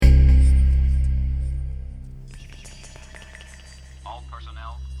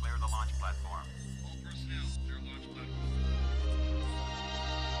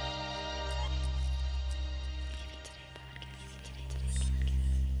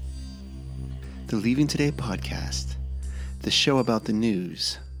The Leaving Today podcast, the show about the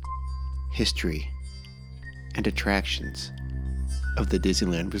news, history, and attractions of the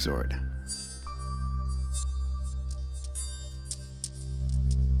Disneyland Resort.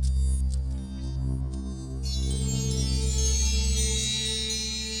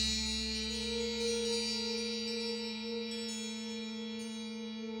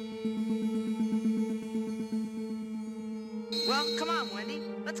 Well, come on, Wendy.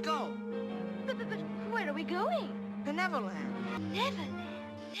 Let's go. But where are we going? To Neverland. Neverland.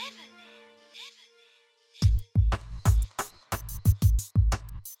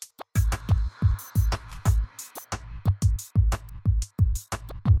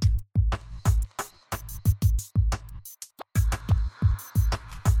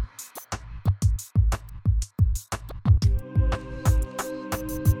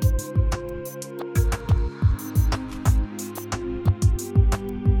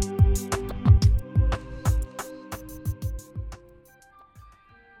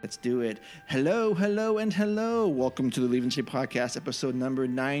 Let's do it. Hello, and hello. Welcome to the Leaving Today podcast, episode number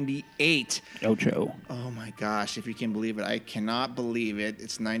 98. Ocho. Oh my gosh, if you can believe it. I cannot believe it.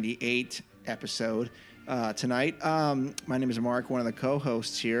 It's 98 episode tonight. My name is Mark, one of the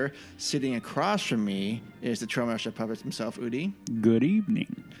co-hosts here. Sitting across from me is the Trailmaster of Puppets himself, Udi. Good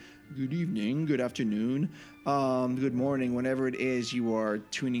evening. Good evening, good afternoon, good morning, whenever it is you are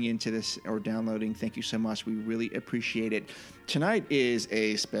tuning into this or downloading. Thank you so much. We really appreciate it. Tonight is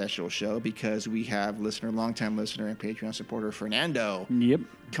a special show because we have longtime listener and Patreon supporter Fernando Yep.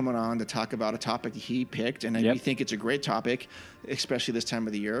 coming on to talk about a topic that he picked, and we think it's a great topic, especially this time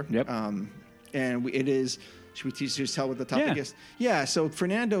of the year. Yep. It is. Should we just tell what the topic is? Yeah, so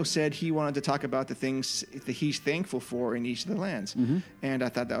Fernando said he wanted to talk about the things that he's thankful for in each of the lands. Mm-hmm. And I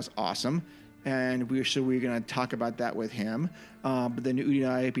thought that was awesome. And we're going to talk about that with him. But then Udi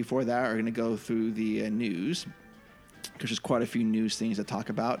and I, before that, are going to go through the news, because there's quite a few news things to talk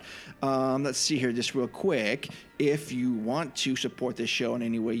about. Let's see here just real quick. If you want to support this show in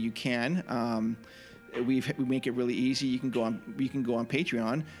any way you can, we make it really easy. You can go on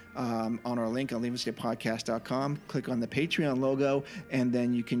Patreon on our link on leavingtodaypodcast.com. Click on the Patreon logo, and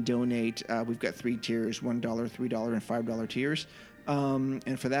then you can donate. We've got 3 tiers: $1, $3, and $5 tiers.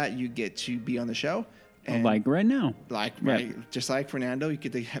 And for that, you get to be on the show. And like right now. Just like Fernando, you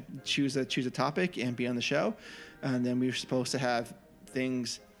get to choose a topic and be on the show. And then we're supposed to have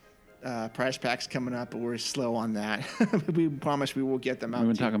things. Prize packs coming up, but we're slow on that. We promise we will get them out. We've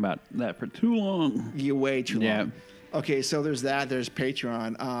been talking about that for too long. You're way too long. Okay, so there's that. There's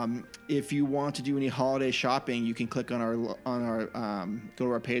Patreon. If you want to do any holiday shopping, you can click on our go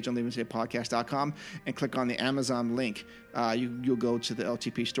to our page on leavingtodaypodcast.com and click on the Amazon link. You'll go to the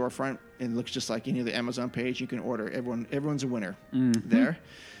LTP storefront, and it looks just like any of the Amazon page. You can order. Everyone's a winner there.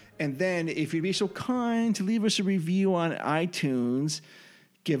 And then, if you'd be so kind to leave us a review on iTunes.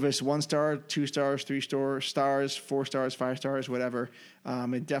 Give us 1 star, 2 stars, 3 stars, 4 stars, 5 stars, whatever.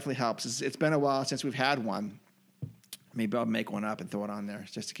 It definitely helps. It's been a while since we've had one. Maybe I'll make one up and throw it on there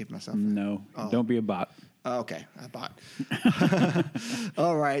just to keep myself. No, don't be a bot. Okay, a bot.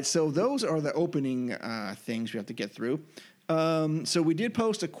 All right, so those are the opening things we have to get through. So we did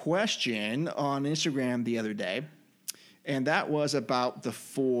post a question on Instagram the other day, and that was about the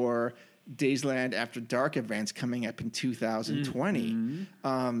 4 Disneyland After Dark events coming up in 2020.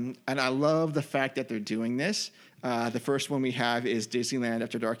 And I love the fact that they're doing this. The first one we have is Disneyland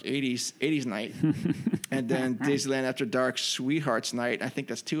After Dark 80s Night. And then Disneyland After Dark Sweethearts Night. I think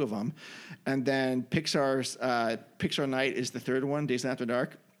that's 2 of them. And then Pixar Night is the 3rd one, Disneyland After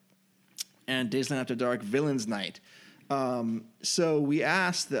Dark. And Disneyland After Dark Villains Night. So we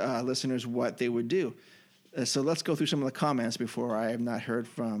asked the listeners what they would do. So let's go through some of the comments before I have not heard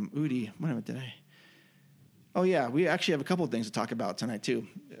from Udi. What did I? Oh yeah, we actually have a couple of things to talk about tonight too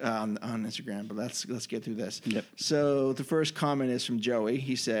on Instagram. But let's get through this. Yep. So the first comment is from Joey.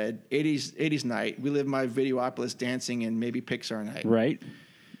 He said, "80s night. We live my Videopolis dancing and maybe Pixar night." Right.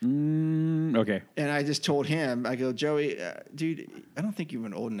 Okay. And I just told him, I go, Joey, dude, I don't think you've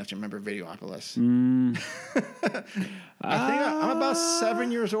been old enough to remember Videopolis. I think I'm about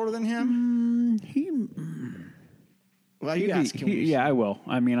 7 years older than him. Well, you ask him. Yeah, I will.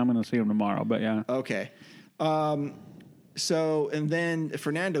 I mean, I'm going to see him tomorrow, but yeah. Okay. So, and then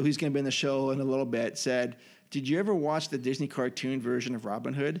Fernando, who's going to be in the show in a little bit, said, did you ever watch the Disney cartoon version of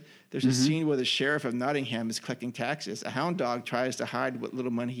Robin Hood? There's a scene where the sheriff of Nottingham is collecting taxes. A hound dog tries to hide what little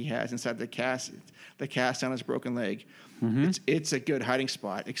money he has inside the cast on his broken leg. It's a good hiding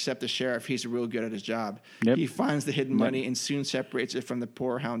spot, except the sheriff, he's real good at his job. Yep. He finds the hidden money and soon separates it from the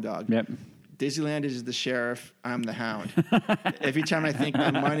poor hound dog. Yep. Disneyland is the sheriff. I'm the hound. Every time I think my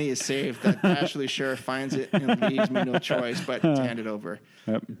money is saved, that dastardly sheriff finds it and leaves me no choice but to hand it over.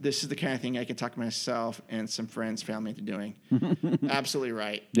 Yep. This is the kind of thing I can talk myself and some friends, family into doing. Absolutely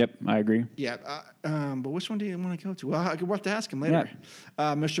right. Yep, I agree. Yeah, but which one do you want to go to? Well, we'll have to ask him later.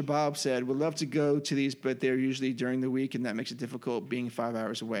 Mr. Bob said, would love to go to these, but they're usually during the week, and that makes it difficult being 5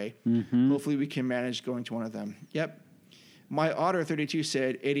 hours away. Hopefully we can manage going to one of them. Yep. My Otter 32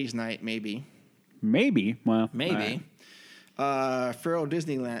 said 80s night, maybe. Maybe. Well, Maybe. Furrow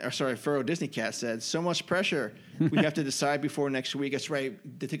Disney Cat said, so much pressure. We have to decide before next week. That's right.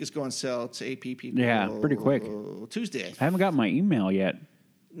 The tickets go on sale to AP people. Yeah, pretty quick. Tuesday. I haven't got my email yet.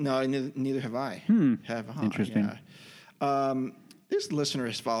 No, neither have I. Have I? Interesting. Yeah. This listener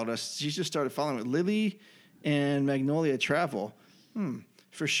has followed us. She just started following it. Lily and Magnolia Travel.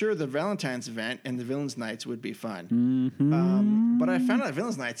 For sure, the Valentine's event and the Villains Nights would be fun. But I found out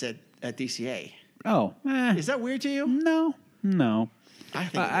Villains Nights at DCA. Oh, Is that weird to you? no. I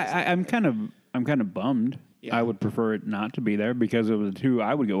think it is. I'm kind of bummed. Yeah. I would prefer it not to be there because of the two.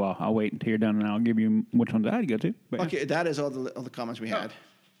 I would go. Well, I'll wait until you're done, and I'll give you which ones I'd go to. But yeah. Okay, that is all the comments we had.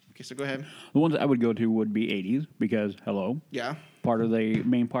 Okay, so go ahead. The ones I would go to would be 80s because Yeah. part of the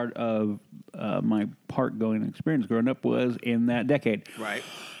main part of my park going experience growing up was in that decade. Right.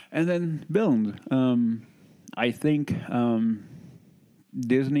 And then villains. I think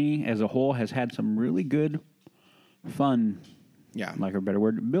Disney as a whole has had some really good, fun, Yeah. like a better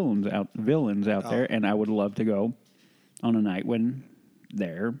word, villains out there, and I would love to go on a night when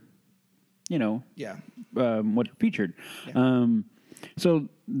they're, Yeah. what's featured. Yeah. So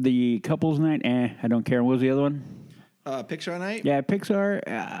the couples night, I don't care. What was the other one? Pixar night? Yeah,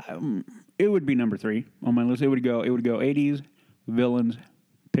 Pixar. It would be number 3 on my list. It would go 80s, villains,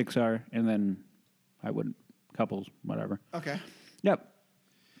 Pixar, and then couples, whatever. Okay. Yep.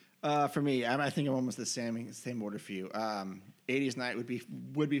 For me, I think I'm almost the same order for you. 80s night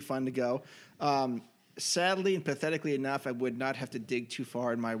would be fun to go. Sadly and pathetically enough, I would not have to dig too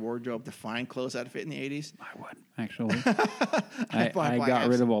far in my wardrobe to find clothes that fit in the 80s. I would, actually. I got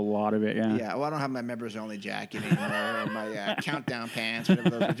rid of a lot of it, yeah. Yeah, well, I don't have my members only jacket anymore or my countdown pants, whatever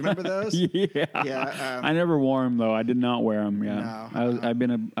those. Do you remember those? Yeah. Yeah. I never wore them, though. I did not wear them, yeah. No. I've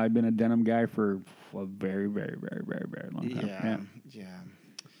been a denim guy for a very, very, very, very, very long time. Yeah.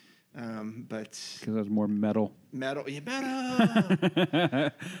 But Because I was more metal. metal. Still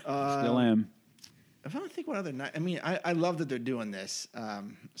am. If I don't think what other night. I mean, I love that they're doing this.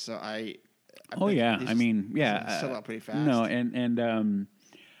 So I Oh bet yeah, these I mean, sell out pretty fast. No, and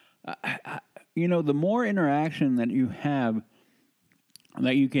the more interaction that you have,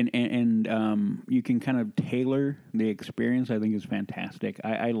 that you can you can kind of tailor the experience, I think is fantastic.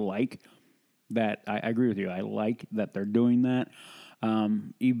 I like that. I agree with you. I like that they're doing that.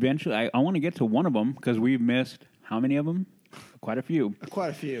 Eventually, I want to get to one of them because we've missed how many of them? Quite a few. Quite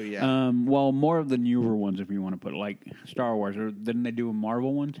a few, yeah. Well, more of the newer ones, if you want to put it, like Star Wars, or didn't they do a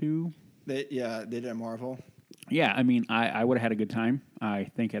Marvel one too? They did at Marvel. Yeah, I mean, I would have had a good time,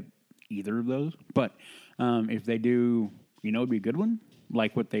 I think, at either of those. But if they do, it'd be a good one.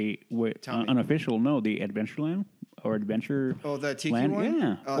 Like what they, unofficial, the Adventureland or Adventure. Oh, the Tiki Land? one?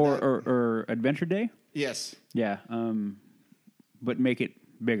 Yeah. Oh, or Adventure Day? Yes. Yeah. But make it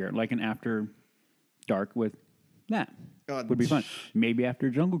bigger, like an After Dark with that. Would be fun. Maybe after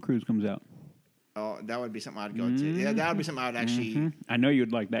Jungle Cruise comes out. Oh, that would be something I'd go to. Yeah, that would be something I'd actually. I know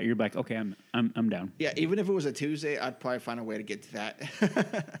you'd like that. You're like, okay, I'm down. Yeah, even if it was a Tuesday, I'd probably find a way to get to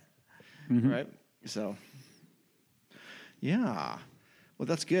that. Right. So. Yeah. Well,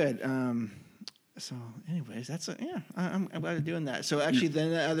 that's good. So, anyways, I'm glad they're doing that. So, actually,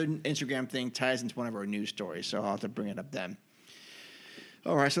 then the other Instagram thing ties into one of our news stories, so I'll have to bring it up then.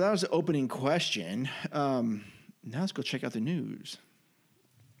 All right, so that was the opening question. Now let's go check out the news.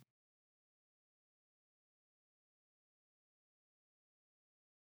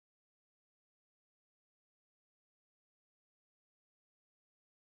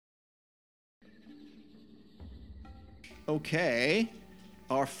 Okay,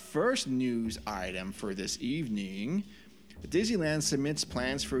 our first news item for this evening. Disneyland submits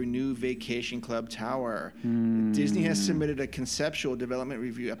plans for a new vacation club tower. Disney has submitted a conceptual development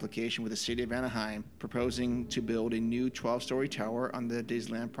review application with the city of Anaheim, proposing to build a new 12-story tower on the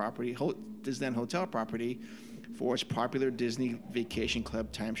Disneyland Hotel property for its popular Disney Vacation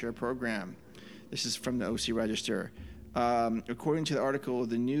Club timeshare program. This is from the OC Register. According to the article,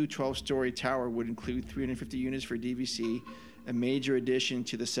 the new 12-story tower would include 350 units for DVC, a major addition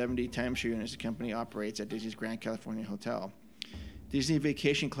to the 70 timeshare units the company operates at Disney's Grand California Hotel. Disney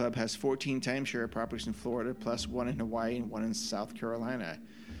Vacation Club has 14 timeshare properties in Florida, plus one in Hawaii and one in South Carolina.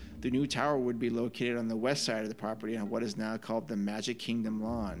 The new tower would be located on the west side of the property on what is now called the Magic Kingdom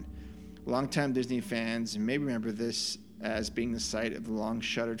lawn. Longtime Disney fans may remember this as being the site of the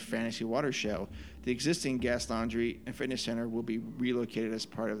long-shuttered Fantasy Water Show. The existing gas laundry and fitness center will be relocated as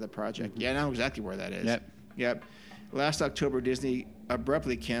part of the project. Yeah, I know exactly where that is. Yep. Last October, Disney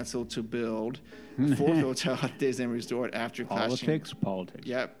abruptly canceled to build the fourth hotel at Disney Resort after Politics.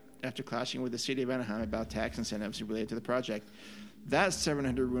 Yep, after clashing with the city of Anaheim about tax incentives related to the project. That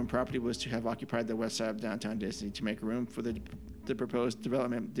 700-room property was to have occupied the west side of downtown Disney. To make room for the proposed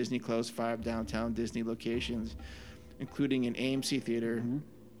development, Disney closed 5 downtown Disney locations, including an AMC theater,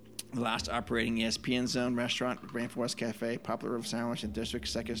 the last operating ESPN Zone restaurant, Rainforest Cafe, Popular Grove Sandwich, and District's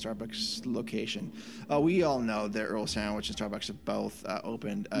second Starbucks location. We all know that Earl Sandwich and Starbucks have both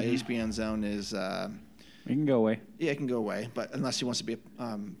opened. ESPN Zone is... it can go away. Yeah, it can go away, but unless he wants to be a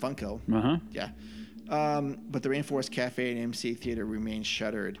Funko. Uh-huh. Yeah. But the Rainforest Cafe and MC Theater remain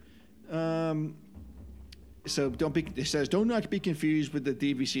shuttered. So it says, do not be confused with the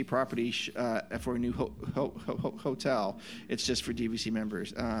DVC property for a new hotel. It's just for DVC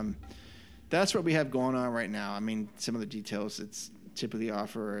members. That's what we have going on right now. I mean, some of the details, it's typically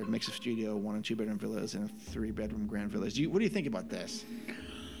offer a mix of studio, 1 and 2 bedroom villas, and 3 bedroom grand villas. What do you think about this?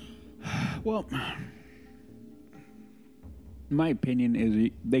 Well, my opinion is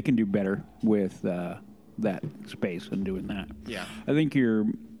they can do better with that space and doing that. Yeah. I think you're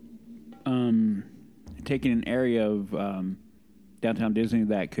taking an area of downtown Disney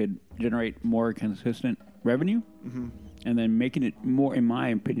that could generate more consistent revenue, and then making it more, in my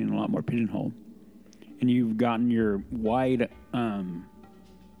opinion, a lot more pigeonholed. And you've gotten your wide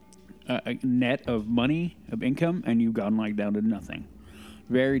net of money, of income, and you've gotten down to nothing.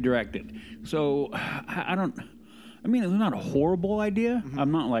 Very directed. So I mean, it's not a horrible idea.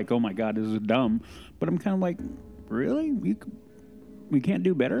 I'm not like, oh my God, this is dumb. But I'm kind of like, really? We can't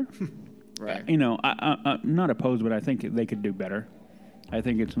do better? Right. I'm not opposed, but I think they could do better. I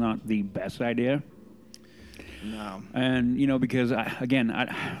think it's not the best idea. No. And, because, I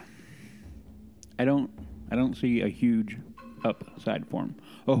don't see a huge upside for them.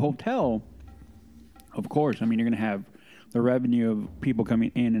 A hotel, of course, I mean, you're going to have the revenue of people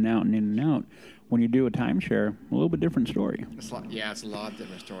coming in and out and in and out. When you do a timeshare, a little bit different story. It's a lot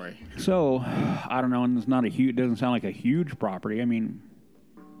different story. So, I don't know, and it's not it doesn't sound like a huge property. I mean,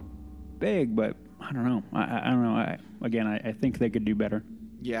 big, but I don't know. I don't know. I think they could do better.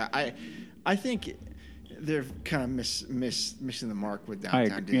 Yeah, I think they're kind of missing the mark with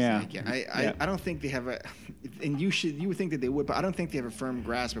downtown Disney again. I don't think they have and you would think that they would, but I don't think they have a firm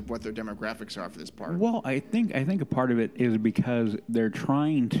grasp of what their demographics are for this park. Well, I think a part of it is because they're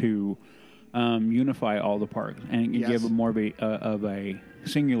trying to unify all the parks and give more of a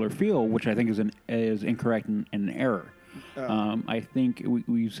singular feel, which I think is incorrect and an error. I think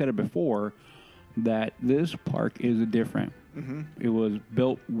we said it before that this park is different. It was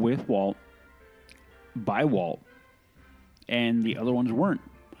built with Walt, by Walt, and the other ones weren't.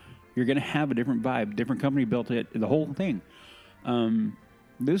 You're going to have a different vibe. Different company built it, the whole thing.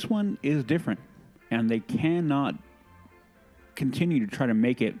 This one is different, and they cannot continue to try to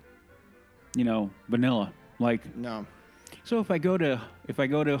make it, vanilla. No. So if I go to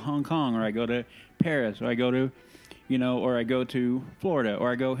Hong Kong, or I go to Paris, or I go to, or I go to Florida,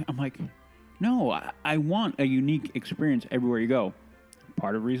 I'm like, no, I want a unique experience everywhere you go.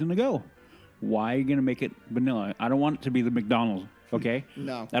 Part of the reason to go. Why are you going to make it vanilla? I don't want it to be the McDonald's, okay?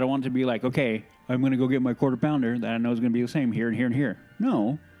 No. I don't want it to be like, okay, I'm going to go get my quarter pounder that I know is going to be the same here and here and here.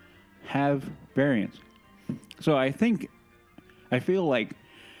 No. Have variance. So I feel like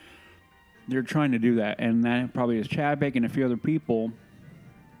they're trying to do that, and that probably is Chadwick and a few other people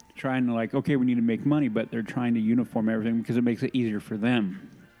trying to okay, we need to make money, but they're trying to uniform everything because it makes it easier for them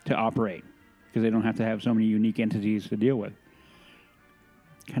to operate because they don't have to have so many unique entities to deal with.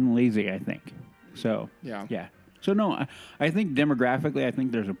 Kind of lazy, I think. So, yeah. So, no, I think demographically, I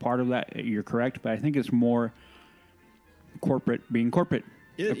think there's a part of that. You're correct, but I think it's more corporate being corporate.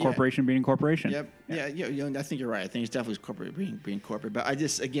 A corporation being a corporation. Yep. Yeah. I think you're right. I think it's definitely corporate being corporate. But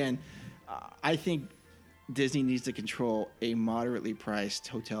I think Disney needs to control a moderately priced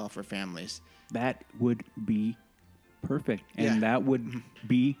hotel for families. That would be perfect, and that would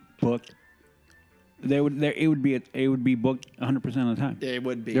be booked. It would be booked 100% of the time. It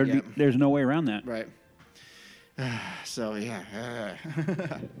would be. There's no way around that. Right. So yeah.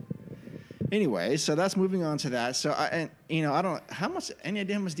 Anyway, so that's moving on to that. So I don't. Any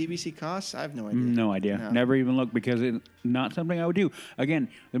idea how much DVC costs? I have no idea. No idea. No. Never even looked because it's not something I would do. Again,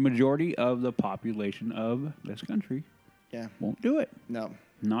 the majority of the population of this country, won't do it. No.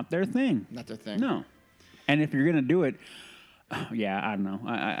 Not their thing. Not their thing. No. And if you're going to do it, Yeah, I don't know.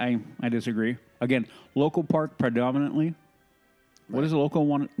 I disagree. Again, local park predominantly. What does a local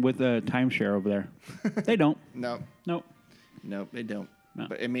want with a timeshare over there? They don't. No, Nope. no, they don't. No.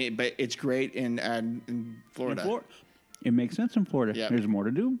 But it's great in Florida. In Florida. It makes sense in Florida. Yep. There's more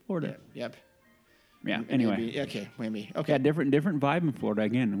to do in Florida. Yep. Yeah. Anyway. Maybe, okay. Maybe. Okay. Yeah, different vibe in Florida.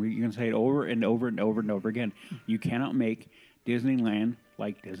 Again, you can say it over and over and over and over again. You cannot make Disneyland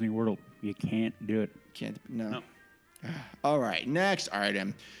like Disney World. You can't do it. Can't. No. All right. Next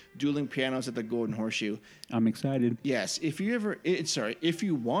item: dueling pianos at the Golden Horseshoe. I'm excited. Yes. If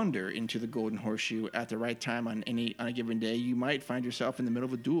you wander into the Golden Horseshoe at the right time on a given day, you might find yourself in the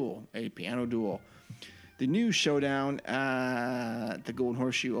middle of a piano duel. The new showdown at the Golden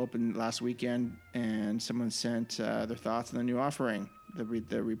Horseshoe opened last weekend, and someone sent their thoughts on the new offering. The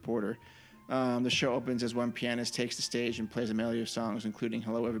reporter. The show opens as one pianist takes the stage and plays a medley of songs, including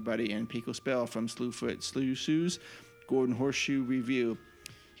 "Hello Everybody" and "Pico Spell" from Slewsu's Golden Horseshoe Review.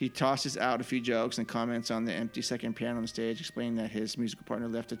 He tosses out a few jokes and comments on the empty second piano on the stage, explaining that his musical partner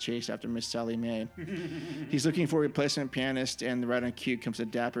left to chase after Miss Sally Mae. He's looking for a replacement pianist, and right on cue comes a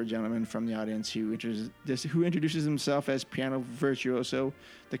dapper gentleman from the audience who introduces himself as piano virtuoso,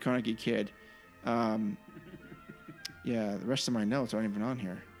 the Carnegie Kid. Yeah, the rest of my notes aren't even on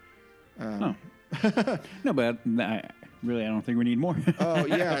here. No, but I don't think we need more. Oh,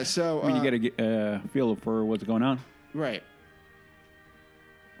 yeah, so... I mean, you got to get a feel for what's going on. Right.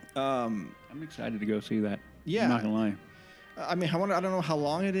 I'm excited to go see that. Yeah. I'm not going to lie. I mean, I don't know how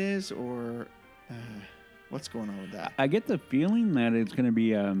long it is or what's going on with that. I get the feeling that it's going to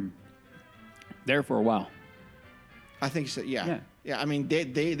be there for a while. I think so, yeah. I mean,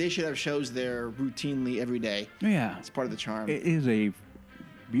 they should have shows there routinely every day. Yeah. It's part of the charm. It is a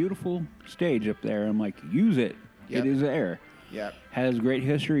beautiful stage up there. I'm like, use it. Yep. It is there. Yeah. Has great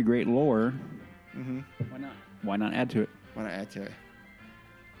history, great lore. Mm-hmm. Why not? Why not add to it? Want to add to it?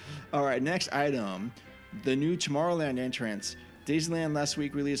 All right, next item, the new Tomorrowland entrance. Disneyland last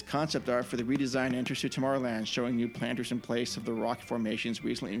week released concept art for the redesigned entrance to Tomorrowland, showing new planters in place of the rock formations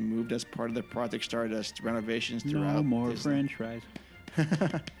recently removed as part of the Project Stardust renovations throughout. No more Disney. French fries.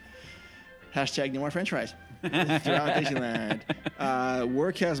 Hashtag no more French fries throughout Disneyland.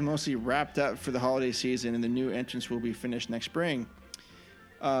 Work has mostly wrapped up for the holiday season, and the new entrance will be finished next spring.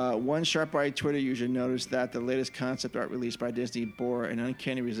 One sharp-eyed Twitter user noticed that the latest concept art released by Disney bore an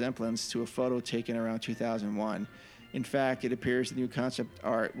uncanny resemblance to a photo taken around 2001. In fact, it appears the new concept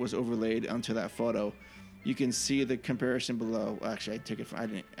art was overlaid onto that photo. You can see the comparison below. Actually, I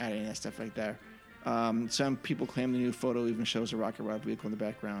didn't add any of that stuff like that. Some people claim the new photo even shows a rocket rod vehicle in the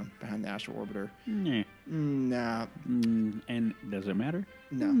background behind the Astro Orbiter. Nah. Nah. And does it matter?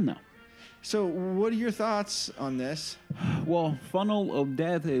 No. No. So, what are your thoughts on this? Well, Funnel of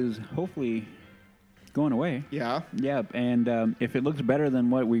Death is hopefully going away. Yeah. Yep. And if it looks better than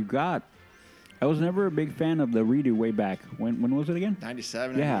what we've got, I was never a big fan of the redo way back. When was it again?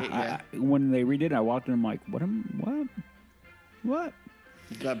 97, Yeah. 98, yeah. When they redid it, I walked in, I'm like, what? What?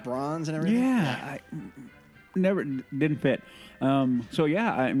 You got bronze and everything? Yeah. I never didn't fit. So,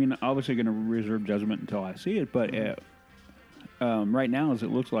 yeah, I mean, obviously going to reserve judgment until I see it. But right now, as it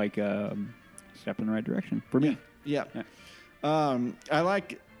looks like a step in the right direction for me. Yeah. I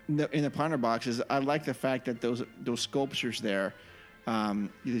like in the planter boxes. I like the fact that those sculptures there.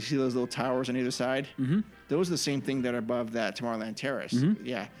 You see those little towers on either side. Mm-hmm. Those are the same thing that are above that Tomorrowland Terrace. Mm-hmm.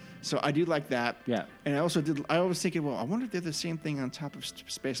 Yeah. So I do like that. Yeah. And I was thinking, well, I wonder if they're the same thing on top of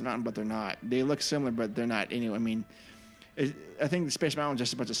Space Mountain, but they're not. They look similar, but they're not. Anyway, I mean, I think the Space Mountain is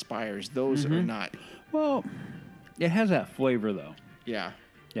just a bunch of spires. Those are not. Well, it has that flavor, though. Yeah.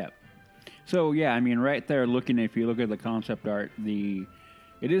 Yeah. So, yeah, I mean, right there, if you look at the concept art, it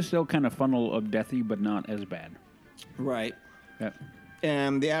is still kind of Funnel of Deathy, but not as bad. Right. Yep.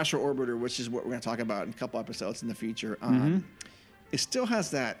 And the Astro Orbiter, which is what we're going to talk about in a couple episodes in the future, it still has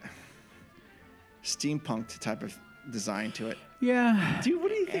that steampunk type of design to it. Yeah. Dude, what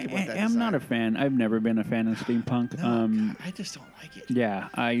do you think about that I'm design? not a fan. I've never been a fan of steampunk. No, God, I just don't like it. Yeah,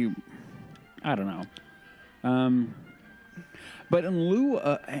 I don't know. But in lieu,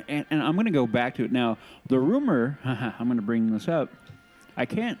 and I'm going to go back to it now. The rumor, I'm going to bring this up. I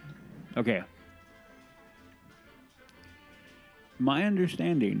can't. Okay. My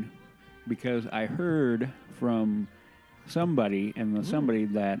understanding, because I heard from somebody, and the somebody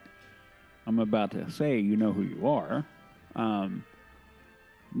that I'm about to say, you know who you are,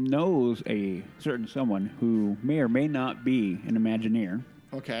 knows a certain someone who may or may not be an Imagineer.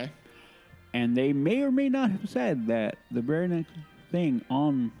 Okay. And they may or may not have said that the very next thing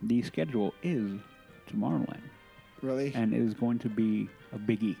on the schedule is Tomorrowland. Really? And it is going to be a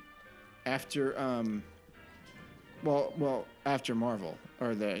biggie. After Well, after Marvel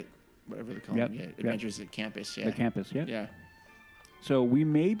or the whatever they call Yep, it, yep. Adventures at Campus. Yeah. The campus, yeah. Yeah. So we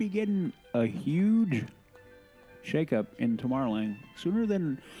may be getting a huge shakeup in Tomorrowland sooner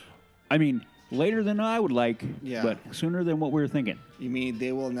than, later than I would like, Yeah. but sooner than what we were thinking. You mean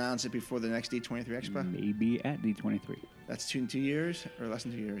they will announce it before the next D23 Expo? Maybe at D23. That's 2 years or less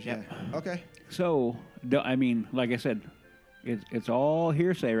than 2 years. Yep. Yeah. Okay. So, like I said, it's all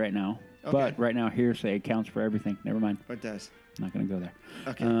hearsay right now. Okay. But right now, hearsay counts for everything. Never mind. What does? Not going to go there.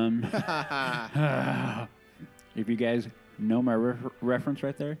 Okay. If you guys know my reference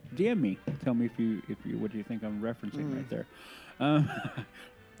right there, DM me. Tell me if you what do you think I'm referencing right there.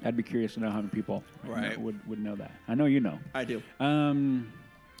 I'd be curious to know how many people Right. would know that. I know you know. I do.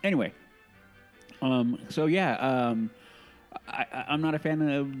 Anyway, so yeah, I'm not a fan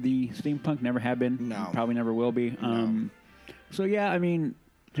of the steampunk. Never have been. No. Probably never will be. So yeah, to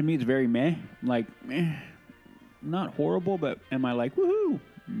me it's very meh. Like, not horrible, but am I like woohoo?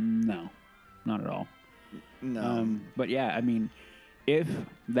 No, not at all. No. But yeah, if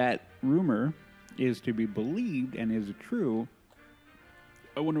that rumor is to be believed and is true,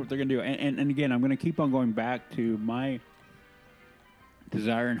 I wonder what they're going to do. And again, I'm going to keep on going back to my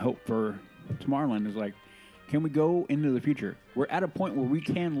desire and hope for Tomorrowland is like, can we go into the future? We're at a point where we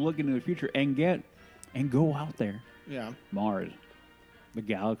can look into the future and go out there. Yeah. Mars, the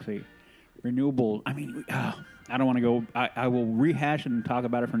galaxy, renewable. I don't want to go. I will rehash it and talk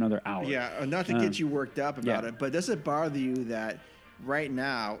about it for another hour. Yeah. Not to get you worked up about yeah. it, but does it bother you that right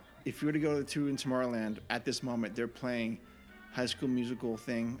now, if you were to go to in Tomorrowland at this moment, they're playing High School Musical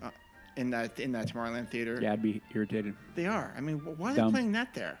thing in that Tomorrowland theater? Yeah, I'd be irritated. They are. Why are Dumb. they playing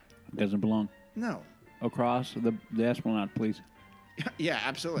that there? It doesn't belong. No. Across the Esplanade, please. Yeah,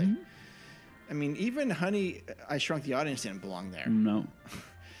 absolutely. Even Honey, I Shrunk the Audience didn't belong there. No.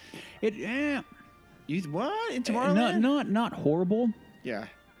 You what in Tomorrowland? Not horrible, Yeah.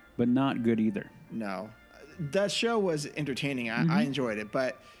 but not good either. No. That show was entertaining. I enjoyed it,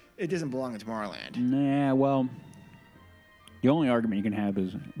 but it doesn't belong in Tomorrowland. Nah, well, the only argument you can have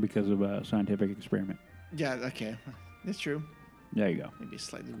is because of a scientific experiment. Yeah, okay. That's true. There you go. Maybe a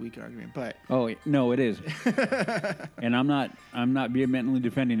slightly weak argument, but Oh no, it is, and I'm not vehemently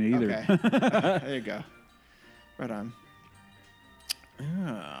defending it either. okay. There you go. Right on.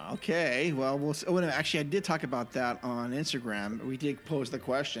 Okay. Well, no, actually, I did talk about that on Instagram. We did pose the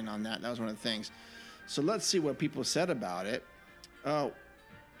question on that. That was one of the things. So let's see what people said about it. Oh,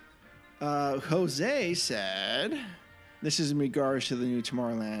 Jose said, this is in regards to the new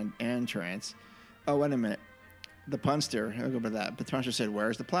Tomorrowland entrance. Oh, wait a minute. The punster, I'll go by that. But the punster said,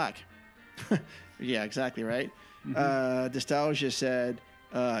 where's the plaque? Yeah, exactly, right? Nostalgia said,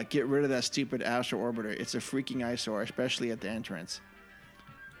 get rid of that stupid Astro Orbiter. It's a freaking eyesore, especially at the entrance.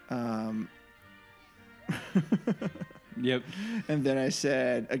 Yep. And then I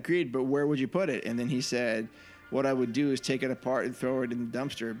said, agreed, but where would you put it? And then he said, what I would do is take it apart and throw it in the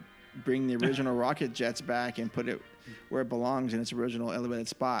dumpster, bring the original rocket jets back and put it where it belongs in its original elevated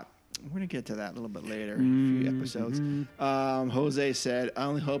spot. We're going to get to that a little bit later in a few episodes. Jose said, I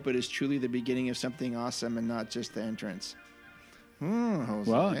only hope it is truly the beginning of something awesome and not just the entrance. Jose.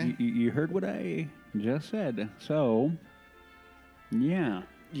 Well, you heard what I just said. So, yeah.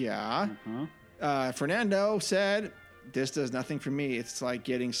 Yeah. Fernando said, this does nothing for me. It's like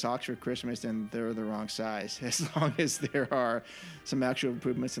getting socks for Christmas and they're the wrong size. As long as there are some actual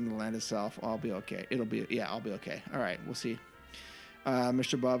improvements in the land itself, I'll be okay. I'll be okay. All right, we'll see.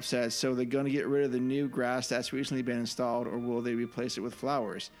 Mr. Bob says, so they're going to get rid of the new grass that's recently been installed, or will they replace it with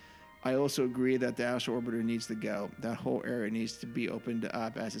flowers? I also agree that the Astro Orbiter needs to go. That whole area needs to be opened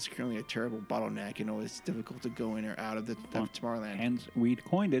up, as it's currently a terrible bottleneck and it's difficult to go in or out of Tomorrowland. Hence, we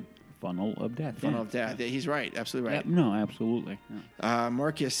coined it Funnel of Death. Funnel of Death. Yeah, he's right. Absolutely right. No, absolutely. Yeah.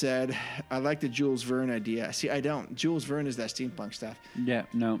 Marcus said, I like the Jules Verne idea. See, I don't. Jules Verne is that steampunk stuff. Yeah,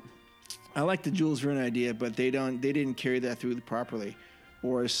 no. I like the Jules Verne idea, but they didn't carry that through properly.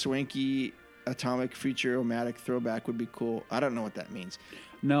 Or a swanky atomic future-omatic throwback would be cool. I don't know what that means.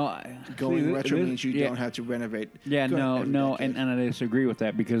 No, Going retro means you don't have to renovate. Yeah, no, and I disagree with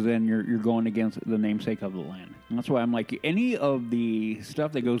that because then you're going against the namesake of the land. And that's why I'm like, any of the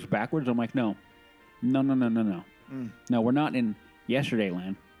stuff that goes backwards, I'm like, no. No, we're not in yesterday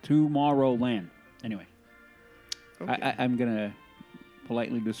land, tomorrow land. Anyway, Okay. I'm going to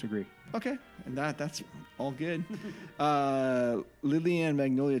politely disagree. Okay, and that's all good. Lillian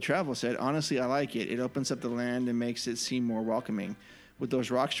Magnolia Travel said, honestly, I like it. It opens up the land and makes it seem more welcoming. With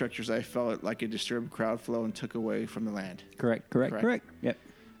those rock structures, I felt like a disturbed crowd flow and took away from the land. Correct. Yep.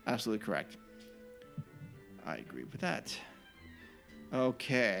 Absolutely correct. I agree with that.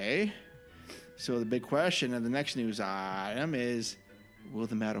 Okay. So the big question of the next news item is, will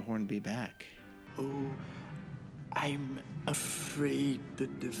the Matterhorn be back? Oh, I'm afraid the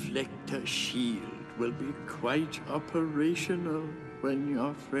deflector shield will be quite operational when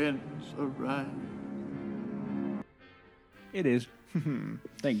your friends arrive. It is.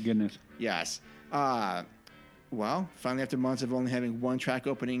 Thank goodness. Yes. Well, finally, after months of only having one track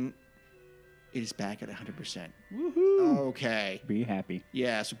opening, it is back at 100%. Woohoo! Okay. Be happy.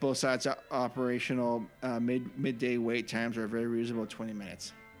 Yeah, so both sides are operational. Midday wait times are very reasonable, 20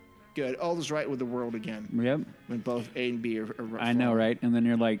 minutes. Good. All is right with the world again. Yep. When both A and B are I know, right? And then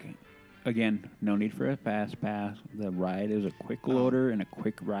you're like, again, no need for a fast pass. The ride is a quick loader and a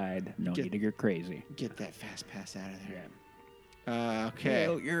quick ride. No need to get crazy. Get that fast pass out of there. Okay.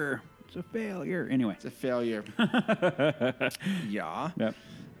 Failure. It's a failure. Anyway. It's a failure. Yeah. Yep.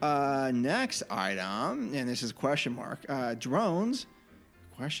 Next item, and this is a question mark. Drones.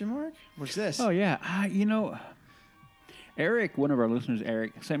 Question mark? What's this? Oh, yeah. Eric, one of our listeners,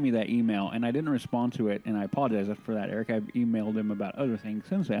 Eric, sent me that email, and I didn't respond to it, and I apologize for that, Eric. I've emailed him about other things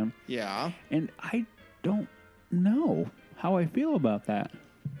since then. Yeah. And I don't know how I feel about that.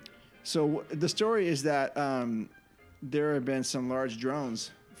 So the story is that there have been some large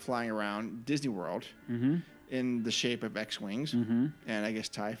drones flying around Disney World in the shape of X-Wings and I guess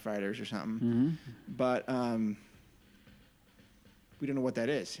TIE fighters or something. But we don't know what that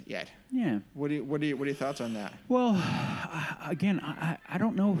is yet. Yeah. What are your thoughts on that? Well, again, I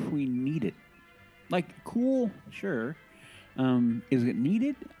don't know if we need it. Like, cool, sure. Is it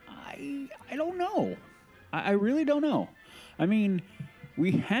needed? I don't know. I really don't know. I mean,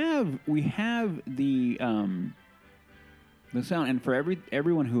 we have the sound, and for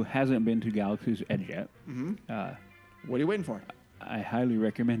everyone who hasn't been to Galaxy's Edge yet, What are you waiting for? I highly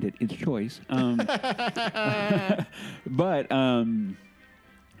recommend it. It's choice. But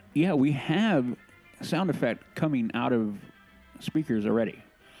yeah, we have sound effect coming out of speakers already.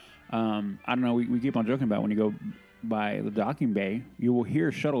 I don't know. We keep on joking about when you go by the docking bay, you will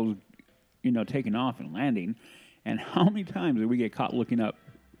hear shuttles, taking off and landing. And how many times did we get caught looking up?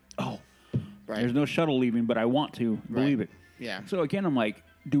 Oh, Right. there's no shuttle leaving, but I want to believe it. Yeah. So again, I'm like,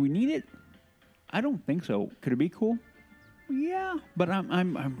 do we need it? I don't think so. Could it be cool? Yeah, but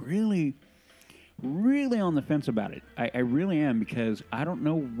I'm really, really on the fence about it. I really am, because I don't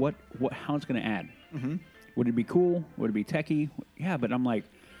know how it's going to add. Would it be cool? Would it be techie? Yeah, but I'm like,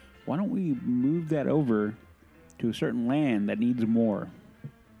 why don't we move that over to a certain land that needs more?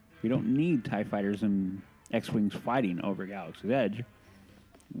 We don't need TIE fighters and X-Wings fighting over Galaxy's Edge.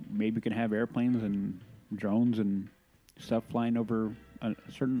 Maybe we can have airplanes and drones and stuff flying over a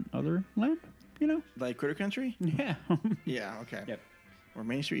certain other land, Like Critter Country? Yeah. Yeah, okay. Yep. Or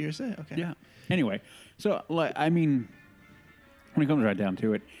Main Street USA? Okay. Yeah. Anyway, so, I mean, when it comes right down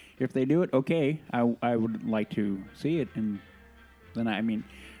to it, if they do it, okay, I would like to see it. And then,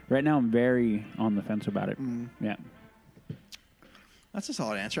 right now I'm very on the fence about it. Yeah. That's a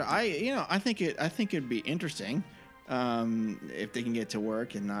solid answer. I think it'd be interesting if they can get to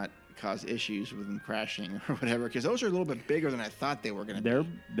work and not cause issues with them crashing or whatever, because those are a little bit bigger than I thought they were going to be.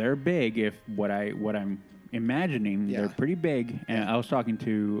 They're big. If what I'm imagining, Yeah. they're pretty big. And I was talking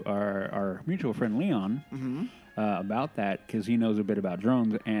to our mutual friend Leon about that, because he knows a bit about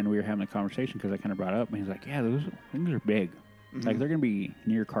drones, and we were having a conversation because I kind of brought it up, and he's like, "Yeah, those things are big. Like, they're going to be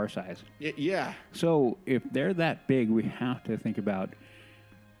near car size." Yeah. So if they're that big, we have to think about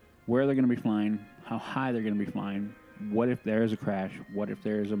where they're going to be flying, how high they're going to be flying. What if there is a crash? What if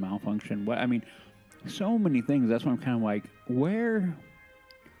there is a malfunction? So many things. That's why I'm kind of like, where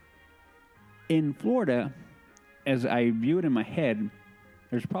in Florida, as I view it in my head,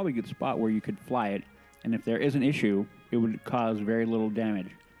 there's probably a good spot where you could fly it, and if there is an issue, it would cause very little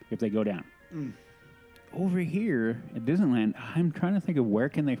damage if they go down. Over here at Disneyland, I'm trying to think of where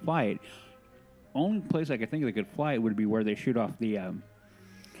can they fly it. Only place I could think they could fly it would be where they shoot off the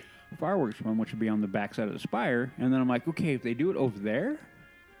fireworks from, which would be on the backside of the spire. And then I'm like, okay, if they do it over there,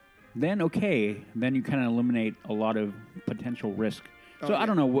 then you kind of eliminate a lot of potential risk. So I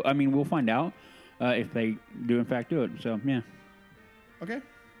don't know. We'll find out if they do in fact do it. So yeah. Okay.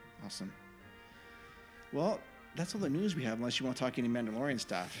 Awesome. Well, that's all the news we have, unless you want to talk any Mandalorian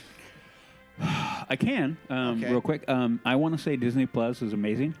stuff. I can, Okay. real quick. I want to say Disney Plus is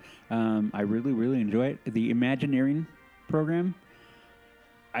amazing. I really, really enjoy it. The Imagineering program,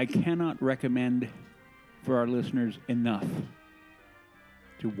 I cannot recommend for our listeners enough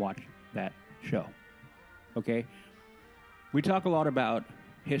to watch that show. Okay? We talk a lot about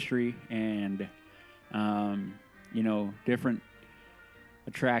history and, different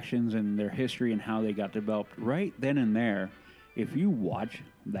attractions and their history and how they got developed. Right then and there, if you watch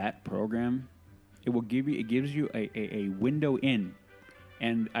that program, it gives you a window in.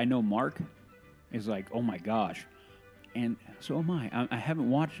 And I know Mark is like, oh my gosh. And so am I. I haven't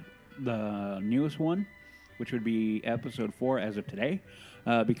watched the newest one, which would be episode 4 as of today,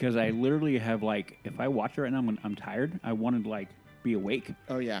 because I literally have like, if I watch it right now, I'm tired. I want to like be awake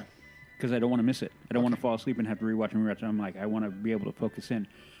Oh yeah. because I don't want to miss it. I don't want to fall asleep and have to rewatch and rewatch. I'm like, I want to be able to focus in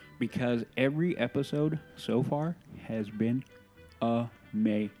because every episode so far has been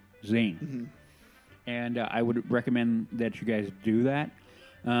amazing. And I would recommend that you guys do that.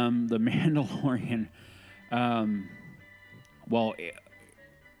 The Mandalorian, well,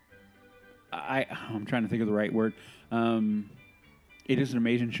 I'm trying to think of the right word. It is an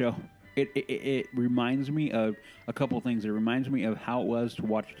amazing show. It reminds me of a couple of things. It reminds me of how it was to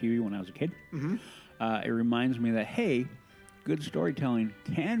watch TV when I was a kid. It reminds me that, hey, good storytelling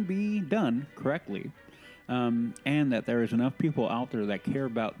can be done correctly, and that there is enough people out there that care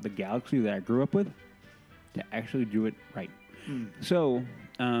about the galaxy that I grew up with to actually do it right. So,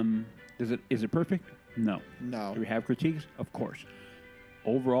 is it perfect? No. No. Do we have critiques? Of course.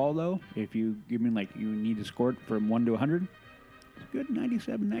 Overall, though, if you give me like you need to score it from 1 to 100, it's a good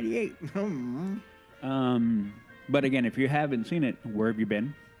 97, 98. But again, if you haven't seen it, where have you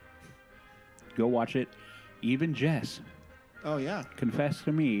been? Go watch it. Even Jess Oh yeah. confessed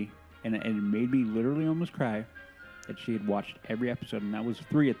to me, and it made me literally almost cry, that she had watched every episode, and that was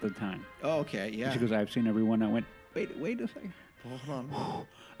 3 at the time. Oh okay. Yeah. She goes, I've seen every one. I went, wait a second. Well, hold on.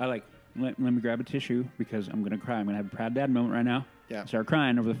 I like, let me grab a tissue because I'm going to cry. I'm going to have a proud dad moment right now. Yeah. Start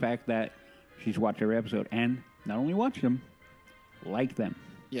crying over the fact that she's watched every episode and not only watched them, liked them.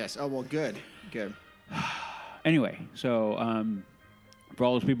 Yes. Oh well. Good. Good. Anyway, so for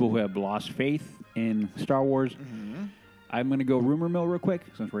all those people who have lost faith in Star Wars, I'm going to go rumor mill real quick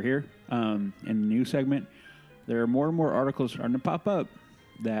since we're here in the news segment. There are more and more articles starting to pop up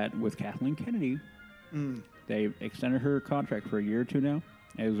that with Kathleen Kennedy, they extended her contract for a year or 2 now.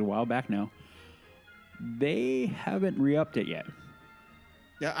 It was a while back now. They haven't re-upped it yet.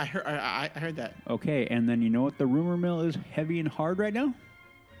 Yeah, I heard. I heard that. Okay, and then you know what the rumor mill is heavy and hard right now?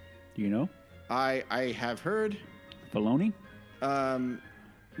 Do you know? I have heard. Filoni?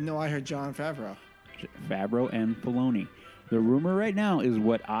 No, I heard Jon Favreau. Favreau and Filoni. The rumor right now is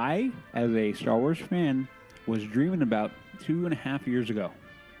what I, as a Star Wars fan, was dreaming about 2.5 years ago.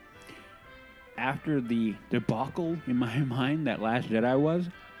 After the debacle in my mind that Last Jedi was,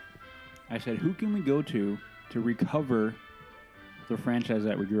 I said, who can we go to recover the franchise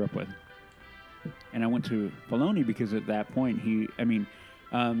that we grew up with? And I went to Filoni because at that point,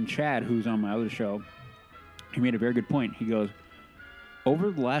 Chad, who's on my other show, he made a very good point. He goes, over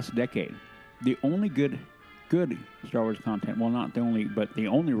the last decade, the only good Star Wars content, well, not the only, but the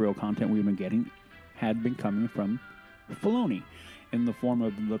only real content we've been getting had been coming from Filoni in the form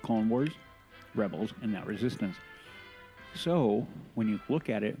of the Clone Wars, Rebels, and now Resistance. So, when you look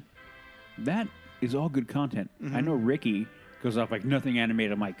at it, that is all good content. I know Ricky goes off like nothing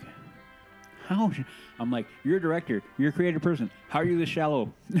animated. I'm like, how? I'm like, you're a director. You're a creative person. How are you this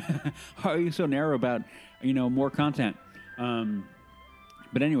shallow? How are you so narrow about, more content?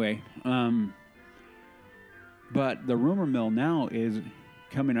 But anyway, but the rumor mill now is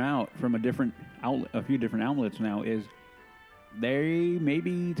coming out from a few different outlets now is they may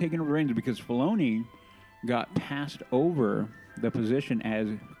be taking over the reins because Filoni got passed over the position as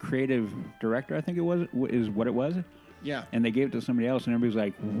creative director, I think is what it was. Yeah. And they gave it to somebody else, and everybody's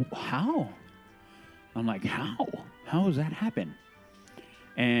like, how? I'm like, how? How does that happen?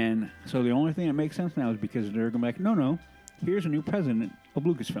 And so the only thing that makes sense now is because they're going to be like, no, here's a new president of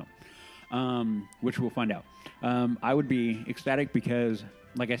Lucasfilm, which we'll find out. I would be ecstatic because,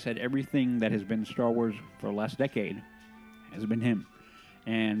 like I said, everything that has been Star Wars for the last decade has been him.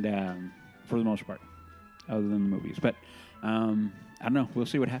 And for the most part, other than the movies. But I don't know. We'll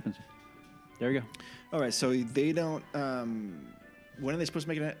see what happens. There you go. All right. So they don't. When are they supposed to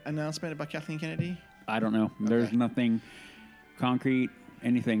make an announcement about Kathleen Kennedy? I don't know. There's nothing concrete,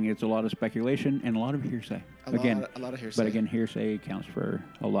 anything. It's a lot of speculation and a lot of hearsay. A lot of hearsay. But again, hearsay counts for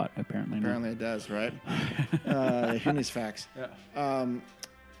a lot, apparently. Apparently it does, right? Who needs facts? Yeah.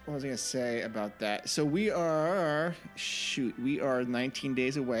 What was I going to say about that? So we are 19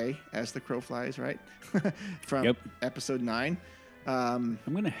 days away as the crow flies, right? From episode 9. I'm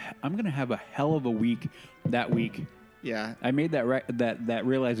gonna have a hell of a week that week. Yeah. I made that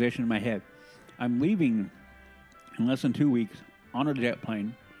realization in my head. I'm leaving in less than 2 weeks on a jet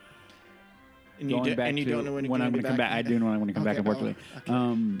plane. And you don't know when I'm going to come back. I do know when I'm going to come back, unfortunately.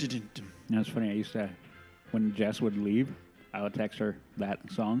 Okay. That's funny. I used to, when Jess would leave, I would text her that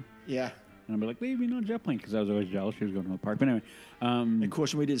song. Yeah. And I'd be like, leave me on jet plane, because I was always jealous she was going to the park. But anyway, Of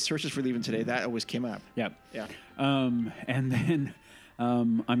course, when we did searches for leaving today, that always came up. yeah. Yeah. And then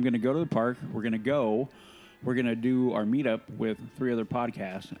I'm going to go to the park. We're going to do our meetup with 3 other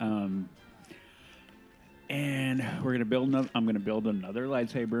podcasts. And we're going to build I'm going to build another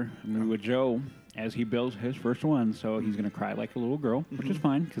lightsaber. I'm going to with Joe as he builds his first one. So he's going to cry like a little girl, which is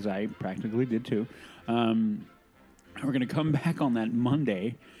fine because I practically did too. We're going to come back on that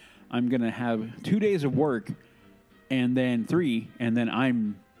Monday. I'm going to have 2 days of work and then 3, and then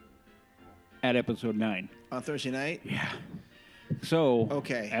I'm at episode 9. On Thursday night? Yeah. So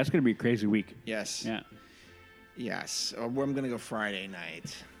Okay. that's going to be a crazy week. Yes. Yeah. Yes. Or I'm going to go Friday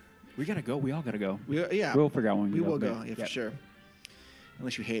night. We got to go. We all got to go. Yeah. We'll figure out when We will but- go, yeah, for sure.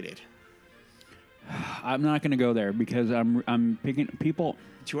 Unless you hate it. I'm not going to go there because I'm picking people.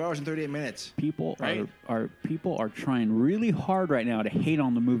 2 hours and 38 minute. People Right. are trying really hard right now to hate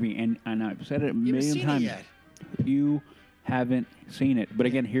on the movie, and I've said it a You haven't million seen times. it yet. You haven't seen it, but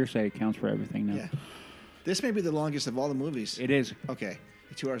again, hearsay counts for everything now. Yeah. This may be the longest of all the movies. It is. Okay.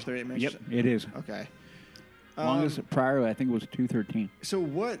 2 hours, 38 minutes? Yep, it is. Okay. Longest prior, I think it was 2:13. So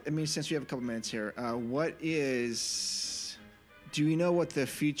since we have a couple minutes here, do you know what the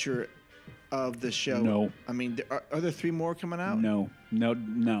future of the show? No. I mean, are there 3 more coming out? No. You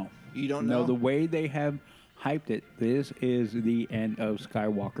don't know? No, the way they have hyped it, this is the end of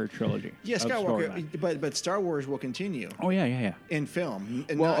Skywalker trilogy. Yeah, of Skywalker, storyline. but Star Wars will continue Oh yeah. in film,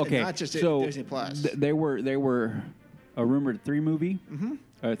 and Well, not, okay. not just so at Disney Plus. They were a rumored 3-movie,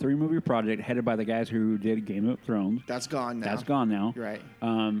 a 3-movie project headed by the guys who did Game of Thrones. That's gone now. That's gone now. You're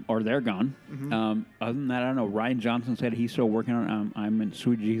right. Or they're gone. Other than that, I don't know. Ryan Johnson said he's still working on. I'm in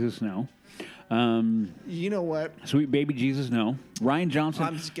Sweet Jesus now. You know what? Sweet baby Jesus, no. Ryan Johnson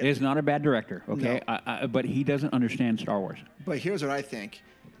I'm just getting- is not a bad director. Okay, No. but he doesn't understand Star Wars. But here's what I think,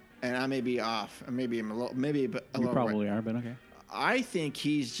 and I may be off, or maybe I'm a little, maybe a You little right. probably are, but okay. I think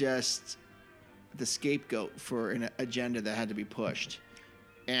he's just the scapegoat for an agenda that had to be pushed,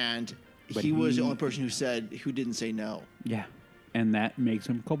 and But he was the he- only person who didn't say no. Yeah, and that makes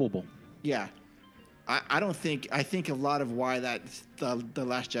him culpable. Yeah, I don't think. I think a lot of why the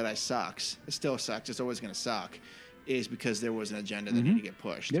Last Jedi sucks. It still sucks. It's always going to suck, is because there was an agenda that needed to get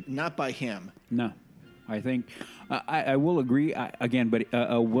pushed. Yep. Not by him. No, I think I will agree again, but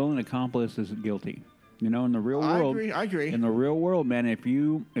a willing accomplice is guilty. You know, in the real I world, agree. I agree. In the real world, man, if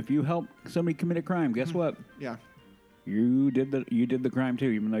you help somebody commit a crime, guess what? Yeah. You did the crime too,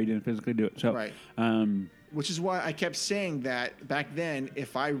 even though you didn't physically do it. So, Right. Which is why I kept saying that back then,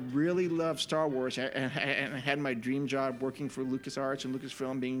 if I really loved Star Wars and I had my dream job working for LucasArts and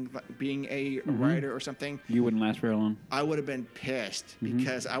Lucasfilm, being a writer or something, you wouldn't last very long. I would have been pissed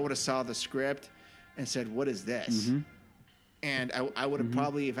because I would have saw the script and said, "What is this?" And I would have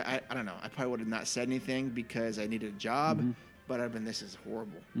probably, if I don't know, I probably would have not said anything because I needed a job, but I've been, this is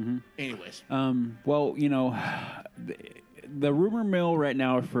horrible. Anyways, Well, you know, the rumor mill right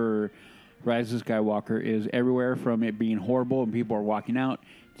now for Rise of Skywalker is everywhere from it being horrible and people are walking out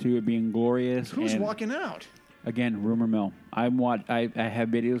to it being glorious. who's and walking out? Again, rumor mill. I have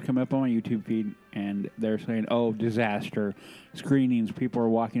videos come up on my YouTube feed and they're saying, "Oh, disaster, screenings, people are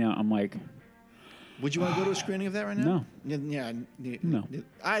walking out." I'm like, Would you want to go to a screening of that right now? No. Yeah. No.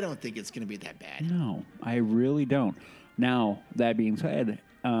 I don't think it's going to be that bad. no, I really don't. Now, that being said,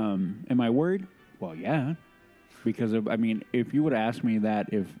 am I worried? Well, yeah. Because, if you would have asked me that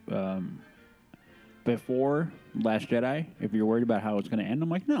before Last Jedi, if you're worried about how it's going to end, I'm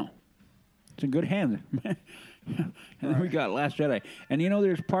like, no. It's in good hands. And then we got Last Jedi. And,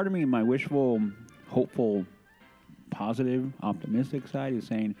 there's part of me in my wishful, hopeful, positive, optimistic side is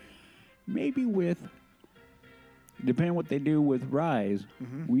saying, maybe depending on what they do with Rise,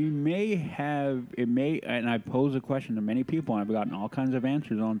 we may have, and I pose a question to many people, and I've gotten all kinds of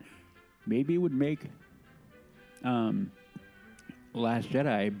answers on, maybe it would make Last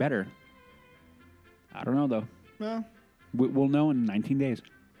Jedi better. I don't know, though. Well, We'll know in 19 days.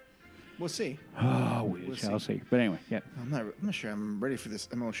 we'll see. Oh, we shall see. But anyway, yeah. I'm not sure I'm ready for this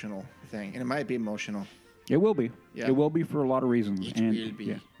emotional thing, and it might be emotional. It will be. Yeah. It will be for a lot of reasons. It and, will be.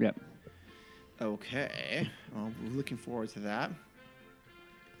 Yeah, yeah. Okay. Well, we're looking forward to that.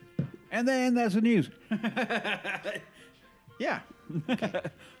 And then that's the news. Yeah. All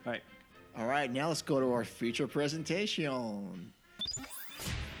right. All right. Now let's go to our feature presentation.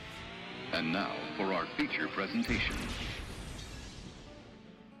 And now for our feature presentation.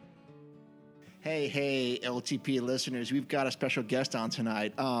 Hey, LTP listeners, we've got a special guest on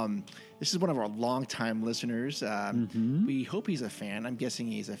tonight. This is one of our longtime listeners. We hope he's a fan. I'm guessing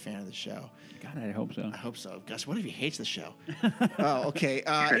he's a fan of the show. God, I hope so. I hope so. Gus, what if he hates the show? Oh, okay.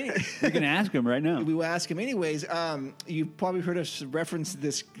 You can ask him right now. We will ask him. Anyways, you've probably heard us reference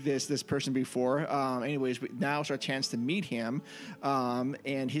this person before. Now it's our chance to meet him.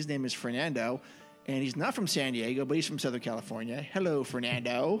 And his name is Fernando. And he's not from San Diego, but he's from Southern California. Hello,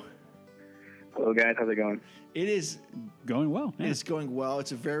 Fernando. Hello, guys. How's it going? It is Going well. Yeah. It's going well.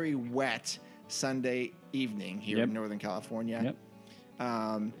 It's a very wet Sunday evening here in Northern California.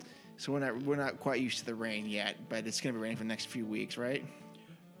 Yep. So we're not quite used to the rain yet, but it's going to be raining for the next few weeks, right?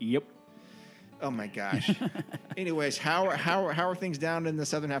 Yep. Oh my gosh. Anyways, how are things down in the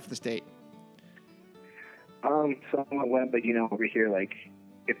southern half of the state? Somewhat wet, but over here, like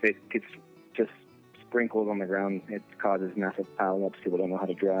if it gets just sprinkles on the ground, it causes massive piling up. People don't know how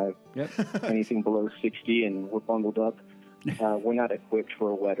to drive. Yep. Anything below 60, and we're bundled up. We're not equipped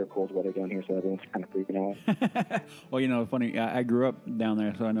for wet or cold weather down here, so everyone's kind of freaking out. Well, funny, I grew up down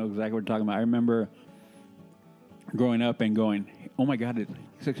there, so I know exactly what you're talking about. I remember growing up and going, oh my God,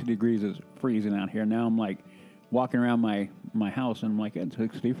 60 degrees is freezing out here. Now I'm like walking around my house, and I'm like, it's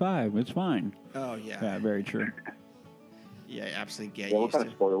 65. It's fine. Oh, yeah. Yeah, very true. Yeah, absolutely get Yeah, we're used kind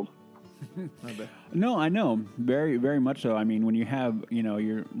to of spoiled. No, I know. Very, very much so. I mean, when you have,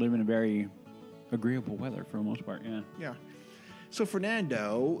 you're living in very agreeable weather for the most part. Yeah. Yeah. So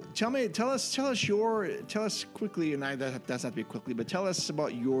Fernando, tell us quickly, and that's not to be quickly, but tell us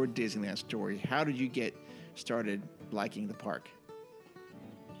about your Disneyland story. How did you get started liking the park?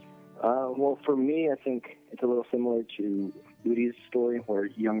 Well, for me, I think it's a little similar to Udi's story, where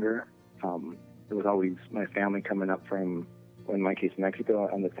younger, it was always my family coming up from, in my case, Mexico,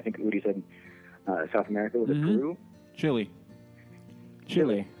 and I think Udi said South America. Was it Peru? Chile.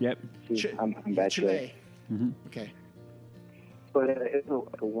 Yep. I'm bad Chile. Okay. But it's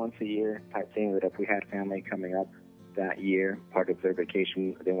a once-a-year type thing that if we had family coming up that year, part of their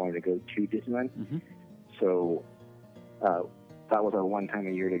vacation, they wanted to go to Disneyland. So that was our one time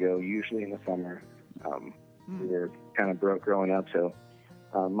a year to go, usually in the summer. We were kind of broke growing up, so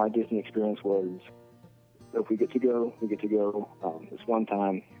my Disney experience was, if we get to go, we get to go. This one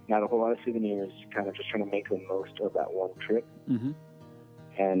time, not a whole lot of souvenirs, kind of just trying to make the most of that one trip.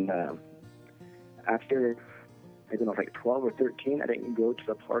 And after, I don't know, like 12 or 13, I didn't go to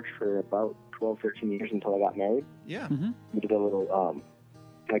the parks for about 12, 13 years until I got married. Yeah. We did a little,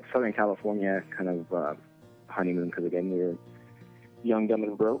 like Southern California kind of honeymoon, because again, we were young, dumb,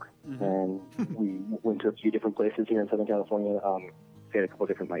 and broke. And we went to a few different places here in Southern California. We had a couple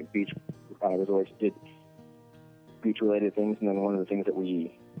different like beach resorts, did beach-related things, and then one of the things that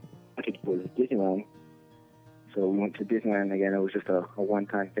we did was Disneyland. So we went to Disneyland again. It was just a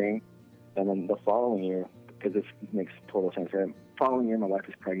one-time thing. And then the following year, because this makes total sense, right? Following year, my wife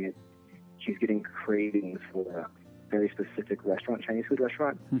is pregnant. She's getting cravings for a very specific restaurant, Chinese food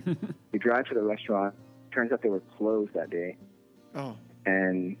restaurant. We drive to the restaurant. Turns out they were closed that day. Oh.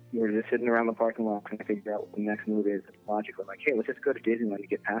 And we were just sitting around the parking lot trying to figure out what the next move is. Logical, like, hey, let's just go to Disneyland to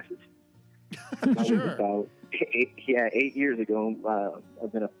get passes. That Sure. was about 8 years ago.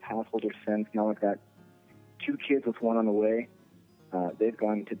 I've been a pass holder since. Now I've got 2 kids with one on the way. They've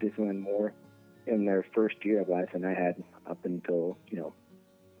gone to Disneyland more in their first year of life than I had up until,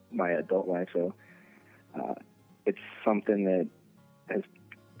 my adult life. So it's something that has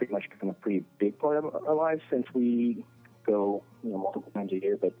pretty much become a pretty big part of our lives since we go, multiple times a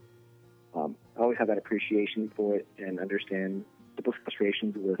year. But I always have that appreciation for it and understand the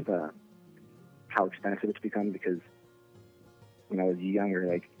frustrations with how expensive it's become, because when I was younger,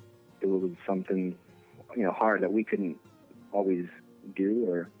 like, it was something, hard that we couldn't always do,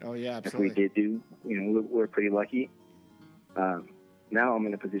 or Oh yeah, if absolutely. we did do, we're pretty lucky. Now I'm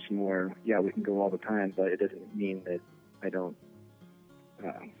in a position where, we can go all the time, but it doesn't mean that I don't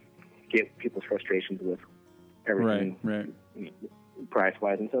get people's frustrations with everything, Right.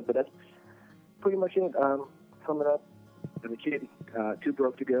 price-wise and stuff. But that's pretty much it. Coming up as a kid, too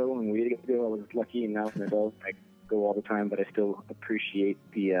broke to go, and we didn't get to go. I was lucky, and now as an adult, I go all the time, but I still appreciate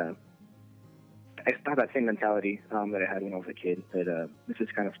the... I still have that same mentality that I had when I was a kid, that this is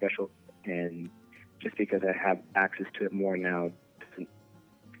kind of special, and just because I have access to it more now,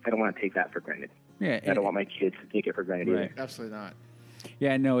 I don't want to take that for granted. Yeah. I don't want my kids to take it for granted Right. either. Absolutely not.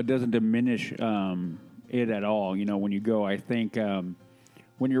 Yeah, no, it doesn't diminish it at all. When you go, I think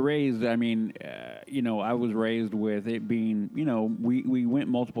when you're raised, I mean, I was raised with it being, we went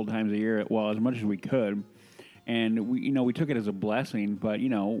multiple times a year, well, as much as we could. And we took it as a blessing, but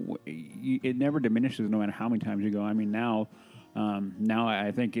it never diminishes no matter how many times you go. I mean, now Now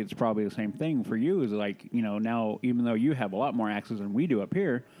I think it's probably the same thing for you. Is like, you know, now even though you have a lot more access than we do up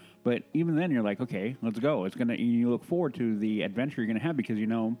here, but even then you're like, okay, let's go. It's gonna. You look forward to the adventure you're gonna have because you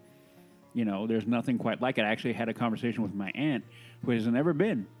know, there's nothing quite like it. I actually had a conversation with my aunt who has never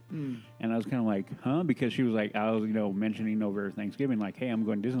been, and I was kind of like, huh? Because she was like, I was, mentioning over Thanksgiving, like, hey, I'm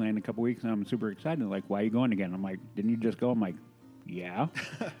going to Disneyland in a couple weeks, and I'm super excited. Like, why are you going again? I'm like, didn't you just go? I'm like, yeah.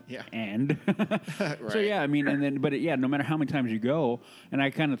 Yeah. And Right. so, yeah, I mean, and then, but yeah, no matter how many times you go, and I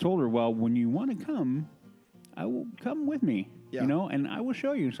kind of told her, well, when you want to come, I will come with me, Yeah. and I will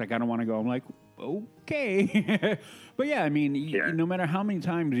show you. It's like, I don't want to go. I'm like, okay. But yeah, I mean, no matter how many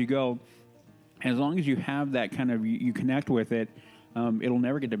times you go, as long as you have that kind of, you connect with it, it'll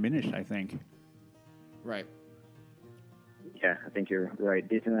never get diminished, I think. Right. Yeah, I think you're right.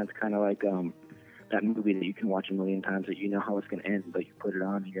 Disneyland's kind of like that movie that you can watch a million times that you know how it's going to end, but you put it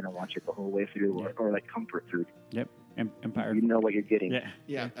on and you're going to watch it the whole way through, or like comfort food. Yep. Empire. You know what you're getting. Yeah.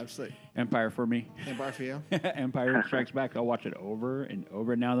 Yeah, absolutely. Empire for me. And bar for you? Empire Strikes Back. I'll watch it over and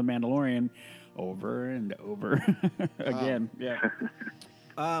over. Now The Mandalorian, over and over again. Yeah.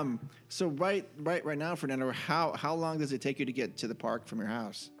 So right now, Fernando, how long does it take you to get to the park from your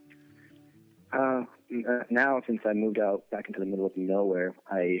house? Now, since I moved out back into the middle of nowhere,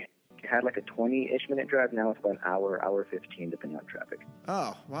 I had like a 20-ish minute drive. Now it's about an hour 15, depending on traffic.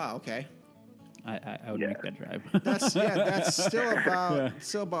 Oh, wow, okay. I would make that drive. That's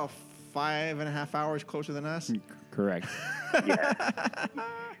still about 5.5 hours closer than us. Correct. Yeah.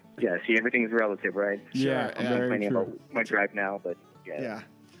 Yeah, see, everything's relative, right? Yeah, I'm very complaining true. about my drive now, but Yeah.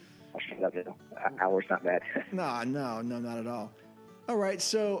 I'll shut up. An hour's not bad. No, not at all. All right,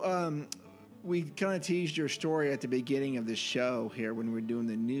 so we kind of teased your story at the beginning of the show here when we were doing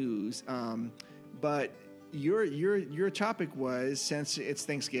the news, but your topic was, since it's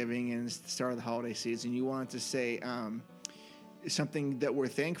Thanksgiving and it's the start of the holiday season, you wanted to say something that we're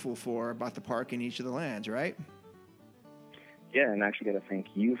thankful for about the park in each of the lands, right? Yeah, and I actually got to thank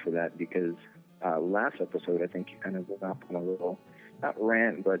you for that because last episode, I think you kind of went up on a little, not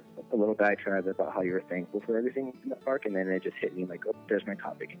rant, but a little diatribe about how you were thankful for everything in the park, and then it just hit me like, oh, there's my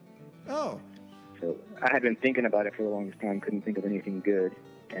topic. Oh. So I had been thinking about it for the longest time, couldn't think of anything good,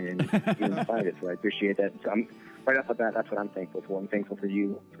 and then you inspired it, so I appreciate that. So right off the bat, that's what I'm thankful for. I'm thankful for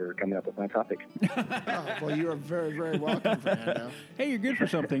you for coming up with my topic. Oh, well, you are very, very welcome, Fernando. Hey, you're good for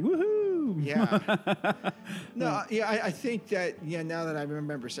something. Woohoo! Yeah. No, yeah, I think that, now that I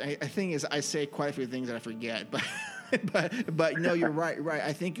remember, I think I say quite a few things that I forget, but no, you're right.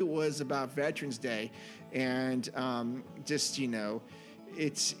 I think it was about Veterans Day, and just,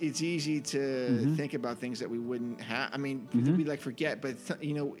 it's easy to think about things that we wouldn't have. I mean, we forget, but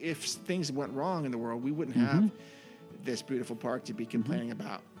if things went wrong in the world, we wouldn't have this beautiful park to be complaining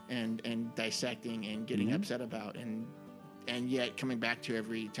about and dissecting and getting upset about, and yet coming back to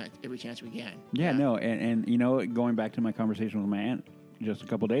every chance we can. Yeah, no, and going back to my conversation with my aunt just a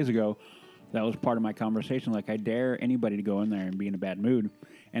couple days ago, that was part of my conversation. Like, I dare anybody to go in there and be in a bad mood,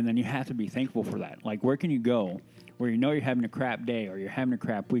 and then you have to be thankful for that. Like, where can you go where you're having a crap day or you're having a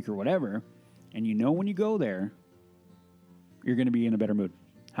crap week or whatever, and when you go there, you're going to be in a better mood?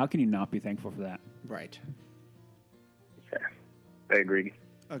 How can you not be thankful for that? Right. Yeah, I agree.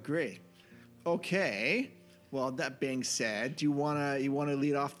 Agree. Okay. Well, that being said, do you wanna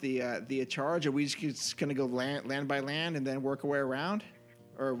lead off the charge? Are we just gonna go land by land and then work our way around,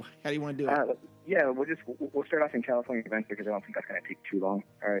 or how do you want to do it? Yeah, we'll start off in California Adventure because I don't think that's gonna take too long.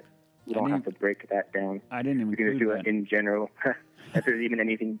 All right, we don't have to break that down. I didn't even. We can just do it in general. If there's even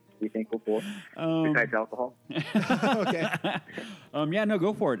anything to be thankful for besides alcohol. Okay. Yeah, no,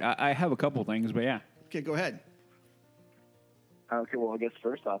 go for it. I have a couple things, but yeah. Okay, go ahead. Okay, well, I guess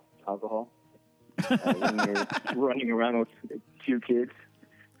first off, alcohol. When you're running around with 2 kids,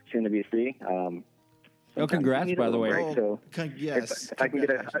 soon to be 3. Congrats, by the way. Break, so Yes. if I can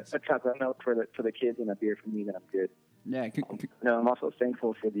get a chocolate milk for the kids and a beer for me, then I'm good. Yeah. No, I'm also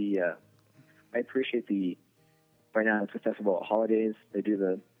thankful for I appreciate right now it's a festival at holidays. They do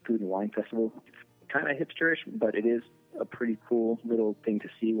the food and wine festival. It's kind of hipsterish, but it is a pretty cool little thing to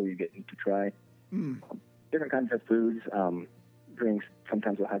see where you get to try different kinds of foods, drinks.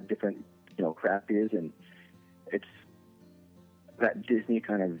 Sometimes they'll have different, craft beers, and it's that Disney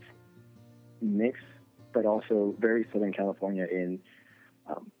kind of mix, but also very Southern California in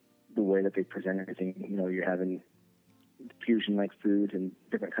the way that they present everything. You're having fusion-like foods and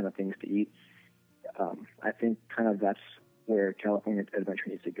different kind of things to eat. I think kind of that's where California Adventure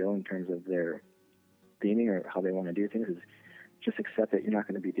needs to go in terms of their theming or how they want to do things, is just accept that you're not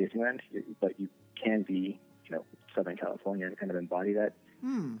going to be Disneyland, but you can be, Southern California and kind of embody that.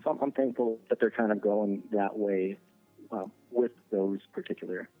 So I'm thankful that they're kind of going that way with those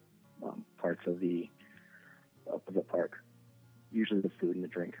particular parts of the park. Usually the food and the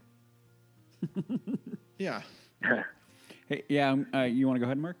drink. Yeah. Hey, yeah, you want to go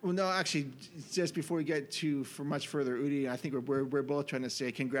ahead, Mark? Well, no, actually, just before we get for much further, Udi, I think we're both trying to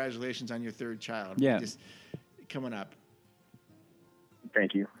say congratulations on your third child. Yeah. Just coming up.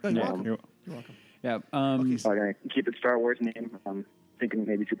 Thank you. Oh, you're Yeah, welcome. you're- You're welcome. Yeah. Okay, I'm going to keep it Star Wars name. I'm thinking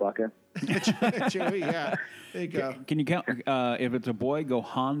maybe Chewbacca. Chewie, yeah. There you go. Can you count? If it's a boy, go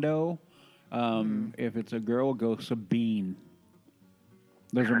Hondo. If it's a girl, go Sabine.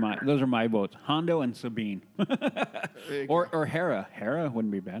 Those are my votes. Hondo and Sabine, There you go. or Hera. Hera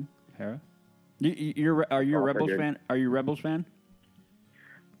wouldn't be bad. Hera. Are you a Oh, Rebels very good. fan? Are you a Rebels fan?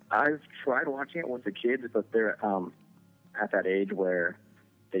 I've tried watching it with the kids, but they're at that age where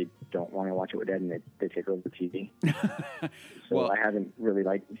they don't want to watch it with dad, and they take over the TV. So Well- I haven't really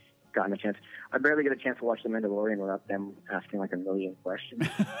gotten a chance. I barely get a chance to watch The Mandalorian without them asking like a million questions.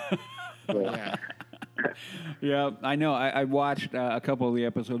 So, Yeah. Yeah, I know. I watched a couple of the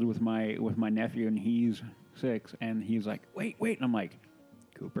episodes with my nephew, and he's 6, and he's like, "Wait," and I'm like,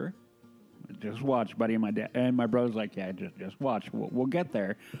 "Cooper, just watch, buddy." And my brother's like, "Yeah, just watch. We'll get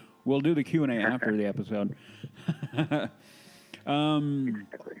there. We'll do the Q&A after the episode."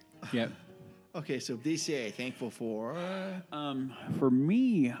 exactly. Yeah. Okay, so DCA, thankful for. For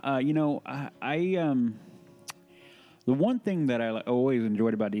me, the one thing that I always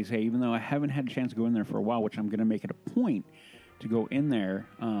enjoyed about DCA, even though I haven't had a chance to go in there for a while, which I'm going to make it a point to go in there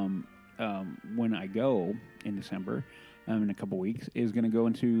when I go in December, in a couple weeks, is going to go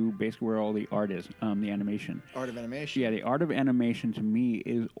into basically where all the art is, the animation. Art of animation. Yeah, the art of animation to me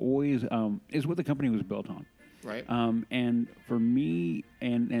is always is what the company was built on. Right. And for me,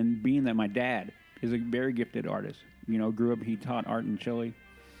 and being that my dad is a very gifted artist, grew up, he taught art in Chile.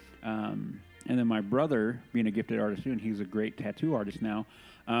 And then my brother, being a gifted artist too, and he's a great tattoo artist now,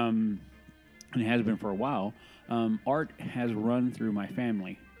 and has been for a while. Art has run through my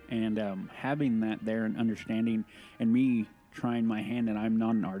family, and having that there and understanding, and me trying my hand, and I'm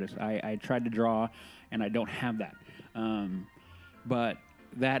not an artist. I tried to draw, and I don't have that. But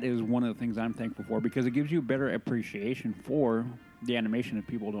that is one of the things I'm thankful for, because it gives you a better appreciation for the animation if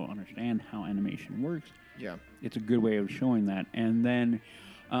people don't understand how animation works. Yeah. It's a good way of showing that. And then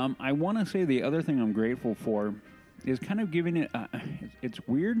I want to say the other thing I'm grateful for is kind of giving it, it's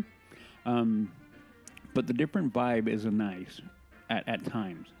weird, but the different vibe is nice at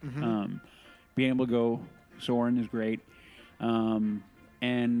times. Being able to go, Soarin' is great. And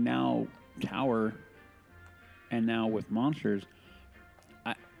now Tower, and now with Monsters,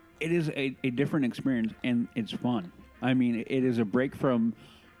 it is a different experience, and it's fun. I mean, it is a break from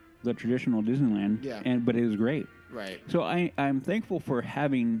the traditional Disneyland, Yeah. but it is great. Right. So I'm thankful for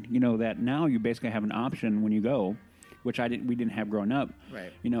having, that now you basically have an option when you go, which we didn't have growing up.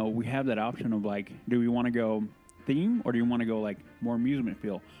 Right. We have that option of do we want to go theme, or do you want to go more amusement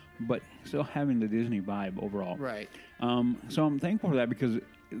feel, but still having the Disney vibe overall. Right. So I'm thankful for that, because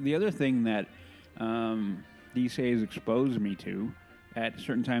the other thing that DCA has exposed me to at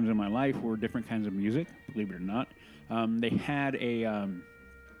certain times in my life were different kinds of music, believe it or not. They had a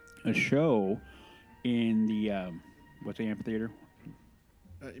show in the what's the amphitheater?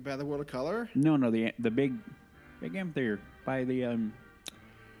 By the World of Color? No, the big amphitheater by the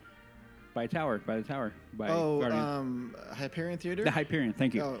by the tower by Guardians. Hyperion Theater? The Hyperion,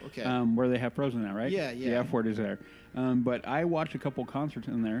 thank you. Oh, okay. Where they have Frozen now, right? Yeah, yeah. The F word is there. But I watched a couple concerts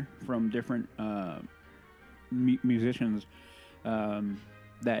in there from different musicians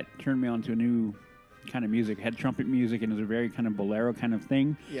that turned me on to a new kind of music. It had trumpet music, and it was a very kind of bolero kind of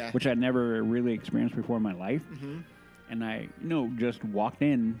thing, Yeah. which I'd never really experienced before in my life. And I, just walked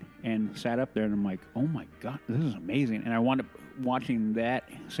in and sat up there, and I'm like, oh my God, this is amazing. And I wound up watching that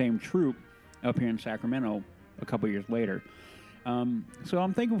same troupe up here in Sacramento a couple years later. So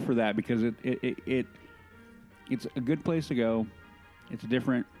I'm thankful for that, because it's a good place to go. It's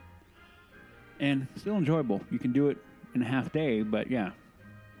different and still enjoyable. You can do it in a half day, but yeah,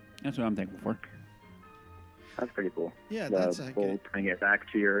 that's what I'm thankful for. That's pretty cool. Yeah, the that's whole good. bring it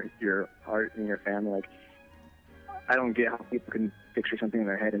back to your art and your family. I don't get how people can picture something in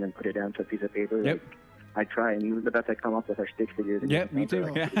their head and then put it down to a piece of paper. Yep. I try, and the best I come up with are stick figures. Yep, me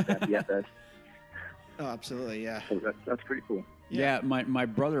too. Yeah, Oh, absolutely, yeah. so that's pretty cool. Yeah, my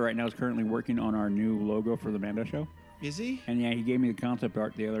brother right now is currently working on our new logo for the Mando show. Is he? And yeah, he gave me the concept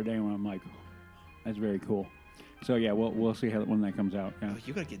art the other day, and I'm like, that's very cool. So yeah, we'll see when that comes out. Yeah. Oh,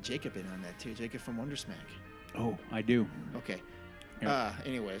 you got to get Jacob in on that, too. Jacob from Wondersmack. Oh, I do. Okay.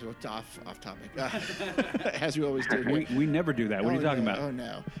 Anyways, we're off topic, as we always do. We never do that. What are you talking no, about? Oh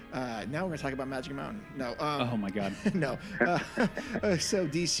no! Now we're gonna talk about Magic Mountain. No. Oh my God. No. So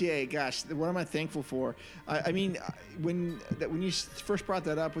DCA, gosh, what am I thankful for? I mean, when you first brought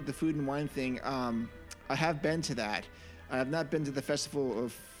that up with the food and wine thing, I have been to that. I have not been to the Festival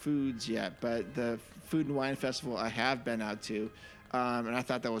of Foods yet, but the Food and Wine Festival I have been out to, and I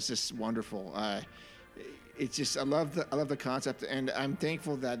thought that was just wonderful. It's just I love the concept, and I'm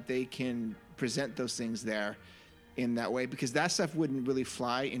thankful that they can present those things there in that way, because that stuff wouldn't really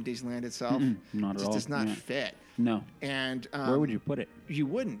fly in Disneyland itself. Not at all. It does not Yeah. fit. No. And Where would you put it? You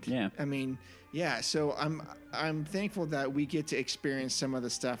wouldn't. Yeah. I mean, yeah. So I'm thankful that we get to experience some of the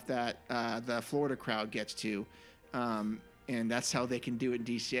stuff that the Florida crowd gets to, and that's how they can do it in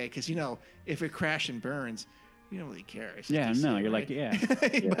DCA. Because if it crashes and burns, you don't really care. It's Yeah, DCA, no, you're right?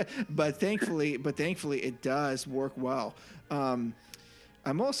 like, yeah. but thankfully it does work well. I'm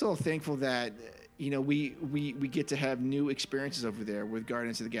also thankful that we get to have new experiences over there with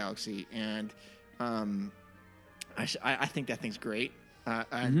Guardians of the Galaxy, and I think that thing's great.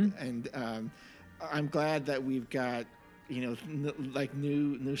 And I'm glad that we've got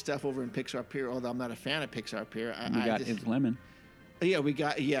new stuff over in Pixar Pier. Although I'm not a fan of Pixar Pier, It's Lemon. Yeah, we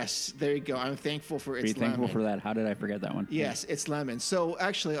got, yes, there you go. I'm thankful for It's Be thankful Lemon. for that. How did I forget that one? Yes, It's Lemon. So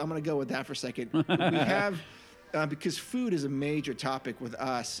actually, I'm going to go with that for a second. We have, because food is a major topic with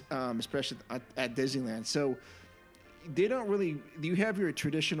us, especially at Disneyland. So they don't really, you have your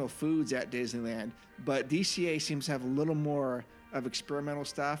traditional foods at Disneyland, but DCA seems to have a little more of experimental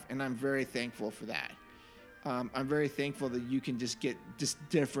stuff, and I'm very thankful for that. I'm very thankful that you can just get just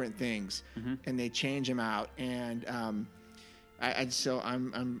different things, and they change them out, and so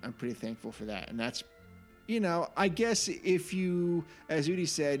I'm pretty thankful for that, and that's, I guess if you, as Udi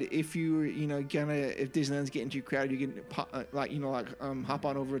said, if you if Disneyland's getting too crowded, you can hop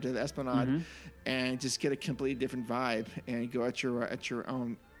on over to the Esplanade and just get a completely different vibe and go at your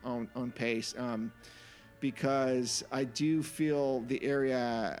own pace, because I do feel the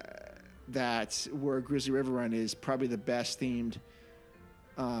area where Grizzly River Run is probably the best themed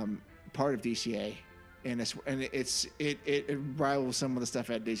part of DCA. And it rivals some of the stuff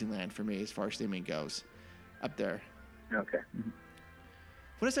at Disneyland for me as far as theming goes, up there. Okay.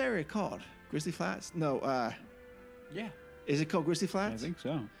 What is that area called? Grizzly Flats? No. Yeah. Is it called Grizzly I Flats? think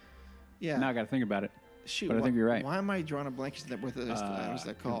so. Yeah. Now I got to think about it. Shoot. But I think you're right. Why am I drawing a blank? What is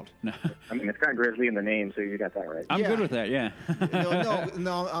that called? No. I mean, it's got Grizzly in the name, so you got that right. I'm Yeah. good with that, yeah.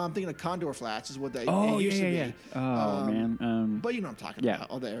 no. I'm thinking of Condor Flats is what that Oh, it used to yeah. be. Oh, man. But you know what I'm talking Yeah. about.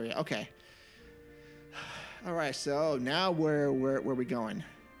 Oh, the area. Okay. All right. So now where are we going?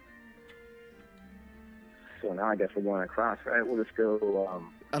 So now I guess we're going across, right? We'll just go.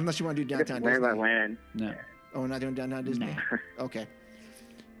 Unless you want to do I guess downtown land by Disney. land. No. Oh, we're not doing downtown Disney? Okay.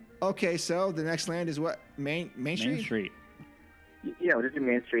 Okay, so the next land is what? Main Street? Main Street. Yeah, we'll just do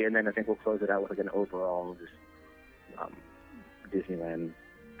Main Street, and then I think we'll close it out with like an overall just Disneyland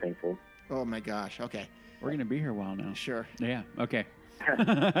thankful. Oh, my gosh. Okay. We're going to be here a while now. Sure. Yeah, okay.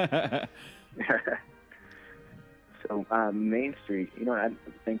 So Main Street, I'm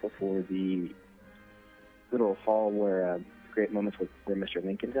thankful for the little hall where Great Moments with where Mr.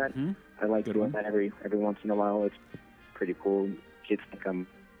 Lincoln's at. I like Good doing one. that every once in a while. It's pretty cool. Kids think I'm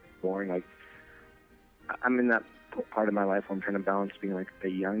boring. Like I'm in that part of my life where I'm trying to balance being like a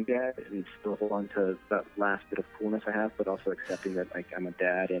young dad and still hold on to that last bit of coolness I have, but also accepting that like I'm a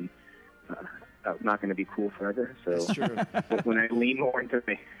dad and I'm not going to be cool forever. So That's true. when I lean more into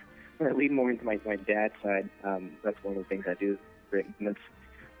my dad's side, that's one of the things I do. Great Moments.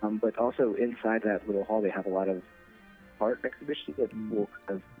 But also inside that little hall, they have a lot of art exhibitions that will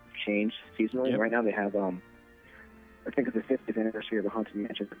kind of change seasonally. Yep. Right now, they have, I think it's the 50th anniversary of the Haunted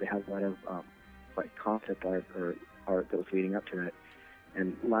Mansion, but they have a lot of like concept art or art that was leading up to that.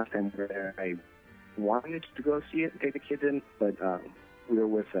 And last time we were there, I wanted to go see it and take the kids in, but we were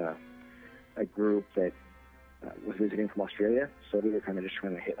with a group that was visiting from Australia, so we were kind of just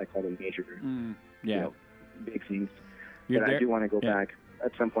trying to hit like all the major, Yeah. big things. You're But I there- do want to go yeah. back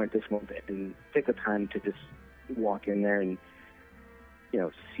at some point this month and take the time to just walk in there and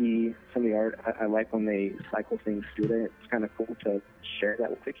see some of the art. I like when they cycle things through there. It's kind of cool to share that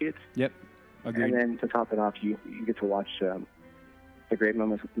with the kids. Yep. Agreed. And then to top it off, you get to watch the Great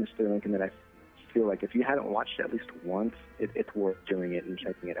Moments with Mr. Lincoln that I feel like if you haven't watched it at least once, it's worth doing it and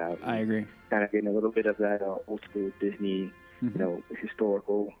checking it out. I agree. Kind of getting a little bit of that old school Disney,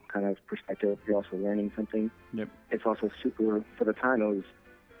 historical kind of perspective. You're also learning something. Yep. It's also super, for the time, it was,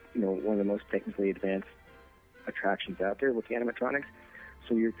 one of the most technically advanced attractions out there with the animatronics.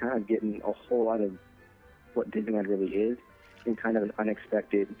 So you're kind of getting a whole lot of what Disneyland really is in kind of an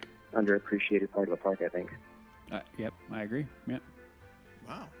unexpected, underappreciated part of the park, I think. Yep, I agree. Yep.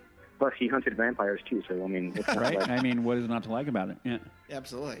 Wow. Plus, he hunted vampires too, so I mean, it's not Right? like, I mean, what is not to like about it? Yeah.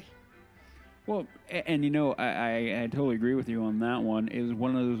 Absolutely. Well, and you know, I totally agree with you on that one. It was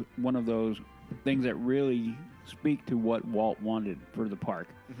one of those things that really speak to what Walt wanted for the park.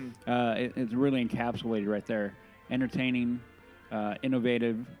 It's really encapsulated right there: entertaining,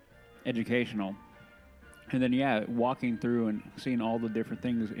 innovative, educational, and then walking through and seeing all the different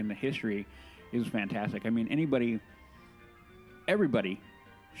things in the history is fantastic. I mean, everybody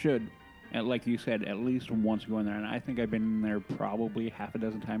should, like you said, at least once go in there. And I think I've been in there probably half a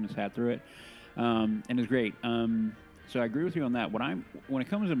dozen times and sat through it, and it's great. So I agree with you on that. When it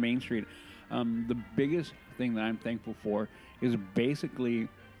comes to Main Street, the biggest thing that I'm thankful for is basically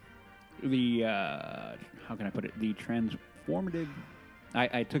the how can I put it? The transformative.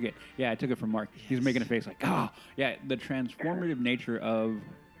 I took it. Yeah, I took it from Mark. Yes. He's making a face like, the transformative nature of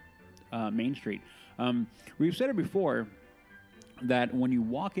Main Street. We've said it before that when you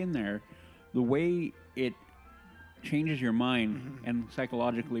walk in there, the way it changes your mind and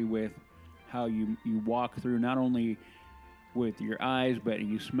psychologically with how you walk through, not only with your eyes, but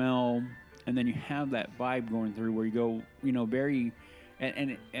you smell, and then you have that vibe going through where you go, very,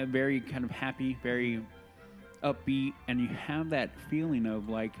 and very kind of happy, very upbeat, and you have that feeling of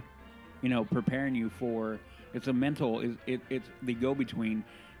like, preparing you for, it's a mental, it's the go-between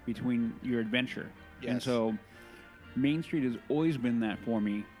between your adventure. Yes. And so Main Street has always been that for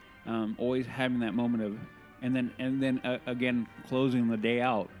me, always having that moment of, and then again, closing the day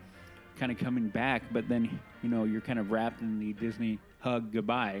out, kind of coming back, but then, you're kind of wrapped in the Disney hug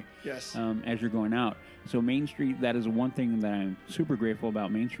goodbye. Yes. As you're going out. So Main Street, that is one thing that I'm super grateful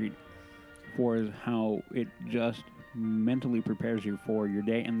about Main Street for, is how it just mentally prepares you for your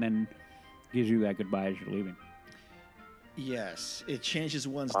day and then gives you that goodbye as you're leaving. Yes, it changes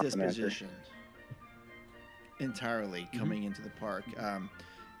one's Awesome disposition entirely coming into the park,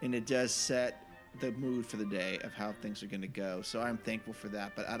 and it does set the mood for the day of how things are going to go. So I'm thankful for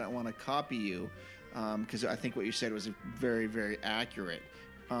that, but I don't want to copy you because I think what you said was very, very accurate.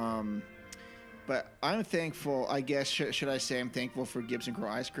 But I'm thankful, I guess, should I say I'm thankful for Gibson Grow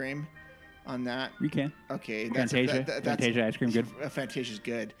ice cream on that? You can. Okay. Fantasia. Fantasia ice cream, good. Fantasia's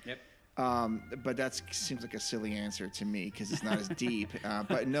good. Yep. But that seems like a silly answer to me because it's not as deep.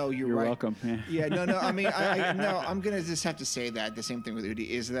 But no, you're You're right. welcome. Yeah, no. I mean, I'm gonna just have to say that the same thing with Udi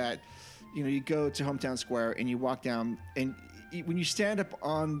is that, you go to Hometown Square and you walk down, and when you stand up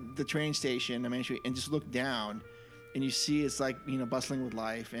on the train station, and just look down, and you see it's like bustling with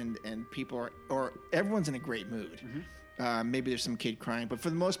life, and people or everyone's in a great mood. Maybe there's some kid crying, but for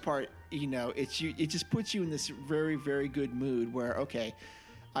the most part, it just puts you in this very, very good mood where, okay,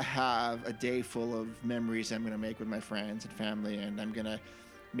 I have a day full of memories I'm going to make with my friends and family, and I'm going to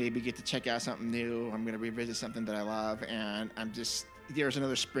maybe get to check out something new. I'm going to revisit something that I love, and there's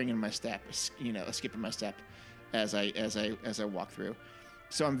another spring in my step, a skip in my step as I walk through.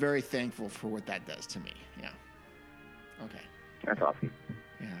 So I'm very thankful for what that does to me. Yeah. Okay. That's awesome.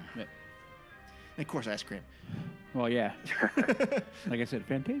 Yeah. And of course, ice cream. Well, yeah. Like I said,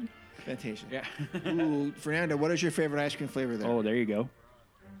 Fantasia. Fantasia. Yeah. Ooh, Fernando, what is your favorite ice cream flavor there? Oh, there you go.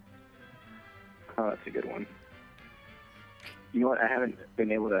 Oh, that's a good one. You know what? I haven't been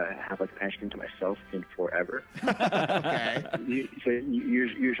able to have like an ice cream to myself in forever. Okay.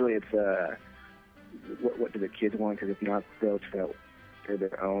 Usually it's what do the kids want? Because if not, they'll try for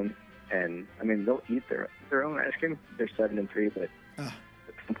their own. And I mean, they'll eat their own ice cream. They're 7 and 3, but at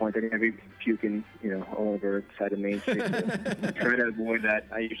some point they're gonna be puking, all over the side of Main Street. So try to avoid that.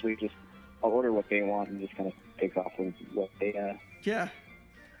 I usually I'll order what they want and just kind of take off with what they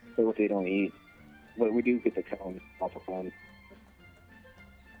what they don't eat. But we do get the cones off of them.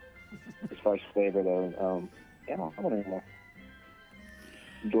 As far as flavor, though, I don't want any more.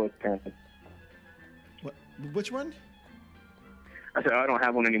 Enjoy Parenthood. What? Which one? I said I don't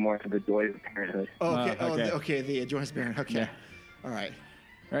have one anymore for the joy of Parenthood. Oh, okay. Okay. The Joyous Parent. Okay. Yeah. All right.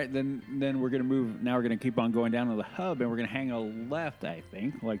 All right, then we're going to move. Now we're going to keep on going down to the hub, and we're going to hang a left, I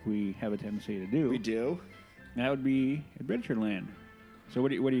think, like we have a tendency to do. We do. And that would be Adventureland. So what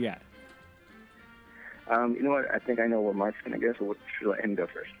do you got? You know what? I think I know what Mark's going to go, so should let him go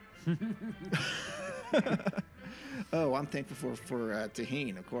first. Oh, I'm thankful for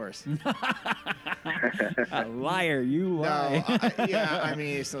Tahine, of course. A liar, you lie. No, I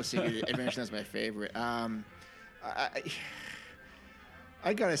mean, it's no secret. Adventureland's my favorite.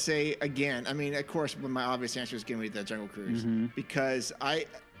 I gotta say again. I mean, of course, my obvious answer is going to be the Jungle Cruise because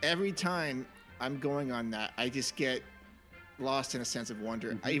every time I'm going on that, I just get lost in a sense of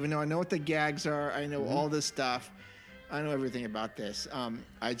wonder. Even though I know what the gags are, I know all this stuff. I know everything about this.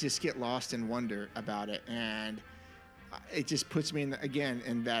 I just get lost in wonder about it, and it just puts me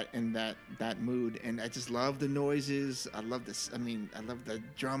in that mood. And I just love the noises. I love this. I mean, I love the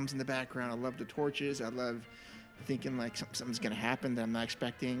drums in the background. I love the torches. I love thinking like something's going to happen that I'm not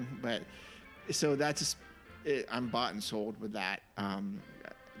expecting. But so that's just I'm bought and sold with that.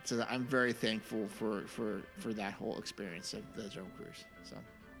 So I'm very thankful for that whole experience of the Jungle Cruise. So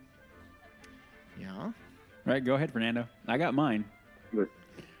yeah. Right, go ahead, Fernando. I got mine. Good.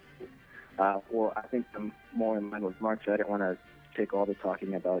 Well, I think I'm more in line with Mark, so I didn't want to take all the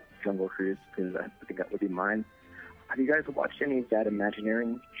talking about Jungle Cruise because I think that would be mine. Have you guys watched any of that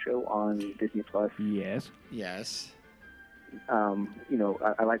Imagineering show on Disney Plus? Yes. Yes.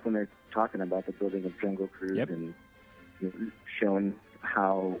 I like when they're talking about the building of Jungle Cruise and showing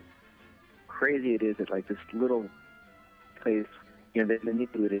how crazy it is that like this little place, they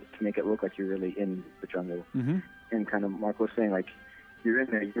need to do it to make it look like you're really in the jungle. Mm-hmm. And kind of Mark was saying, like, you're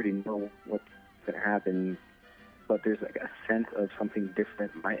in there, you already know what's going to happen, but there's like a sense of something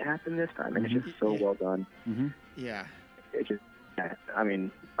different might happen this time, and it's just so well done. Mm-hmm. Yeah. It just, I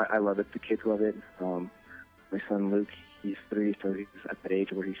mean, I love it. The kids love it. My son Luke, he's 3, so he's at that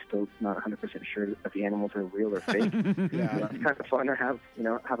age where he's still not 100% sure if the animals are real or fake. Yeah. It's kind of fun to have a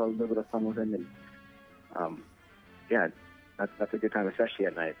little bit of fun with him, and that's a good time, especially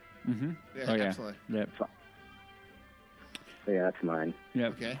at night. Mm-hmm. Yeah, Oh, yeah. absolutely. Yep. So yeah, that's mine.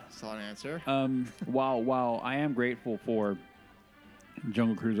 Yep. Okay, solid answer. While I am grateful for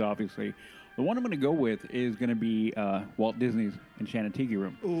Jungle Cruise, obviously, the one I'm going to go with is going to be Walt Disney's Enchanted Tiki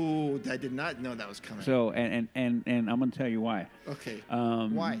Room. Ooh, I did not know that was coming. So, and I'm going to tell you why. Okay. Why?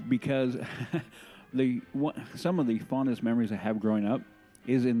 Why? Because some of the fondest memories I have growing up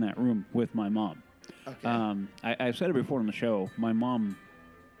is in that room with my mom. Okay. I've said it before on the show. My mom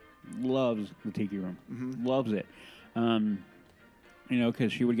loves the Tiki Room. Mm-hmm. Loves it.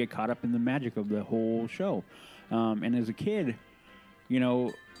 Because she would get caught up in the magic of the whole show. And as a kid,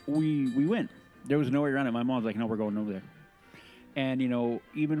 we went. There was no way around it. My mom's like, no, we're going over there. And,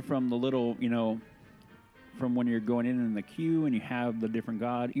 even from the little, from when you're going in the queue and you have the different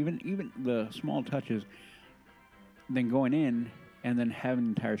god, even the small touches, then going in and then having the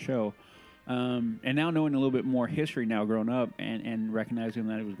entire show. And now knowing a little bit more history now growing up and recognizing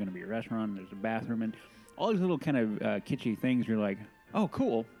that it was going to be a restaurant and there's a bathroom and all these little kind of kitschy things, you're like, oh,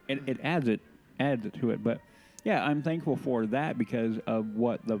 cool. It adds it to it. But, yeah, I'm thankful for that because of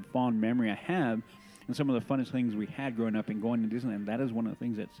what the fond memory I have and some of the funnest things we had growing up and going to Disneyland. That is one of the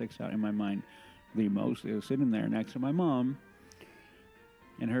things that sticks out in my mind the most is sitting there next to my mom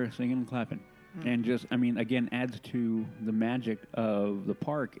and her singing and clapping. And just, again, adds to the magic of the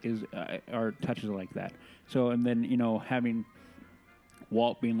park is our touches like that. So, and then, having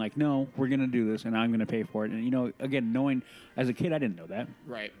Walt being like, no, we're going to do this and I'm going to pay for it. And, again, knowing as a kid, I didn't know that.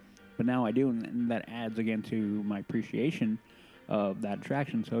 Right. But now I do. And that adds again to my appreciation of that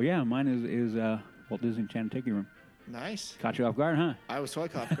attraction. So, yeah, mine is Walt Disney Enchanted Tiki Room. Nice. Caught you off guard, huh? I was totally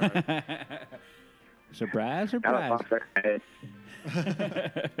caught off guard. Surprise.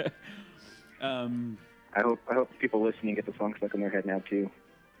 I hope people listening get the song stuck in their head now too.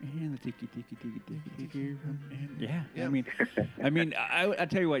 And the tiki tiki tiki tiki tiki room. Yeah. Yeah. I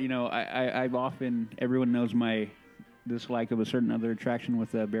tell you what, I've often, everyone knows my dislike of a certain other attraction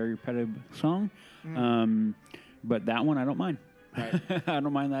with the Barry Predibb song. But that one I don't mind. Right. I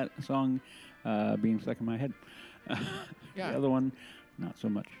don't mind that song being stuck in my head. Yeah. The other one, not so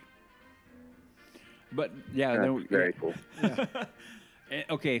much. But yeah, That's very cool. Yeah,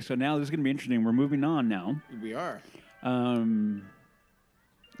 okay, so now this is going to be interesting. We're moving on now. we are.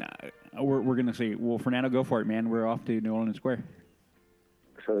 We're going to say, well, Fernando, go for it, man. We're off to New Orleans Square.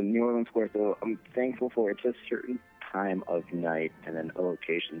 So New Orleans Square, so I'm thankful for it's a certain time of night and then a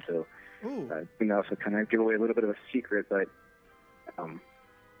location. So Ooh. we can also kind of give away a little bit of a secret, but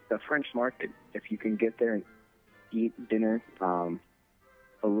the French Market, if you can get there and eat dinner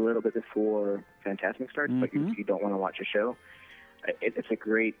a little bit before Fantasmic starts, but you don't want to watch a show, it's a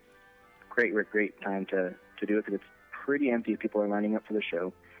great time to do it because it's pretty empty. People are lining up for the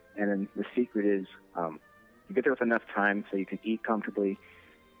show. And then the secret is you get there with enough time so you can eat comfortably,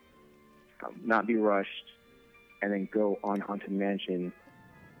 not be rushed, and then go onto Mansion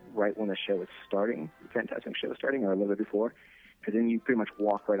right when the show is starting, the Fantasmic show is starting, or a little bit before, because then you pretty much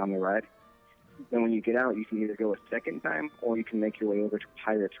walk right on the ride. Then when you get out, you can either go a second time or you can make your way over to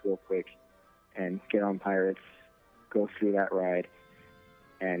Pirates real quick and get on Pirates, go through that ride,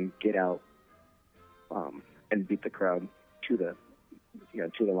 and get out and beat the crowd to the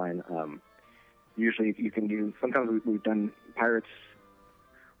line. Usually you can do, sometimes we've done Pirates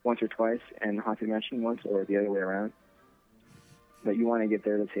once or twice and Haunted Mansion once, or the other way around. But you want to get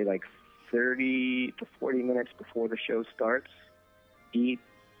there, let's say, like 30 to 40 minutes before the show starts, eat,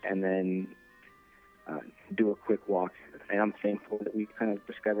 and then do a quick walk. And I'm thankful that we kind of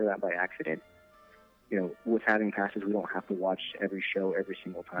discovered that by accident. You know, with having passes, we don't have to watch every show every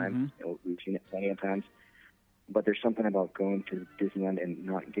single time. You know, we've seen it plenty of times. But there's something about going to Disneyland and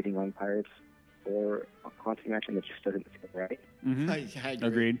not getting on Pirates or a Haunted Mansion that just doesn't feel right. I agree.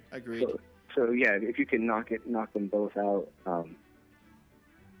 Agreed. Agreed. So yeah, if you can knock them both out,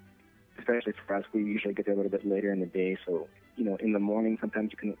 especially for us, we usually get there a little bit later in the day. So, you know, in the morning,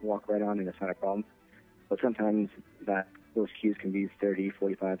 sometimes you can walk right on and it's not a problem. But sometimes those queues can be 30,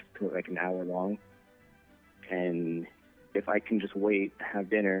 45 to like an hour long. And if I can just wait, have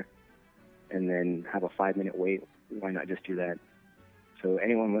dinner, and then have a 5-minute wait, why not just do that? So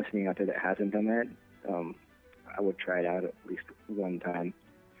anyone listening out there that hasn't done that, I would try it out at least one time.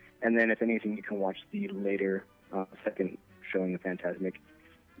 And then if anything, you can watch the later second showing of Fantasmic,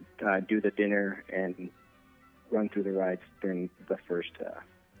 do the dinner, and run through the rides during the first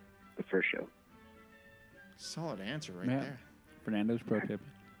show. Solid answer right Yeah. there. Fernando's pro tip.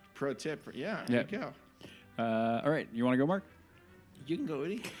 Pro tip. There you go. All right, you want to go, Mark? You can go,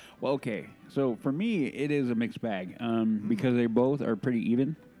 Eddie. Well, okay. So for me, it is a mixed bag because they both are pretty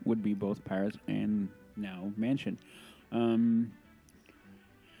even. Would be both Pirates and now Mansion.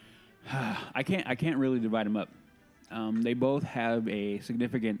 I can't really divide them up. They both have I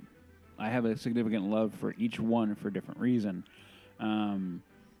have a significant love for each one for different reason. One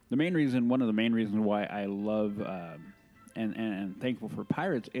of the main reasons why I love and thankful for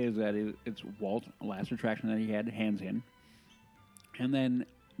Pirates is that it's Walt's last attraction that he had hands in. And then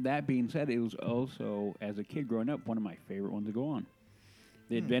that being said, it was also, as a kid growing up, one of my favorite ones to go on.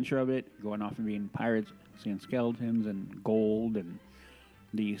 The adventure of it, going off and being pirates, seeing skeletons and gold and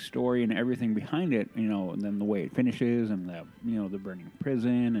the story and everything behind it, you know, and then the way it finishes and the burning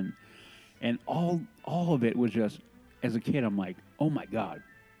prison and all of it was just, as a kid, I'm like, oh my God,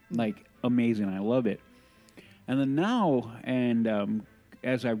 like amazing. I love it. And then now, and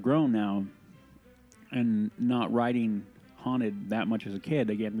as I've grown now and not riding Haunted that much as a kid,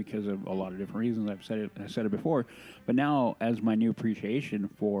 again, because of a lot of different reasons, I said it before, but now as my new appreciation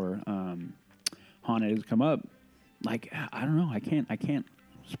for Haunted has come up, like, I don't know, I can't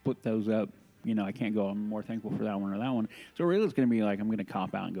split those up. You know, I can't go, I'm more thankful for that one or that one. So really it's going to be like, I'm going to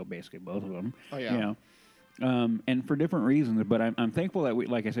cop out and go basically both of them. Oh, yeah. You know, and for different reasons, but I'm thankful that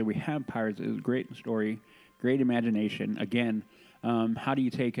like I said, we have Pirates. It's a great story, great imagination. Again, how do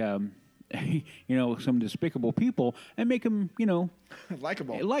you take, some despicable people and make them,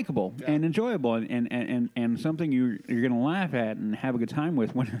 likable Yeah. and enjoyable and something you're going to laugh at and have a good time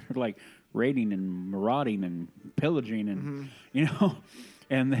with when they're like raiding and marauding and pillaging and,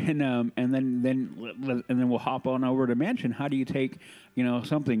 and then we'll hop on over to Mansion. How do you take,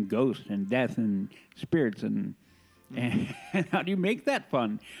 something ghost and death and spirits and how do you make that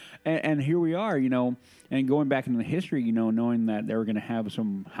fun? And here we are, and going back into the history, knowing that they were going to have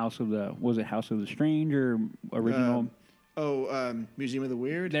some House of the Strange or original? Museum of the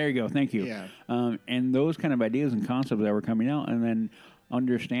Weird. There you go. Thank you. Yeah. And those kind of ideas and concepts that were coming out, and then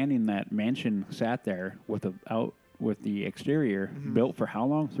understanding that Mansion sat there with the exterior built for how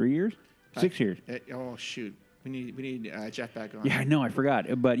long? 3 years? 6 years? Oh shoot. We need Jeff back on. Yeah, I know, I forgot.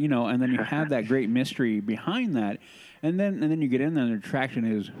 But and then you have that great mystery behind that, and then you get in there, and the attraction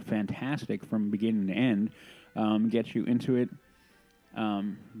is fantastic from beginning to end. Gets you into it.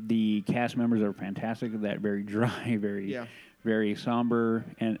 The cast members are fantastic. That very dry, very somber,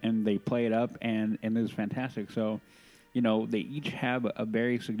 and they play it up, and it is fantastic. So, they each have a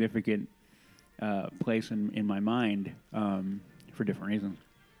very significant place in my mind for different reasons.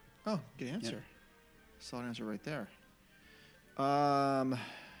 Oh, good answer. Yeah. Solid answer right there. I'm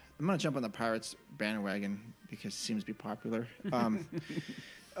going to jump on the Pirates bandwagon because it seems to be popular.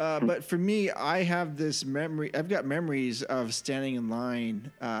 But for me, I have this memory. I've got memories of standing in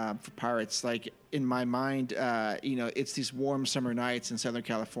line for Pirates. Like in my mind, it's these warm summer nights in Southern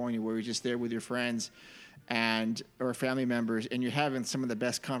California where you're just there with your friends or family members, and you're having some of the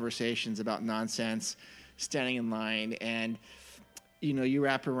best conversations about nonsense, standing in line, and you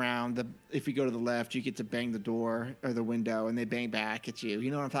wrap around if you go to the left, you get to bang the door or the window, and they bang back at you.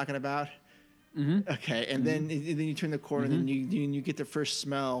 You know what I'm talking about? Mm-hmm. Okay, and then you turn the corner, and then you get the first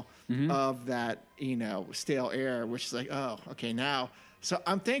smell of that stale air, which is like, oh, okay, now. So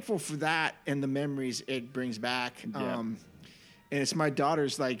I'm thankful for that and the memories it brings back. Yeah. And it's my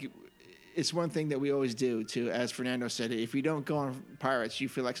daughter's it's one thing that we always do too. As Fernando said, if you don't go on Pirates, you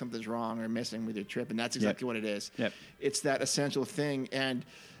feel like something's wrong or missing with your trip, and that's exactly what it is. Yep. It's that essential thing, and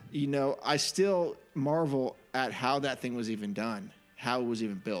I still marvel at how that thing was even done, how it was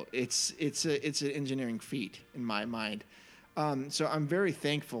even built. It's an engineering feat in my mind. So I'm very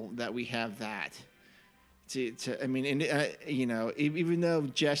thankful that we have that. I mean, you know, even though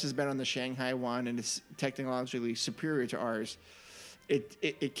Jess has been on the Shanghai one and it's technologically superior to ours,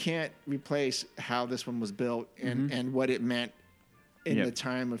 it can't replace how this one was built and what it meant in the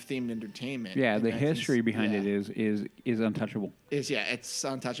time of themed entertainment. Yeah, And the I history think- behind yeah. it is untouchable. It's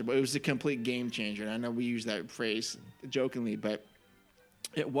untouchable. It was a complete game changer. And I know we use that phrase jokingly, but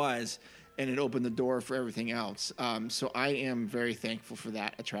it was, and it opened the door for everything else. So I am very thankful for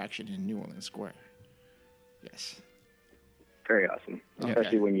that attraction in New Orleans Square. Yes. Very awesome. Okay.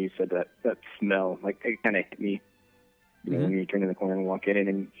 Especially when you said that smell, like it kind of hit me. You know, when you turn in the corner and walk in,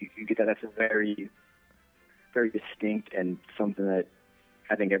 and you get that. That's a very, very distinct and something that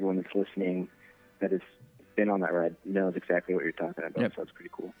I think everyone that's listening that has been on that ride knows exactly what you're talking about. Yep. So that's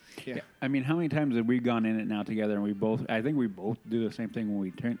pretty cool. Yeah. I mean, how many times have we gone in it now together, and I think we both do the same thing when we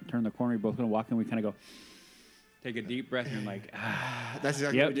turn the corner. We both gonna walk in. We kind of go, take a deep breath, and like, That's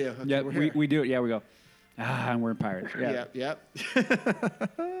exactly yep, what we do. Okay, yep, we're here. we do it. Yeah, we go, and we're in Pirates. Yeah. Yep.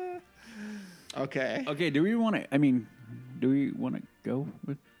 Okay. Okay. Do we want to go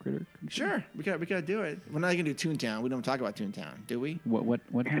with Critter? Sure. We got to do it. We're not going to do Toontown. We don't talk about Toontown, do we? What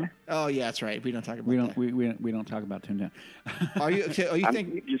town? Oh, yeah, that's right. We don't talk about We don't. that. We don't talk about Toontown. Are you okay? Oh, you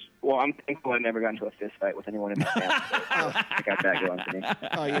think? I'm thankful I never got into a fist fight with anyone in my family. So I got that going for me.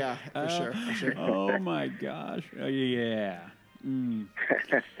 Oh, yeah, for sure. Oh my gosh. Yeah. Mm.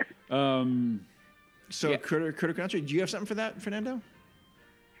 So, Yeah. Critter Country, do you have something for that, Fernando?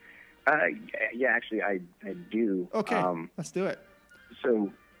 Yeah, actually, I do. Okay, let's do it.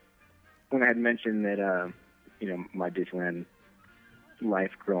 So when I had mentioned that, my Disneyland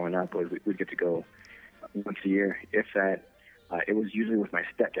life growing up was we'd get to go once a year, if that. It was usually with my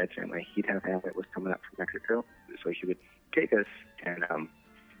stepdad's family. He'd have family that was coming up from Mexico, so he would take us, and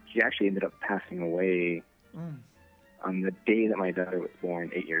he actually ended up passing away on the day that my daughter was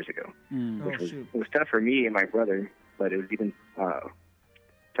born 8 years ago, which shoot. was tough for me and my brother, but it was even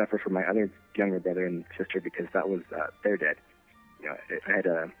tougher for my other younger brother and sister because that was their dad. You know, I had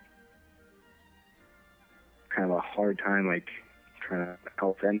a kind of a hard time, like, trying to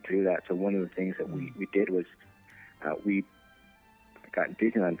help them through that. So one of the things that we did was we got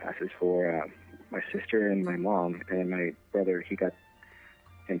Disneyland passes for my sister and my mom, and my brother, he got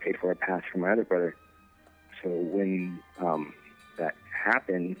and paid for a pass for my other brother. So when that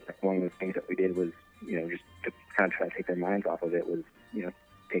happened, one of the things that we did was, just to kind of try to take their minds off of it was,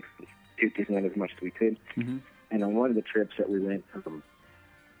 take Disneyland as much as we could. Mm-hmm. And on one of the trips that we went,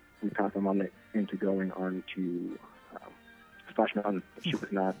 we talked my mom into going on to Splash Mountain. She was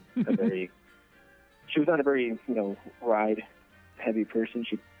not a very, ride heavy person.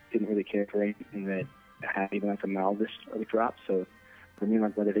 She didn't really care for anything that had even like the mildest of a drop. So for me and my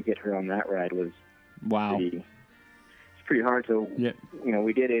brother to get her on that ride was Wow. it's pretty hard. So Yep.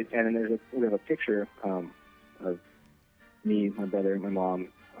 we did it, and then we have a picture of me, my brother, and my mom.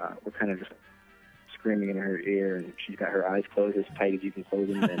 We're kind of just screaming in her ear, and she's got her eyes closed as tight as you can close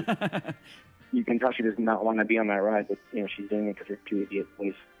them. And you can tell she does not want to be on that ride, but she's doing it because her two idiot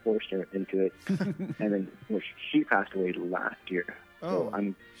boys forced her into it. And then she passed away last year, so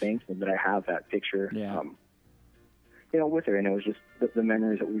I'm thankful that I have that picture. Yeah. With her, and it was just the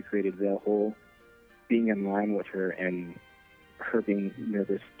memories that we created, the whole being in line with her and her being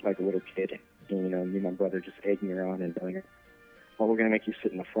nervous like a little kid. And, me and my brother just egging her on and telling her, well, we're going to make you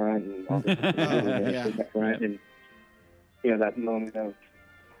sit in the front, and all this, we're gonna sit in the front. And, that moment of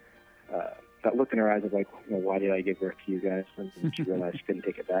that look in her eyes of like, why did I give birth to you guys? And she realized she couldn't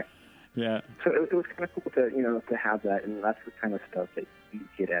take it back. Yeah. So it was kind of cool to have that, and that's the kind of stuff that you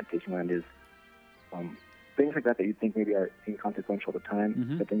get at Disneyland is things like that you think maybe are inconsequential at the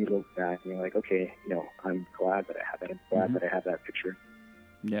time, but then you look back and you're like, okay, I'm glad that I have that. I'm glad that I have that picture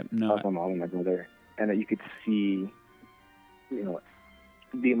Yep. No. of my mom and my brother, and that you could see,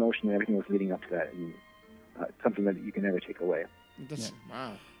 the emotion and everything was leading up to that, and something that you can never take away.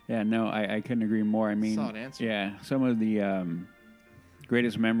 Wow. Yeah, no, I couldn't agree more. I mean, Solid answer. yeah, some of the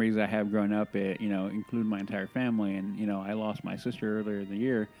greatest memories I have growing up, include my entire family. And, I lost my sister earlier in the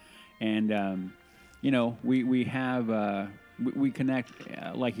year. And, we have, we connect,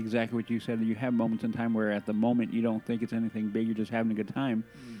 like exactly what you said. You have moments in time where at the moment you don't think it's anything big. You're just having a good time.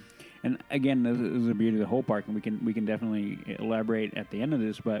 And, again, this is the beauty of the whole park. And we can definitely elaborate at the end of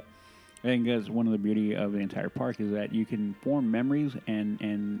this. But I think that's one of the beauty of the entire park is that you can form memories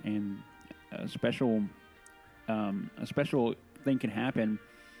and a special thing can happen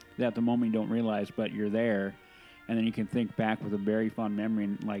that at the moment you don't realize, but you're there, and then you can think back with a very fond memory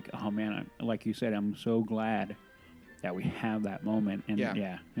and like, oh man, like you said, I'm so glad that we have that moment. And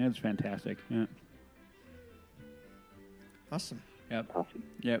yeah it's fantastic. Yeah. Awesome. Yep. Awesome.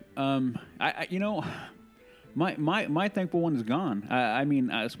 Yep. I you know, my thankful one is gone. I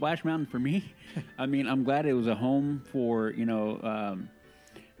mean, Splash Mountain for me. I mean, I'm glad it was a home for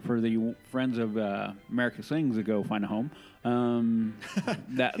for the friends of America Sings to go find a home.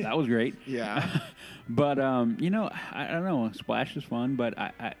 That was great. Yeah. But I don't know. Splash is fun, but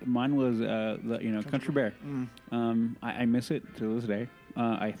mine was Country Bear. I miss it to this day.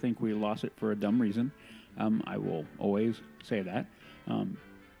 I think we lost it for a dumb reason. I will always say that.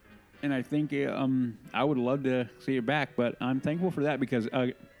 And I think I would love to see it back, but I'm thankful for that because,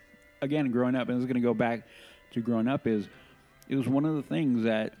 again, growing up, and this is going to go back to growing up, it was one of the things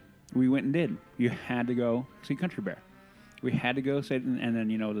that we went and did. You had to go see Country Bear. We had to go sit, and then,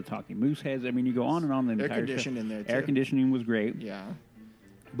 the Talking Moose Heads. I mean, you go on and on the entire show. Air conditioning in there, too. Air conditioning was great. Yeah.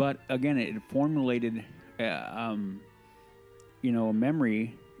 But, again, it formulated, a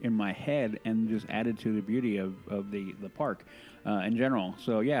memory in my head and just added to the beauty of the park in general.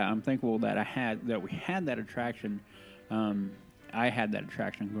 So yeah, I'm thankful that we had that attraction. I had that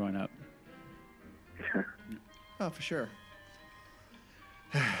attraction growing up. Oh, for sure.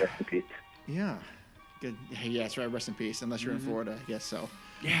 Rest in peace. Yeah. Good. Yeah, that's right. Rest in peace. Unless you're in Florida, I guess so.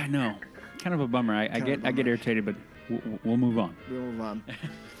 Yeah, no. Kind of a bummer. I get irritated, but we'll move on. We'll move on.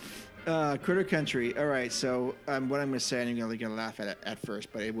 Critter Country. All right. So what I'm going to say, and you're only going to laugh at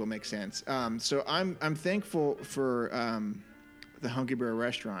first, but it will make sense. So I'm thankful for the Hungry Bear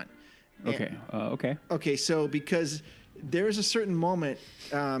restaurant. Okay. Okay. Okay. So because there's a certain moment,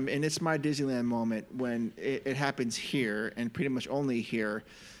 and it's my Disneyland moment when it happens here, and pretty much only here,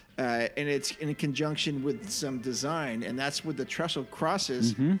 and it's in conjunction with some design, and that's with the trestle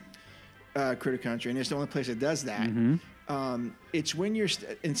crosses. Critter Country, and it's the only place that does that. It's when you're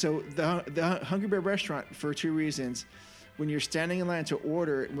and so the Hungry Bear restaurant, for two reasons. When you're standing in line to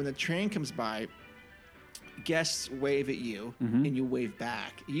order, when the train comes by, guests wave at you and you wave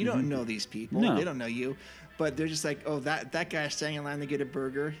back. You don't know these people; No. they don't know you, but they're just like, "Oh, that guy's standing in line to get a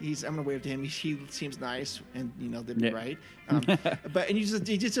burger. I'm gonna wave to him. He seems nice, and they'd be right." But you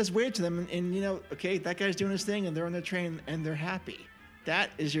just wave to them, and okay, that guy's doing his thing, and they're on their train, and they're happy.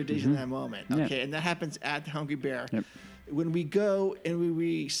 That is your Disneyland moment, okay? Yeah. And that happens at the Hungry Bear. Yep. When we go and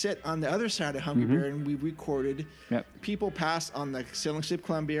we sit on the other side of Hungry Bear and we recorded, people pass on the Sailing Ship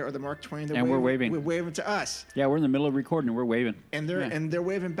Columbia or the Mark Twain. And we're waving. We're waving to us. Yeah, we're in the middle of recording and we're waving. And they're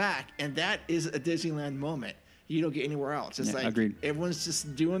waving back. And that is a Disneyland moment. You don't get anywhere else. It's like agreed. Everyone's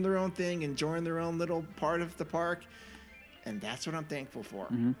just doing their own thing, enjoying their own little part of the park. And that's what I'm thankful for,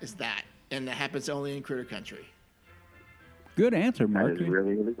 is that. And that happens only in Critter Country. Good answer, Mark. That is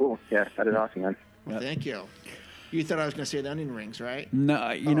really, really cool. Yeah, that is awesome, man. Well, thank you. You thought I was going to say the onion rings, right? No,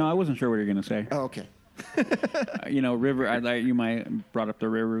 I wasn't sure what you were going to say. Oh, okay. River. You might brought up the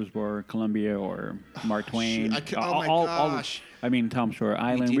rivers or Columbia or Mark Twain. Oh my gosh! I mean, Tom Sawyer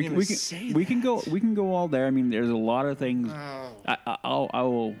Island. We can go all there. I mean, there's a lot of things. Oh. I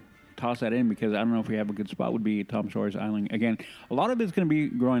will toss that in because I don't know if we have a good spot. Would be Tom Sawyer's Island again. A lot of it's going to be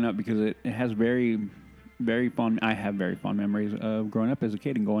growing up because it has very, very fond. I have very fond memories of growing up as a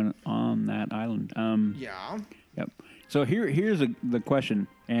kid and going on that island. Yeah. Yep. So here's the question,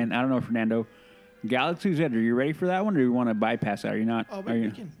 and I don't know, Fernando. Galaxy's Edge, are you ready for that one, or do you want to bypass that? Are you not? Oh, but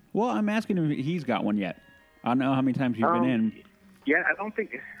we can. Well, I'm asking him if he's got one yet. I don't know how many times you've been in. Yeah, I don't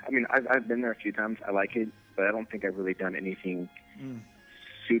think. I mean, I've been there a few times. I like it, but I don't think I've really done anything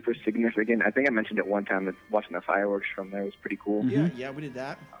super significant. I think I mentioned it one time that watching the fireworks from there was pretty cool. Yeah, we did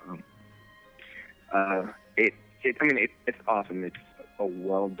that. It's awesome. It's a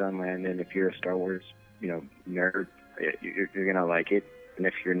well done land, and if you're a Star Wars nerd, you're gonna like it. And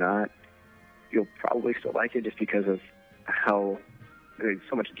if you're not, you'll probably still like it just because of how there's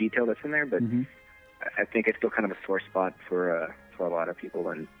so much detail that's in there. But I think it's still kind of a sore spot for a lot of people.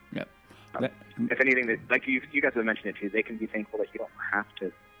 And if anything, that like you guys have mentioned it too, they can be thankful that you don't have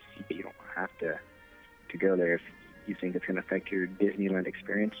to see it. You don't have to go there if you think it's going to affect your Disneyland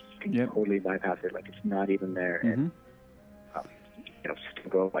experience. You can totally bypass it, like it's not even there, and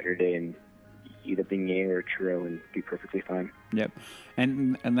still go about your day and eat a beignet or a churro and be perfectly fine. Yep,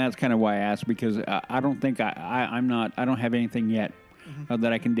 and that's kind of why I asked, because I don't think I don't have anything yet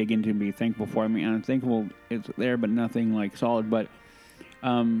that I can dig into and be thankful for. I mean, I'm thankful it's there, but nothing like solid. But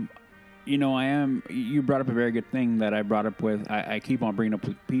I am. You brought up a very good thing that I brought up with. I keep on bringing up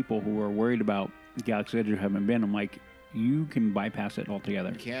with people who are worried about Galaxy Edge who haven't been. I'm like, you can bypass it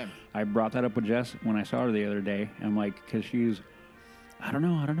altogether. You can. I brought that up with Jess when I saw her the other day. I'm like, because she's I don't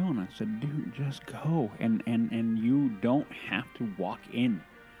know. And I said, dude, just go. And you don't have to walk in.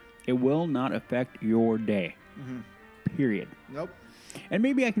 It will not affect your day. Period. Nope. And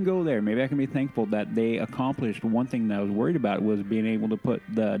maybe I can go there. Maybe I can be thankful that they accomplished one thing that I was worried about was being able to put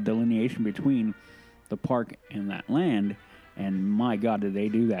the delineation between the park and that land. And my God, did they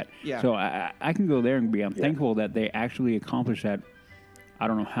do that? Yeah. So I can go there and I'm thankful that they actually accomplished that. I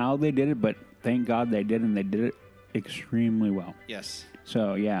don't know how they did it, but thank God they did, and they did it extremely well. Yes.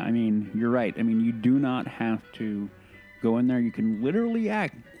 So, yeah, I mean, you're right. I mean, you do not have to go in there. You can literally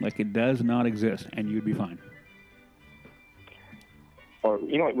act like it does not exist, and you'd be fine. Or,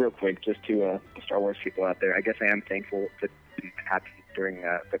 you know what, real quick, just to Star Wars people out there, I guess I am thankful that it happened during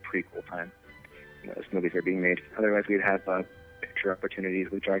the prequel time. You know, those movies are being made. Otherwise, we'd have picture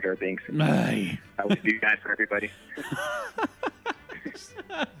opportunities with Jar Jar Binks. And Aye. that would be bad for everybody.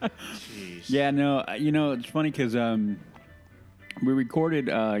 Jeez. Yeah, no, you know, it's funny because we recorded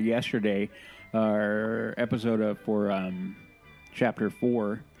yesterday our episode for Chapter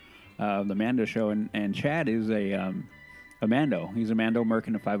 4 of the Mando Show, and Chad is a Mando. He's a Mando Merc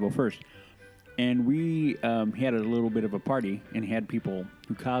in the 501st. And we he had a little bit of a party, and he had people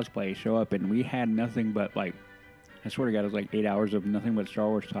who cosplay show up, and we had nothing but, like, I swear to God, it was like 8 hours of nothing but Star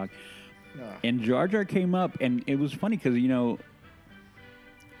Wars talk. And Jar Jar came up, and it was funny because, you know,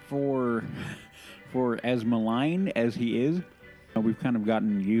 for as malign as he is, we've kind of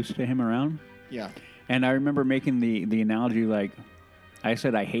gotten used to him around. Yeah. And I remember making the analogy, like, I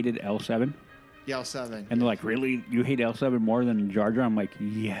said I hated L7. Yeah, L7. And they're like, really? You hate L7 more than Jar Jar? I'm like,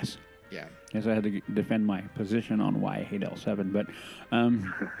 yes. Yeah. Yes, I had to defend my position on why I hate L7. But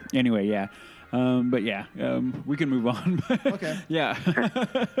anyway, yeah. But yeah, we can move on. Okay. Yeah.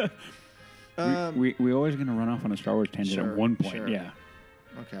 we always going to run off on a Star Wars tangent Sure, at one point. sure. Yeah.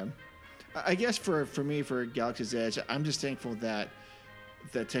 Okay. I guess for me, for Galaxy's Edge, I'm just thankful that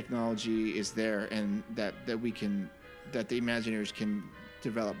the technology is there and that the Imagineers can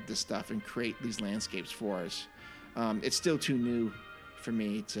develop this stuff and create these landscapes for us. It's still too new for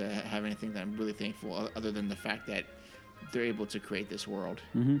me to have anything that I'm really thankful other than the fact that they're able to create this world.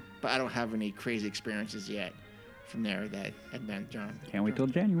 Mm-hmm. But I don't have any crazy experiences yet from there that I've been John. Can't wait till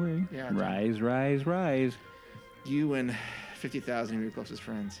January. Yeah. Rise, rise, rise. You and 50,000 of your closest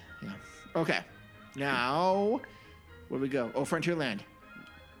friends. Yeah. Okay. Now, where we go? Oh, Frontierland.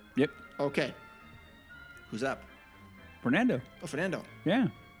 Yep. Okay. Who's up? Fernando. Oh, Fernando. Yeah.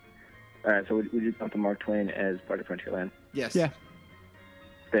 All right, so would you count the Mark Twain as part of Frontierland? Yes. Yeah.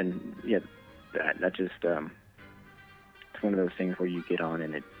 Then, yeah, that just, it's one of those things where you get on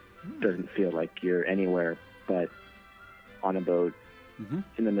and it doesn't feel like you're anywhere but on a boat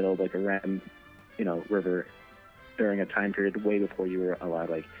in the middle of like a random, river during a time period way before you were alive.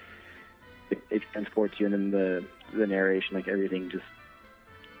 Like, it transports you, and then the narration, like everything just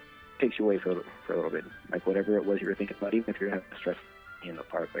takes you away for a little bit. Like whatever it was you were thinking about, even if you're having stress in the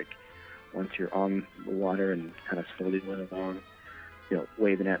park, like once you're on the water and kind of slowly going along,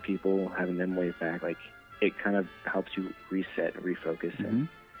 waving at people, having them wave back, like it kind of helps you reset and refocus and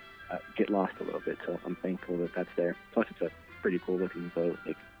get lost a little bit. So I'm thankful that that's there. Plus, it's a pretty cool looking boat.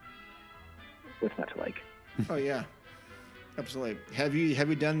 Like, what's not to like? Oh yeah, absolutely. Have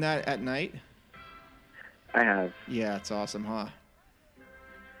you done that at night? I have. Yeah, it's awesome, huh?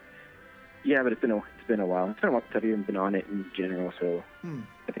 Yeah, but it's been a while. It's been a while since I've even been on it in general. So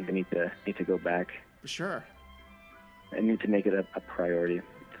I think I need to go back. For sure. I need to make it a priority.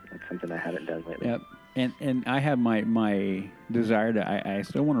 It's something I haven't done lately. Yep. And I have my desire to I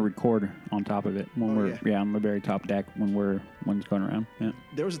still want to record on top of it when we're on the very top deck when it's going around. Yeah.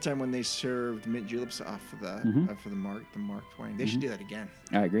 There was a time when they served mint juleps off of the Mark Twain. They should do that again.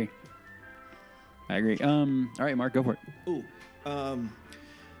 I agree. All right, Mark, go for it. Ooh. Let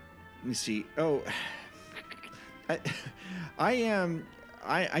me see. Oh,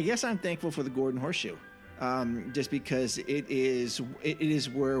 I guess I'm thankful for the Gordon Horseshoe. Just because it is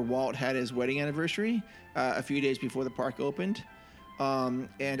where Walt had his wedding anniversary a few days before the park opened,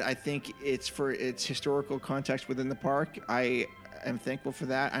 and I think it's for its historical context within the park. I am thankful for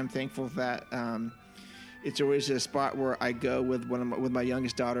that. I'm thankful that it's always a spot where I go with with my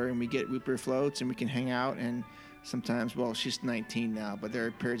youngest daughter, and we get root beer floats and we can hang out. And sometimes, well, she's 19 now, but there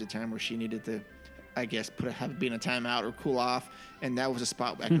are periods of time where she needed to, I guess, be in a timeout or cool off, and that was a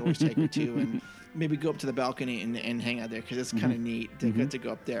spot I could always take her to and maybe go up to the balcony and hang out there because it's kind of neat to go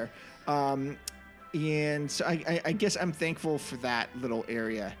up there. And so I guess I'm thankful for that little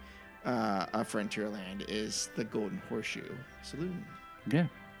area of Frontierland is the Golden Horseshoe Saloon. Yeah.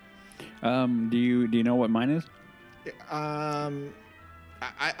 Do you know what mine is?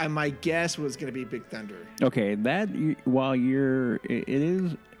 my guess was going to be Big Thunder. Okay, while it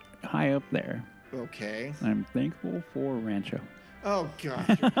is high up there, Okay. I'm thankful for Rancho. Oh God.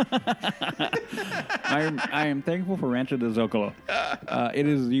 I am thankful for Rancho de Zocalo. It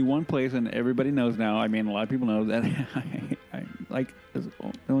is the one place, and everybody knows now. I mean, a lot of people know that I like it's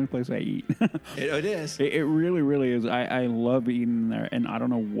the only place I eat. It is. It really, really is. I love eating there, and I don't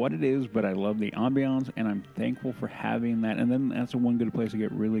know what it is, but I love the ambiance, and I'm thankful for having that. And then that's one good place to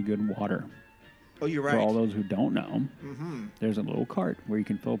get really good water. Oh, you're right. For all those who don't know, there's a little cart where you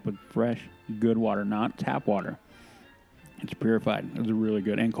can fill up with fresh, good water, not tap water. It's purified. It's really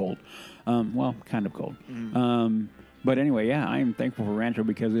good and cold. Well, kind of cold. But anyway, yeah, I am thankful for Rancho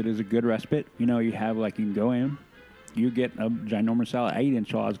because it is a good respite. You know, you can go in, you get a ginormous salad. I eat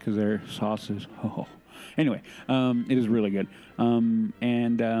enchiladas because their sauce is, Anyway, it is really good.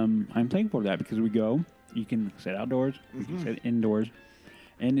 And I'm thankful for that because we go, you can sit outdoors, you can sit indoors.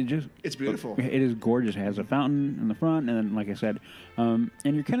 And it's beautiful. It is gorgeous. It has a fountain in the front. And then, like I said, and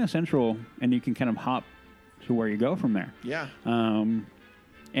you're kind of central and you can kind of hop to where you go from there. Yeah. I'm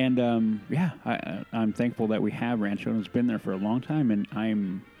thankful that we have Rancho, and it's been there for a long time, and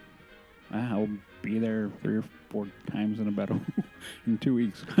I'll be there 3 or 4 times in about in 2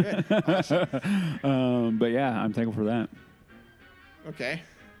 weeks. Good. Awesome. But yeah, I'm thankful for that. Okay.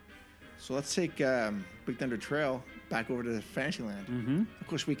 So let's take Big Thunder Trail back over to Fantasyland. Mm-hmm. Of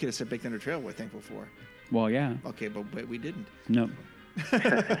course, we could have said Big Thunder Trail we're thankful for. Well, yeah. Okay, but we didn't. No.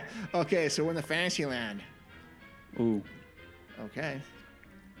 Okay, so we're in the Fantasyland. Ooh. Okay.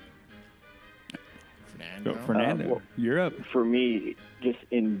 Fernando. Fernando, well, you're up. For me, just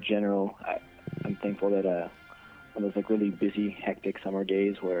in general, I'm thankful that on those like really busy, hectic summer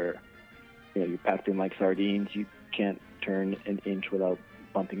days where you're packed in like sardines, you can't turn an inch without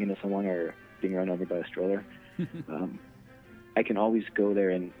bumping into someone or being run over by a stroller. I can always go there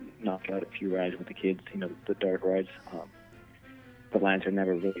and knock out a few rides with the kids. The dark rides. The lines are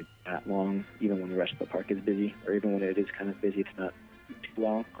never really that long, even when the rest of the park is busy, or even when it is kind of busy, it's not too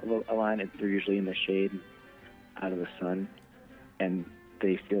long of a line. They're usually in the shade, out of the sun, and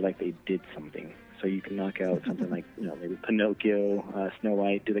they feel like they did something. So you can knock out something like, maybe Pinocchio, Snow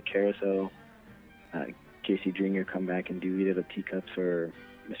White, do the carousel, Casey Jr. come back and do either the Teacups or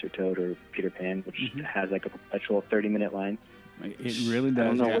Mr. Toad or Peter Pan, which has like a perpetual 30-minute line. It really does. I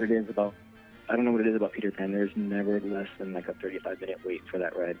don't know what it is about Peter Pan. There's never less than like a 35-minute wait for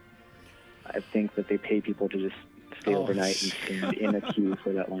that ride. I think that they pay people to just stay overnight and stand in a queue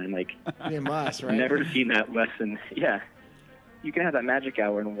for that line. Like, They must, right? I've never seen that less than, yeah. You can have that magic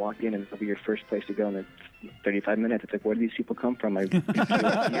hour and walk in and it'll be your first place to go and it's 35 minutes. It's like, where do these people come from? I've been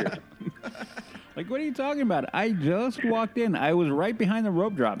here. Like, what are you talking about? I just walked in. I was right behind the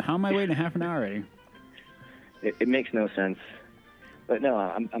rope drop. How am I waiting half an hour already? It makes no sense. But no,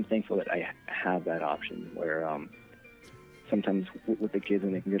 I'm thankful that I have that option where sometimes with the kids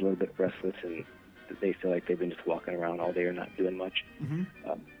when they can get a little bit restless and they feel like they've been just walking around all day or not doing much,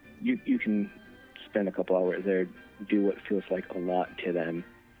 you can spend a couple hours there, do what feels like a lot to them,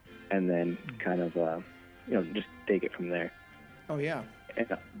 and then kind of just take it from there. Oh, yeah.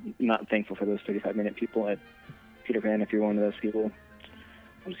 And not thankful for those 35-minute people at Peter Pan. If you're one of those people,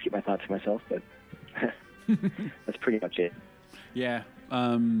 I'll just keep my thoughts to myself, but that's pretty much it. Yeah.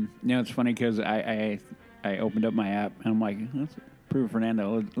 It's funny because I opened up my app and I'm like, let's prove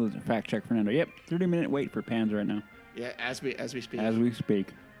Fernando. Let's fact check Fernando. Yep, 30-minute wait for Pans right now. Yeah, as we speak. As we speak.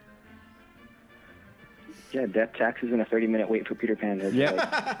 Yeah, death, taxes, and a 30-minute wait for Peter Pan. There's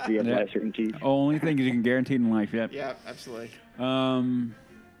like 3 of life certainties. Only things you can guarantee in life, yep. Yeah, absolutely.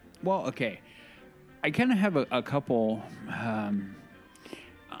 Well, okay. I kind of have a couple. I'm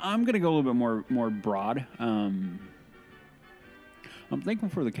going to go a little bit more broad. I'm thankful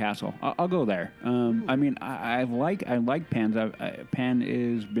for the castle. I'll go there. I mean, I like Pan's. Pan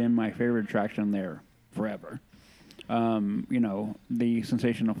has been my favorite attraction there forever. The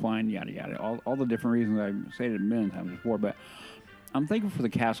sensation of flying, yada yada, all the different reasons I've said it a million times before. But I'm thankful for the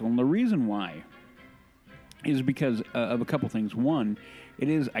castle, and the reason why is because of a couple things. One, it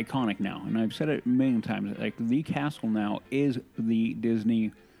is iconic now, and I've said it a million times. Like, the castle now is the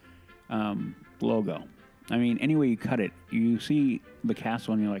Disney logo. I mean, any way you cut it, you see the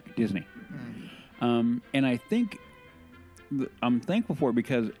castle and you're like, Disney. And I think I'm thankful for it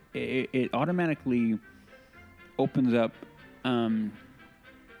because it automatically opens up kind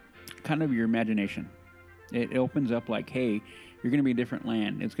of your imagination. It opens up like, hey, you're going to be a different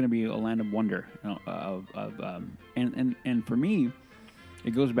land. It's going to be a land of wonder. And for me,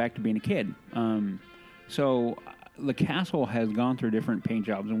 it goes back to being a kid. So the castle has gone through different paint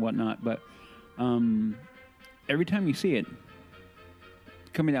jobs and whatnot, but every time you see it,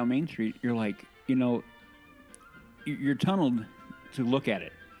 coming down Main Street, you're like, you know, you're tunneled to look at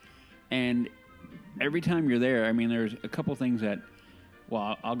it. And every time you're there, I mean, there's a couple things that,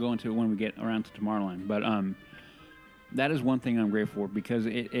 well, I'll go into it when we get around to Tomorrowland. But that is one thing I'm grateful for, because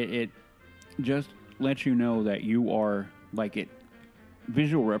it just lets you know that you are like it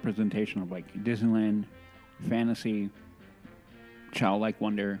visual representation of like Disneyland, fantasy, childlike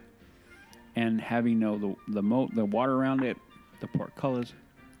wonder, and having the water around it, the portcullis,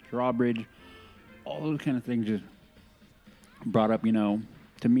 drawbridge, all those kind of things just brought up, you know,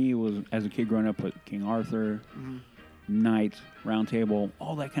 to me it was, as a kid growing up with King Arthur, Knights, Round Table,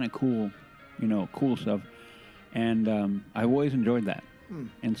 all that kind of cool, you know, cool stuff. And I've always enjoyed that.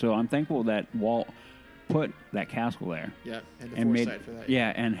 And so I'm thankful that Walt put that castle there. Yeah, and the and made, foresight for that.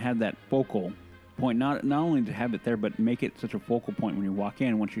 yeah, and had that focal point, not only to have it there, but make it such a focal point when you walk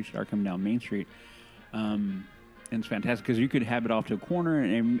in, once you start coming down Main Street. And it's fantastic, because you could have it off to a corner,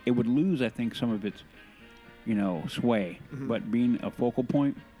 and it would lose, I think, some of its, you know, sway. But being a focal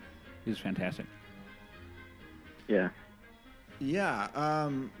point is fantastic. Yeah. Yeah,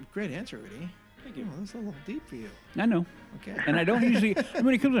 great answer, Rudy. Thank you. That's a little deep for you. I know. Okay. And I don't usually,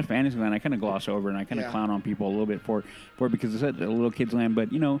 when it comes to Fantasyland, I kind of gloss over and I kind of Yeah. clown on people a little bit for it, because it's a little kid's land.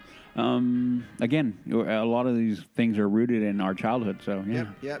 But, you know, again, a lot of these things are rooted in our childhood. So, yeah.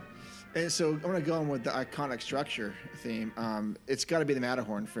 Yep. And so I'm going to go on with the iconic structure theme. It's got to be the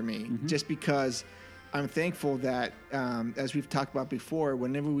Matterhorn for me, just because I'm thankful that, as we've talked about before,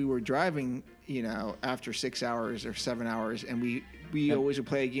 whenever we were driving, you know, after 6 hours or 7 hours, and we always would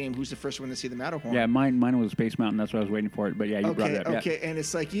play a game, who's the first one to see the Matterhorn? Yeah, mine was Space Mountain. That's why I was waiting for it. But, yeah, you brought it up. Okay, and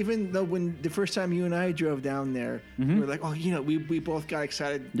it's like, even though when the first time you and I drove down there, we were like, oh, you know, we both got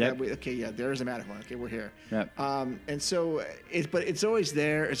excited. Yep. That there's a Matterhorn. Okay, we're here. Yep. And so, it's always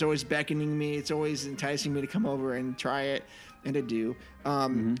there. It's always beckoning me. It's always enticing me to come over and try it and to do.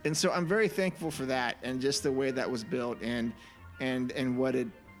 And so I'm very thankful for that, and just the way that was built, and what it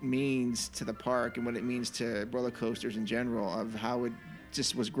means to the park, and what it means to roller coasters in general, of how it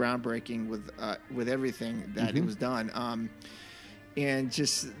just was groundbreaking with everything that it was done. And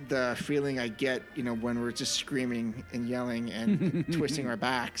just the feeling I get, you know, when we're just screaming and yelling and twisting our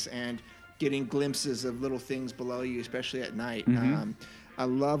backs and getting glimpses of little things below you, especially at night. I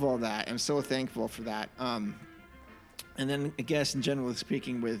love all that. I'm so thankful for that. And then, I guess, in general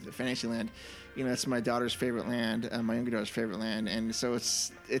speaking, with Fantasyland, you know, it's my daughter's favorite land, my younger daughter's favorite land, and so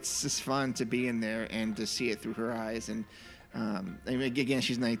it's just fun to be in there and to see it through her eyes. And I mean, again,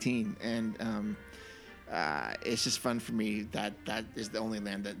 she's 19, and it's just fun for me that is the only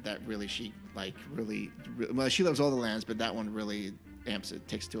land that really she really well, she loves all the lands, but that one really amps it,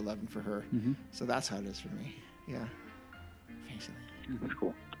 takes it to 11 for her. So that's how it is for me. Yeah, Fantasyland. That's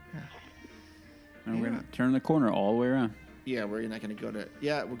cool. And we're going to turn the corner all the way around. Yeah, we're not going to go to.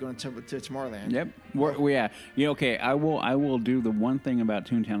 Yeah, we're going to Tomorrowland. Yep. Yeah. Okay. I will do the one thing about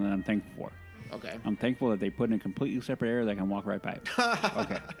Toontown that I'm thankful for. Okay. I'm thankful that they put in a completely separate area that I can walk right by it.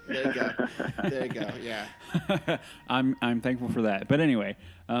 Okay. There you go. There you go. Yeah. I'm thankful for that. But anyway,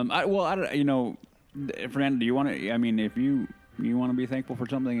 I don't. You know, Fernando, do you want to? I mean, if you want to be thankful for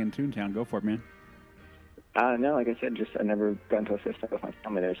something in Toontown, go for it, man. No, like I said, just I never been to a system with my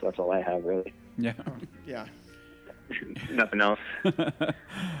family there, so that's all I have, really. Yeah. Yeah. Nothing else.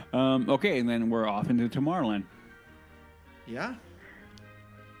 Okay, and then we're off into Tomorrowland. Yeah.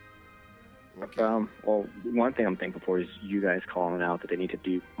 Okay. Well, one thing I'm thankful for is you guys calling out that they need to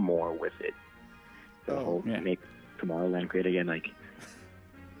do more with it. The whole yeah. make Tomorrowland great again. Like,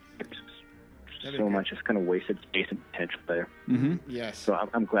 That'd be so great. much just kind of wasted space and potential there. Yes. So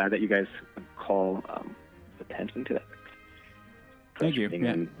I'm glad that you guys call attention to that. Thank you. thing.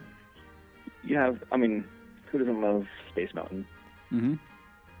 Yeah. And you have, I mean, who doesn't love Space Mountain? Mm-hmm.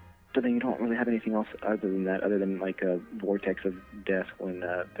 But then you don't really have anything else other than that, other than like a vortex of death when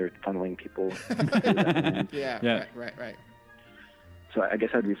they're funneling people. Yeah. Yeah. Right. So I guess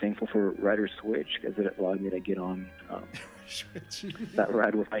I'd be thankful for Rider's Switch, because it allowed me to get on that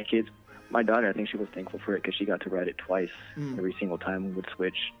ride with my kids. My daughter, I think she was thankful for it because she got to ride it twice every single time we would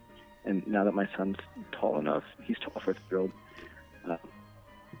switch. And now that my son's tall enough, he's tall for a 3-year-old,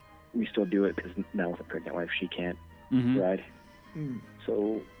 we still do it because now with a pregnant wife, she can't ride.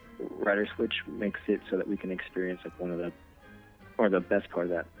 So Rider Switch makes it so that we can experience like one of the best part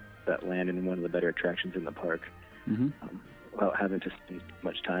of that land and one of the better attractions in the park without having to spend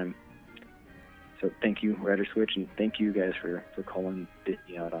much time. So thank you, Rider Switch, and thank you guys for calling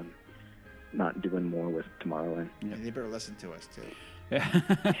Disney out on not doing more with Tomorrowland. Yeah, they better listen to us too. Yeah.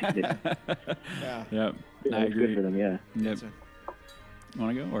 Yeah. Yep. It I was agree. good for them, yeah. Yep.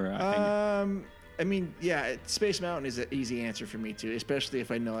 Want to go or? I mean, yeah, Space Mountain is an easy answer for me too, especially if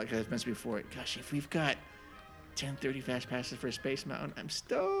I know, like I've mentioned before. Gosh, if we've got 10:30 fast passes for Space Mountain, I'm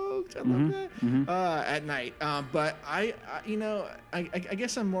stoked. I love that at night. But I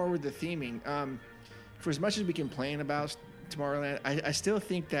guess I'm more with the theming. For as much as we complain about Tomorrowland, I still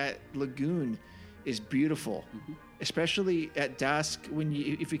think that Lagoon is beautiful, especially at dusk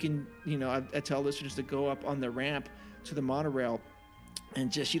if we can, I tell listeners to go up on the ramp to the monorail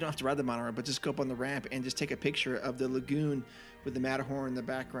and you don't have to ride the monorail, but just go up on the ramp and just take a picture of the lagoon with the Matterhorn in the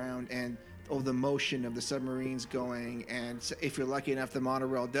background and the motion of the submarines going. And if you're lucky enough, the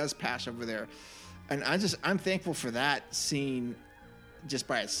monorail does pass over there. And I'm thankful for that scene just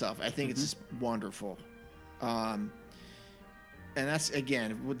by itself. I think it's just wonderful. And that's,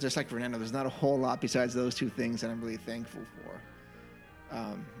 again, just like Fernando, there's not a whole lot besides those two things that I'm really thankful for.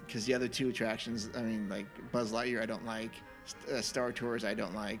 Because the other two attractions, I mean, like Buzz Lightyear, I don't like. Star Tours, I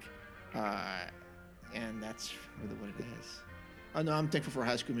don't like. And that's really what it is. Oh, no, I'm thankful for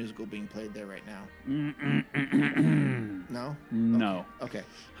High School Musical being played there right now. No? No. Okay.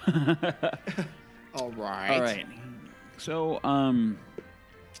 All right. All right. So,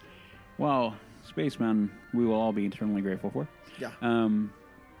 well, Space Mountain, we will all be eternally grateful for. Yeah.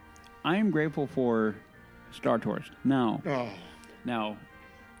 I am grateful for Star Tours. Now,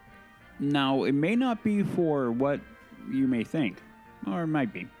 it may not be for what you may think, or it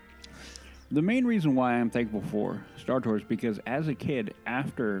might be. The main reason why I'm thankful for Star Tours because as a kid,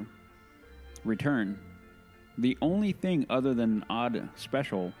 after Return, the only thing other than odd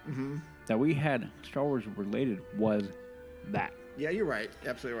special that we had Star Wars related was that. Yeah, you're right.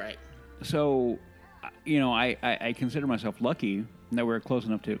 Absolutely right. So, I consider myself lucky that we're close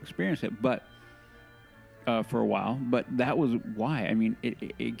enough to experience it, but for a while. But that was why. I mean,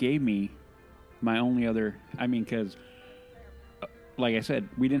 it gave me my only other. I mean, because like I said,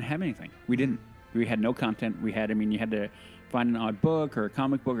 we didn't have anything. We didn't. We had no content. You had to find an odd book or a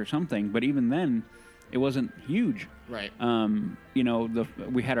comic book or something. But even then, it wasn't huge. Right.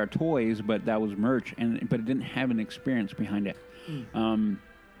 We had our toys, but that was merch, but it didn't have an experience behind it.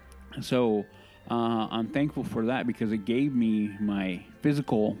 So I'm thankful for that because it gave me my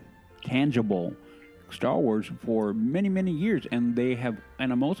physical, tangible Star Wars for many, many years, and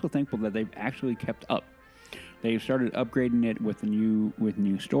I'm also thankful that they've actually kept up. They've started upgrading it with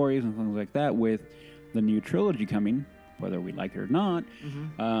new stories and things like that. With the new trilogy coming, whether we like it or not,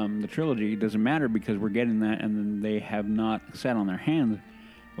 the trilogy doesn't matter because we're getting that, and then they have not sat on their hands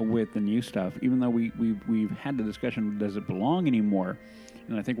with the new stuff. Even though we've had the discussion, does it belong anymore?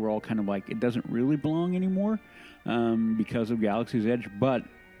 And I think we're all kind of like, it doesn't really belong anymore because of Galaxy's Edge. But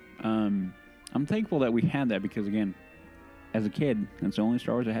I'm thankful that we had that because, again, as a kid, it's the only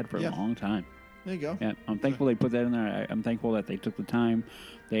Star Wars I had for a long time. There you go. Yeah, I'm thankful they put that in there. I'm thankful that they took the time.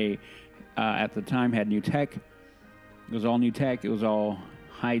 They, at the time, had new tech. It was all new tech. It was all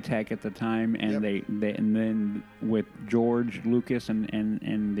high tech at the time, and they and then with George Lucas and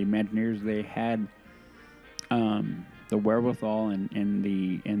the Imagineers, they had the wherewithal and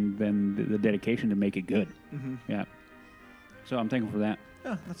then the dedication to make it good. Yeah. So I'm thankful for that.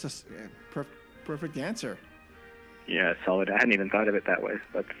 Yeah, that's just perfect answer. Yeah, solid. I hadn't even thought of it that way.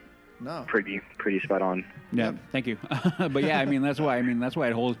 That's pretty spot on. Yeah, thank you. But yeah, that's why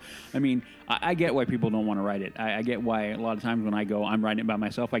it holds. I get why people don't want to write it. I get why a lot of times when I go, I'm writing it by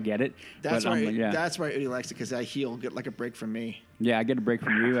myself. I get it. That's why. That's why Udi likes it because he'll get like a break from me. Yeah, I get a break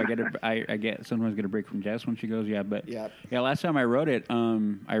from you. I sometimes get a break from Jess when she goes. Yeah, but last time I wrote it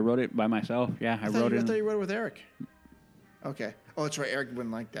by myself. Yeah, I thought you wrote it with Eric. Okay. Oh, that's right. Eric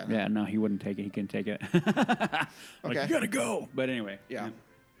wouldn't like that. Huh? Yeah, no, he wouldn't take it. He couldn't take it. Okay, you gotta go. But anyway. Yeah.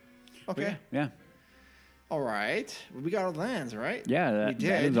 Okay. Yeah. All right. We got all the lands, right? Yeah, that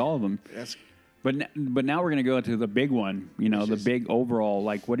is all of them. But now we're going to go to the big one. The big overall.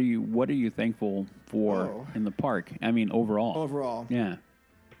 Like, what are you thankful for in the park? Overall. Overall. Yeah.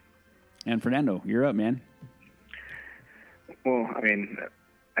 And Fernando, you're up, man. Well,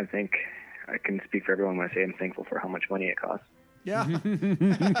 I think I can speak for everyone when I say I'm thankful for how much money it costs. Yeah.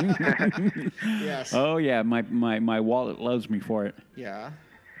 Yes. Oh yeah, my wallet loves me for it. Yeah.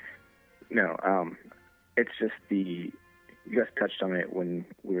 No, it's just you guys touched on it when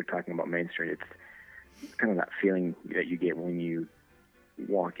we were talking about Main Street. It's kind of that feeling that you get when you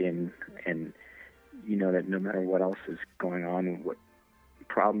walk in and you know that no matter what else is going on, what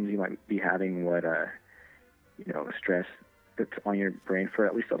problems you might be having, what stress that's on your brain for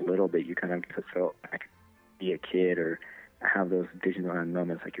at least a little bit, you kind of just feel like be a kid or have those Disneyland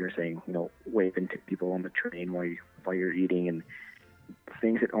moments, like you were saying, waving to people on the train while you're eating, and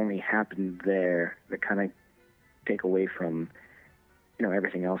things that only happen there that kind of take away from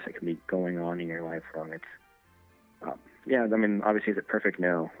everything else that can be going on in your life wrong. It's yeah, I mean, obviously, is it perfect?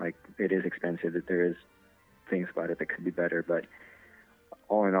 No. Like, it is expensive. That there is things about it that could be better, but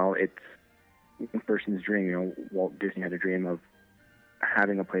all in all, it's a person's dream. Walt Disney had a dream of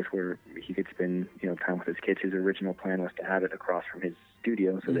having a place where he could spend, time with his kids. His original plan was to have it across from his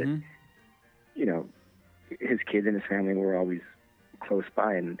studio so that, his kids and his family were always close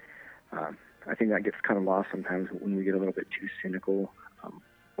by. And I think that gets kind of lost sometimes when we get a little bit too cynical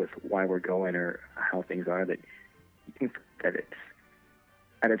with why we're going or how things are, that you think that it's,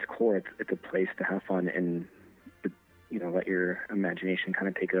 at its core, it's a place to have fun and, let your imagination kind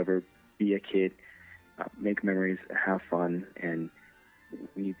of take over, be a kid, make memories, have fun. And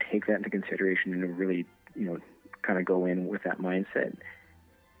when you take that into consideration and really, kind of go in with that mindset,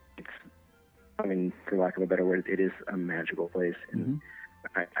 for lack of a better word, it is a magical place. And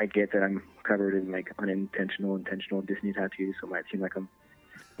I get that I'm covered in like intentional Disney tattoos, so it might seem like I'm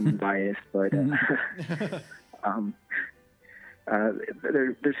biased, but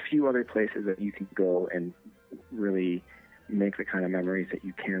there's few other places that you can go and really make the kind of memories that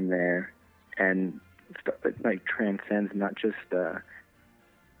you can there, and stuff that like transcends not just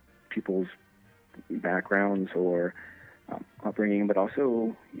people's backgrounds or upbringing, but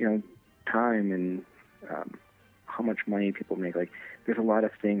also time and how much money people make. Like, there's a lot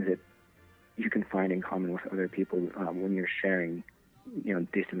of things that you can find in common with other people when you're sharing,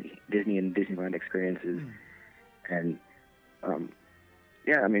 Disney and Disneyland experiences. And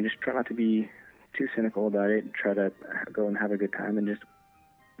just try not to be too cynical about it. Try to go and have a good time, and just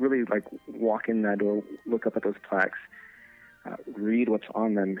really like walk in that door, look up at those plaques, read what's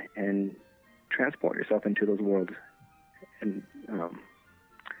on them, and transport yourself into those worlds. And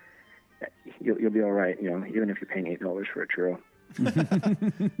you'll be all right, even if you're paying $8 for a churro.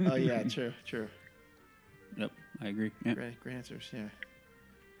 Oh yeah, true. Yep, I agree. Yeah. Great answers. Yeah.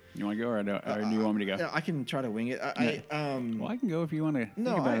 You want to go, or do you want me to go? Yeah, I can try to wing it. Well, I can go if you want to.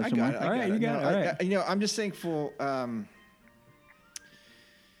 No, think about I it some got more. it. All right, you got it. All right. I'm just thankful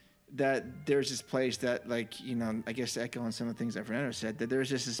that there's this place that, like, I guess echoing some of the things that Fernando said, that there's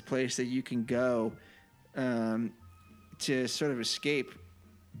just this place that you can go to sort of escape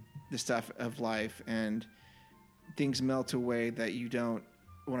the stuff of life, and things melt away that you don't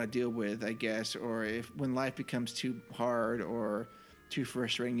want to deal with, I guess, or when life becomes too hard or too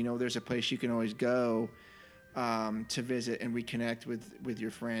frustrating, there's a place you can always go to visit and reconnect with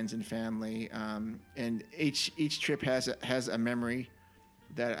your friends and family. And each trip has a memory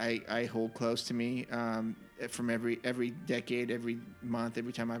that I hold close to me from every decade, every month,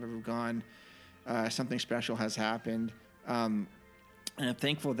 every time I've ever gone. Something special has happened. And I'm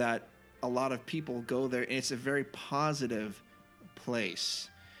thankful that a lot of people go there, and it's a very positive place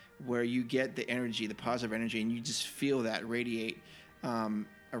where you get the energy, the positive energy, and you just feel that radiate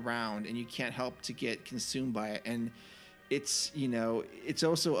around, and you can't help to get consumed by it. And it's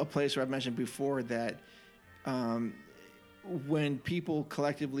also a place where I've mentioned before that when people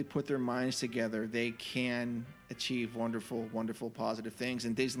collectively put their minds together, they can achieve wonderful, wonderful, positive things.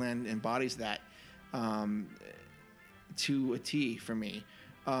 And Disneyland embodies that to a T for me.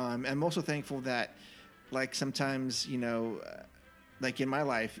 I'm also thankful that, like, sometimes, like in my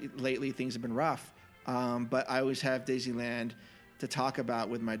life lately, things have been rough, but I always have Disneyland to talk about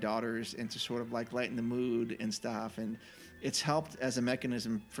with my daughters and to sort of like lighten the mood and stuff. And it's helped as a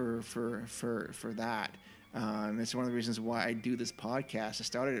mechanism for that. It's one of the reasons why I do this podcast. I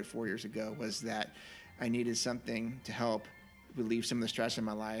started it 4 years ago, was that I needed something to help relieve some of the stress in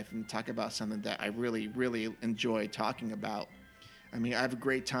my life and talk about something that I really, really enjoy talking about. I mean, I have a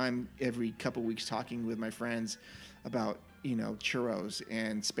great time every couple weeks talking with my friends about, churros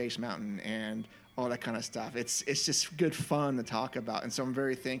and Space Mountain and all that kind of stuff. It's just good fun to talk about. And so I'm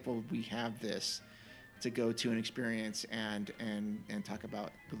very thankful we have this to go to and experience and talk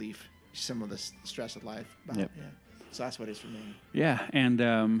about relief, some of the stress of life. Yep. Yeah. So that's what it is for me. Yeah, and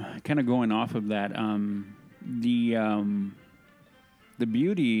kind of going off of that, the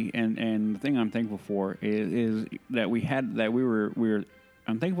beauty and the thing I'm thankful for is that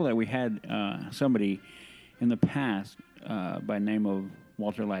I'm thankful that we had somebody in the past by the name of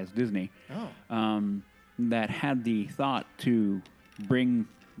Walter Elias Disney that had the thought to bring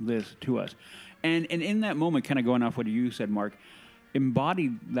this to us. And in that moment, kind of going off what you said, Mark,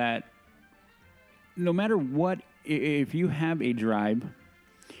 embodied that no matter what, if you have a drive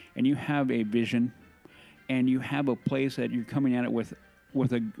and you have a vision and you have a place that you're coming at it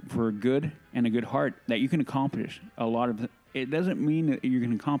for a good and a good heart, that you can accomplish a lot of it. Doesn't mean that you're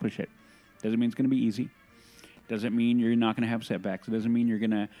going to accomplish it. Doesn't mean it's going to be easy. Doesn't mean you're not going to have setbacks. It doesn't mean you're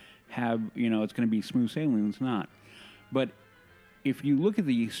going to have, it's going to be smooth sailing. It's not. But if you look at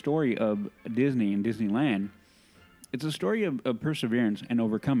the story of Disney and Disneyland, it's a story of perseverance and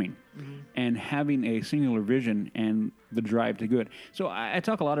overcoming and having a singular vision and the drive to good. So I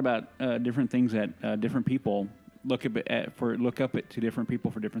talk a lot about different things that different people look up to different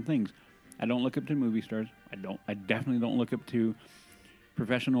people for different things. I don't look up to movie stars. I definitely don't look up to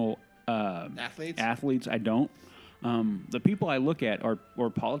professional athletes. I don't. The people I look at are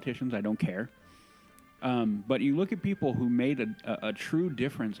politicians. I don't care. But you look at people who made a true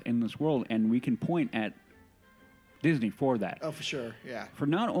difference in this world, and we can point at Disney for that. Oh, for sure, yeah. For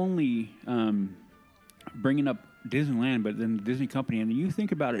not only bringing up Disneyland, but then the Disney company, and you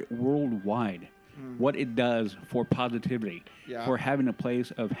think about it worldwide, what it does for positivity, for having a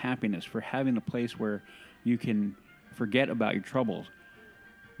place of happiness, for having a place where you can forget about your troubles.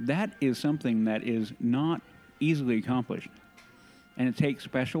 That is something that is not easily accomplished. And it takes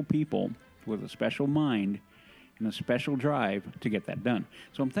special people with a special mind and a special drive to get that done.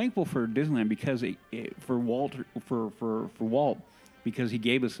 So I'm thankful for Disneyland because for Walt because he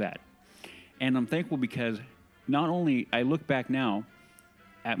gave us that, and I'm thankful because not only I look back now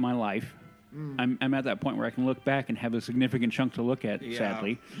at my life, I'm at that point where I can look back and have a significant chunk to look at.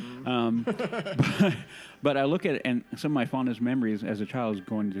 Sadly, but I look at it, and some of my fondest memories as a child is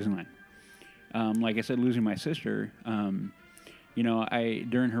going to Disneyland. Like I said, losing my sister.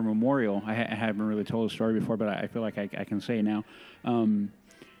 During her memorial, I haven't really told the story before, but I feel like I can say now.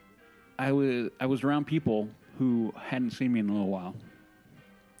 I was around people who hadn't seen me in a little while,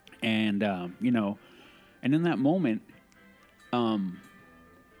 and and in that moment,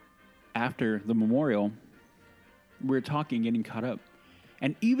 after the memorial, we were talking, getting caught up,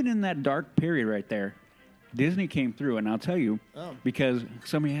 and even in that dark period right there, Disney came through, and I'll tell you, because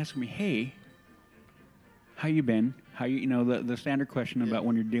somebody asked me, "Hey, how you been?" How the standard question about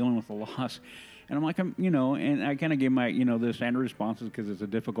when you're dealing with a loss, and I'm like, and I kind of give my the standard responses because it's a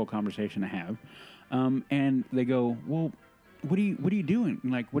difficult conversation to have, and they go, well, what are you doing?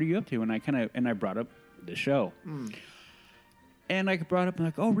 Like, what are you up to? And I brought up the show, and I brought up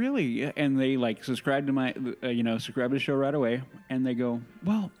like, oh really? And they like subscribed to my subscribed to the show right away, and they go,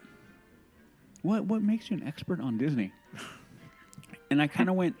 well, what makes you an expert on Disney? And I kind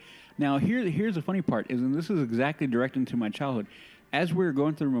of went. Now, here's the funny part, and this is exactly directed to my childhood. As we were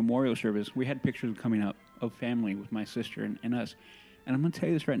going through the memorial service, we had pictures coming up of family with my sister and us. And I'm going to tell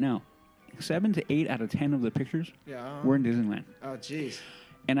you this right now. 7 to 8 out of 10 of the pictures were in Disneyland. Oh, jeez.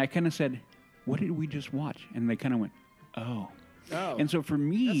 And I kind of said, what did we just watch? And they kind of went, oh. Oh. And so for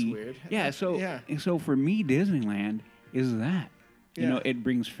me... That's weird. So for me, Disneyland is that. Yeah. It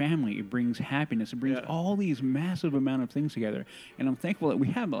brings family, it brings happiness, it brings all these massive amount of things together, and I'm thankful that we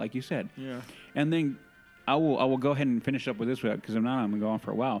have it, like you said. Yeah. And then I will go ahead and finish up with this because I'm going to go on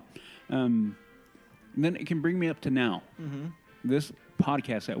for a while. And then it can bring me up to now. Mm-hmm. This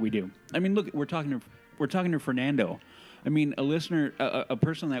podcast that we do. I mean, look, we're talking to Fernando. I mean, a listener, a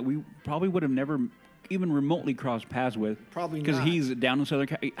person that we probably would have never even remotely crossed paths with. Probably because not. he's down in Southern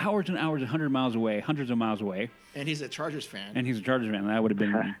California, hours and hours, 100 miles away, hundreds of miles away. And he's a Chargers fan. That would have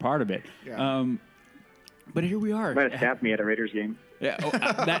been part of it. Yeah. But here we are. Might have tapped me at a Raiders game. Yeah,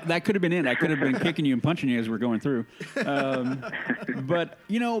 that could have been it. I could have been kicking you and punching you as we're going through. But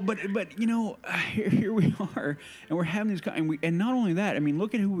here we are, and we're having these. And not only that, I mean,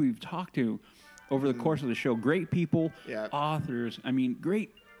 look at who we've talked to over the course of the show. Great people, authors. I mean,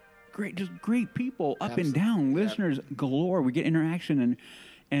 great people up and down, listeners galore. We get interaction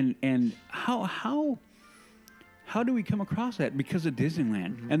and how do we come across that? Because of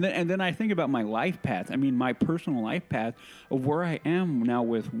Disneyland. Mm-hmm. And then I think about my life path. I mean, my personal life path of where I am now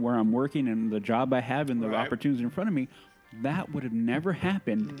with where I'm working and the job I have and the opportunities in front of me. That would have never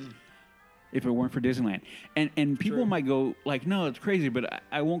happened if it weren't for Disneyland. And people might go like, no, it's crazy, but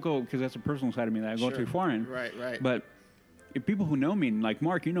I won't go because that's a personal side of me that I go too far in. Right. But if people who know me, like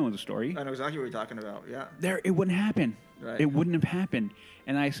Mark, you know the story. I know exactly what you're talking about, yeah. It wouldn't happen. Right. It wouldn't have happened.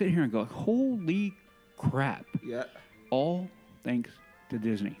 And I sit here and go, holy crap. Yeah. All thanks to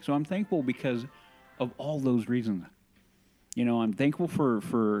Disney. So I'm thankful because of all those reasons. I'm thankful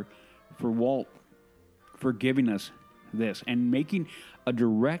for Walt for giving us this and making a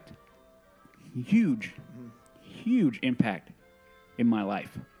direct, huge impact in my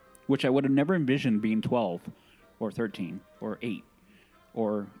life, which I would have never envisioned being 12 or 13 or 8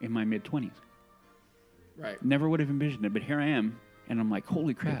 or in my mid-20s. Right. Never would have envisioned it, but here I am, and I'm like,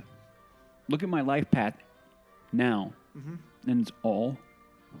 holy crap. Look at my life path now, and it's all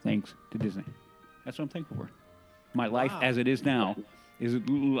thanks to Disney. That's what I'm thankful for. My life as it is now is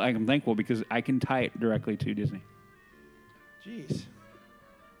like I'm thankful because I can tie it directly to Disney. Jeez.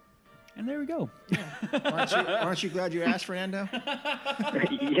 And there we go. Aren't you glad you asked, Fernando?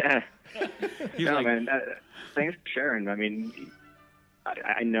 Yeah. He's No, like, man. Thanks for sharing. I mean,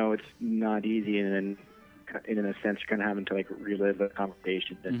 I know it's not easy, and then in a sense, you're kind of having to like relive the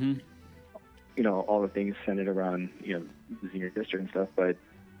conversation and you know, all the things centered around, you know, losing your sister and stuff. But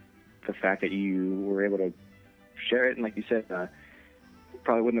the fact that you were able to share it, and like you said,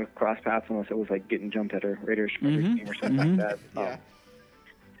 probably wouldn't have crossed paths unless it was like getting jumped at a Raiders game or something like that. Yeah.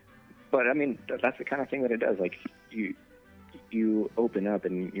 But I mean, that's the kind of thing that it does. Like you open up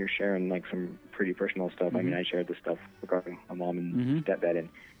and you're sharing like some pretty personal stuff. I mean, I shared this stuff regarding my mom and stepdad, and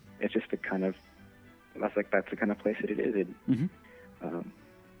it's just the kind of that's the kind of place that it is.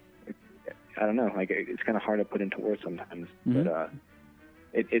 I don't know. Like it's kind of hard to put into words sometimes, but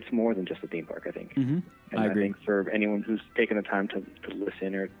it's more than just a theme park, I think. And I agree. think for anyone who's taken the time to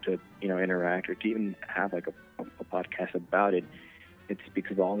listen or to interact or to even have like a podcast about it, it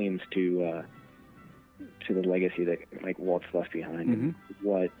speaks volumes to the legacy that like Walt's left behind and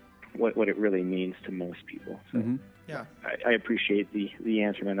what it really means to most people. So Yeah. I appreciate the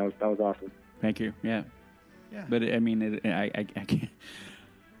answer, man. That was awesome. thank you. Yeah. Yeah. But I mean, I can't.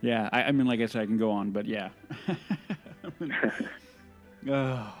 Yeah. I mean, like I said, I can go on, but yeah.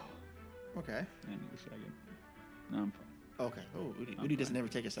 Oh. Okay. I need a second. No, I'm fine. Okay. Oh, Udi doesn't ever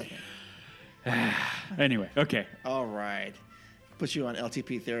take a second. Anyway, okay. All right. Put you on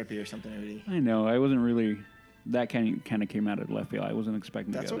LTP therapy or something, Udi. I know. I wasn't really. That kind of came out of left field. I wasn't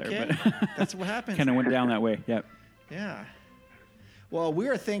expecting That's to go okay. there, but That's what happens. kind of went down that way. Yep. Yeah. Well, we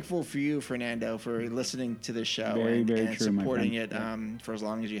are thankful for you, Fernando, for listening to this show Very, and very true, my supporting friend. it for as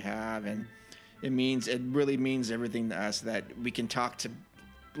long as you have. And it really means everything to us that we can talk to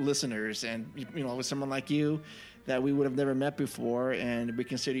listeners and, you know, with someone like you that we would have never met before, and we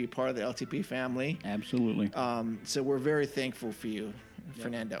consider you part of the LTP family. Absolutely. So we're very thankful for you,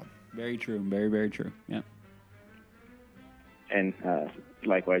 Fernando. Very true. Very, very true. Yeah. And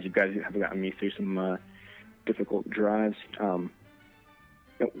likewise, you guys have gotten me through some difficult drives.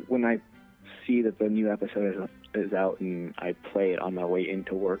 When I see that the new episode is out and I play it on my way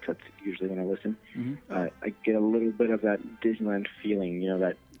into work, that's usually when I listen, I get a little bit of that Disneyland feeling, you know,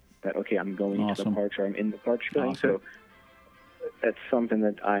 that okay, I'm going to the Awesome. parks or I'm in the parks feeling. Awesome. So that's something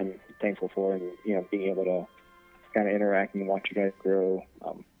that I'm thankful for, and, you know, being able to kind of interact and watch you guys grow.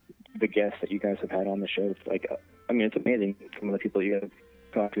 The guests that you guys have had on the show, it's like, I mean, it's amazing. Some of the people you guys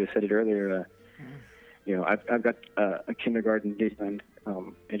talked to said it earlier. You know, I've got a kindergarten Disneyland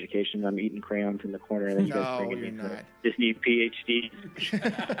education. I'm eating crayons in the corner, and then you guys No, bring you're in not. Disney PhD.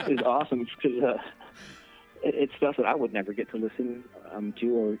 It's awesome because it's stuff that I would never get to listen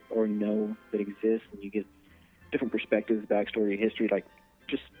to or know that exists, and you get different perspectives, backstory, history, like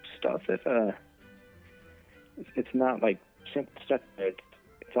just stuff that it's not like simple stuff. It's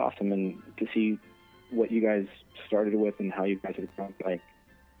awesome, and to see what you guys started with and how you guys have grown, like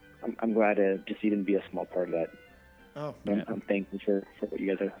I'm glad to just even be a small part of that. Oh, I'm thankful for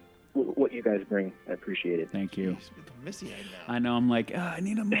what you guys bring. I appreciate it. Thank you. he's misty-eyed now. I know. I'm like, I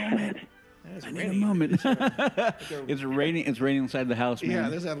need a moment. It's I need a raining. moment. It's raining. It's raining inside the house, man. Yeah,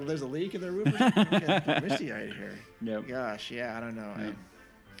 there's a leak in the roof or something. Okay, misty-eyed here. Yep. Gosh, yeah, I don't know. Yep.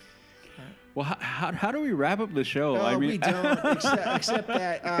 Well, how do we wrap up the show? No, I mean, we don't. Except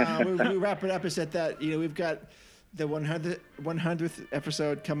that we wrap it up. Is that we've got the 100th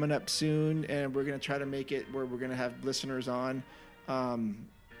episode coming up soon, and we're going to try to make it where we're going to have listeners on.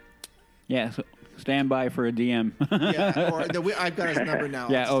 yeah. So stand by for a DM. I've got his number now.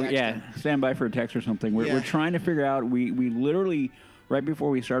 Yeah. I'll Oh, text yeah. him. Stand by for a text or something. We're Yeah. trying to figure out. We literally right before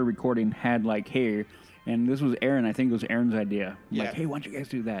we started recording had like, hey, and this was Aaron. I think it was Aaron's idea. Yeah. Like, hey, why don't you guys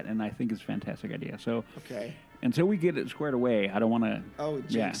do that? And I think it's a fantastic idea. So Okay. until we get it squared away, I don't want to. Oh,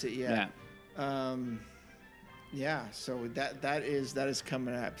 jinx it. Yeah. Yeah. So that is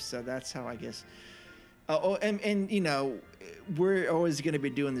coming up. So that's how I guess. And you know, we're always going to be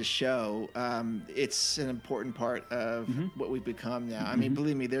doing the show. It's an important part of what we've become now. I mean,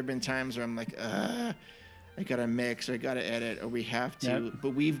 believe me, there have been times where I'm like, I got to mix, or I got to edit, or we have to. Yep. But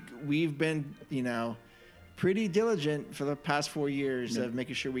we've been, you know, pretty diligent for the past 4 years of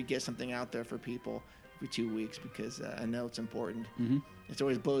making sure we get something out there for people every 2 weeks, because I know it's important. It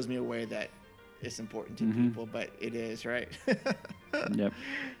always blows me away that it's important to people, but it is, right? Yep.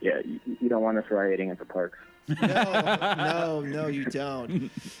 Yeah, you don't want us rioting at the parks. No, you don't.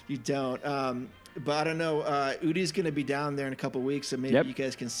 You don't. But I don't know. Udi's going to be down there in a couple of weeks, so maybe Yep. you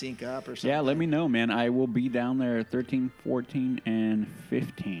guys can sync up or something. Yeah, let me know, man. I will be down there 13, 14, and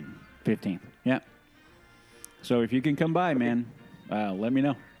 15. 15th. Yeah. So if you can come by, man, let me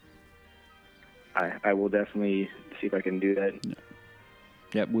know. I will definitely see if I can do that.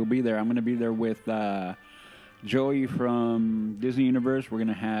 Yep, we'll be there. I'm going to be there with Joey from Disney Universe. We're going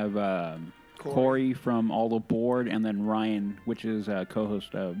to have Corey from All Aboard, and then Ryan, which is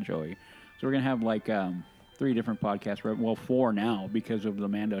co-host of Joey. So we're going to have like 3 different podcasts. Well, 4 now because of the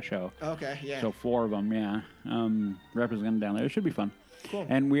Mando show. Okay, yeah. So 4 of them, yeah. Representing down there. It should be fun. Cool.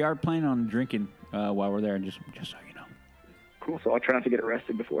 And we are planning on drinking while we're there, just so you know. Cool. So I'll try not to get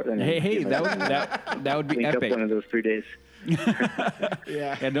arrested before then. Hey, that would be Link epic. up one of those 3 days.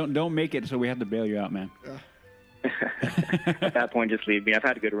 Yeah. Yeah, don't make it so we have to bail you out, man. At that point, just leave me. I've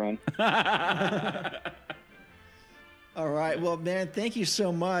had a good run. All right. Well, man, thank you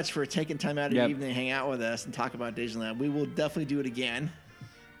so much for taking time out of your evening to hang out with us and talk about Disneyland. We will definitely do it again.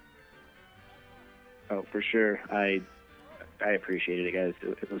 Oh, for sure. I appreciated it, guys.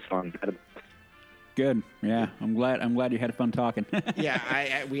 It was fun. Good. Yeah, I'm glad you had fun talking. Yeah,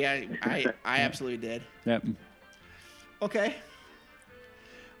 I absolutely did. Yep. Okay.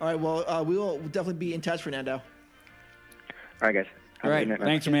 All right. Well, we will definitely be in touch, Fernando. All right, guys. All right.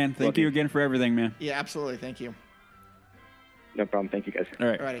 Thanks, man. Thank you again for everything, man. Yeah, absolutely. Thank you. No problem. Thank you, guys. All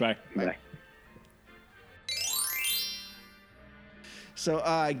right. Alrighty. Bye. Bye. So,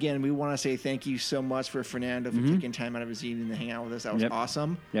 again, we want to say thank you so much for Fernando for taking time out of his evening to hang out with us. That was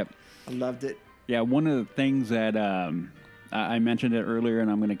awesome. Yep. I loved it. Yeah, one of the things that I mentioned it earlier,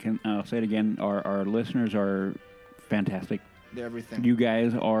 and I'm going to say it again, our listeners are fantastic. They're everything. You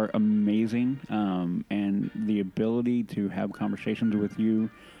guys are amazing, and the ability to have conversations with you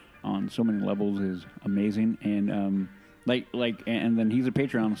on so many levels is amazing. And and then he's a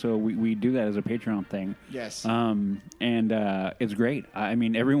Patreon, so we do that as a Patreon thing. Yes. And it's great. I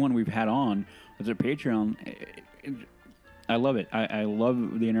mean, everyone we've had on as a Patreon, I love it. I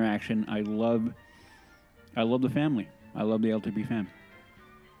love the interaction. I love the family. I love the LTP fam.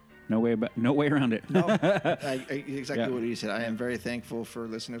 No way around it. No, exactly what you said. I am very thankful for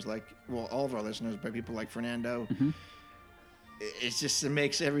listeners all of our listeners, but people like Fernando. Mm-hmm. It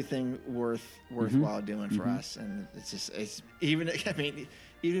makes everything worthwhile doing for us, and even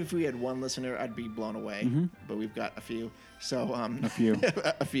if we had one listener, I'd be blown away. Mm-hmm. But we've got a few, so a few.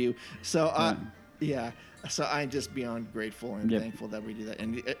 a few. So yeah. So I'm just beyond grateful and thankful that we do that,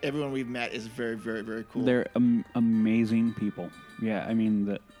 and everyone we've met is very, very, very cool. They're amazing people. Yeah, I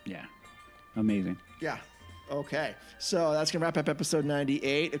mean amazing. Yeah. Okay. So that's going to wrap up episode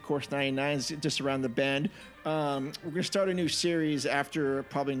 98. Of course, 99 is just around the bend. We're going to start a new series after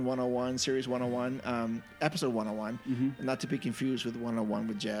probably 101, series 101, episode 101. Mm-hmm. Not to be confused with 101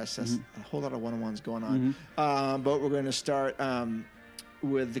 with Jess. That's a whole lot of 101s going on. Mm-hmm. But we're going to start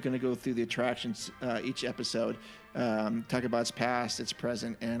we're going to go through the attractions each episode, talk about its past, its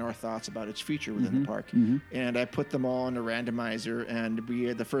present, and our thoughts about its future within the park. Mm-hmm. And I put them all in a randomizer, and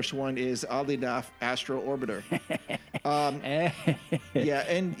the first one is, oddly enough, Astro Orbiter. Yeah,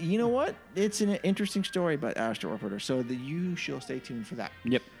 and you know what? It's an interesting story about Astro Orbiter, so you shall stay tuned for that.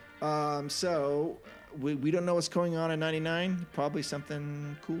 Yep. So we don't know what's going on in 99. Probably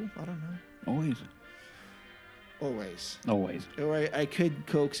something cool. I don't know. Always. Or I could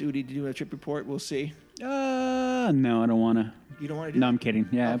coax Udi to do a trip report. We'll see. No, I don't want to. You don't want to do No, that? I'm kidding.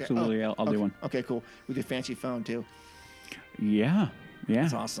 Yeah, Okay. absolutely. I'll do one. Okay, cool. With your fancy phone, too. Yeah.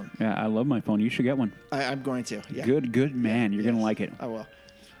 That's awesome. Yeah, I love my phone. You should get one. I'm going to. Yeah. Good man. You're going to like it. I will.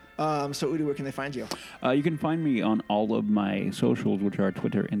 So, Udi, where can they find you? You can find me on all of my socials, which are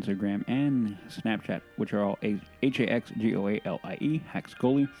Twitter, Instagram, and Snapchat, which are all HAXGOALIE,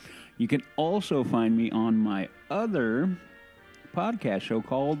 Haxgoli. You can also find me on my other podcast show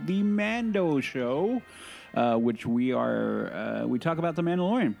called The Mando Show, which we talk about The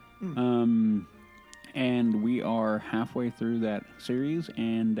Mandalorian. And we are halfway through that series.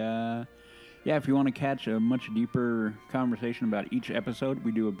 And if you want to catch a much deeper conversation about each episode,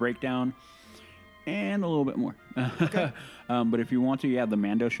 we do a breakdown and a little bit more. Okay. But if you want to, The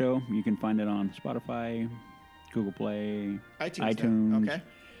Mando Show, you can find it on Spotify, Google Play, iTunes. Okay.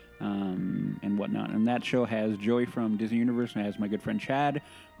 And whatnot. And that show has Joey from Disney Universe, and has my good friend Chad,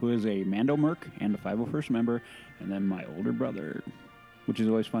 who is a Mando Merc and a 501st member, and then my older brother, which is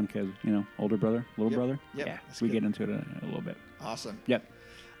always fun because, older brother, little brother. Yep. Yeah, That's we good. get into it a little bit. Awesome. Yep.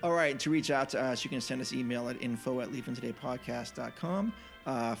 All right. To reach out to us, you can send us email at info@leavingtodaypodcast.com.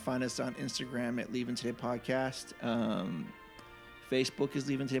 Find us on Instagram at Leaving Today Podcast. Facebook is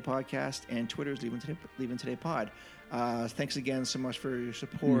Leaving Today Podcast, and Twitter is Leaving Today Pod. Thanks again so much for your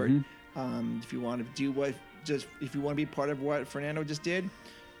support. If you want to if you want to be part of what Fernando just did,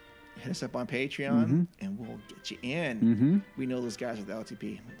 hit us up on Patreon, and we'll get you in. We know those guys at the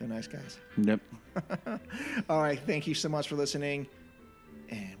LTP; they're nice guys. Yep. All right, thank you so much for listening,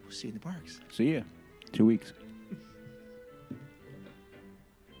 and we'll see you in the parks. See ya. 2 weeks.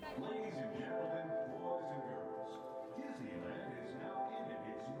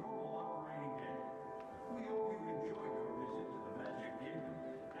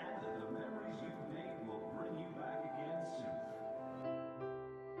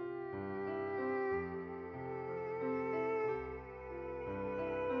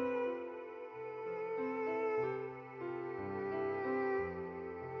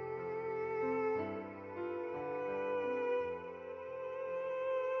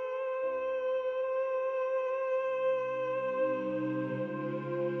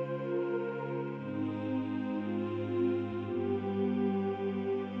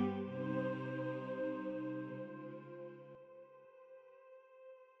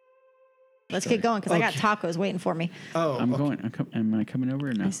 Let's get going because I got Okay. tacos waiting for me. Oh, I'm okay. going. Am I coming over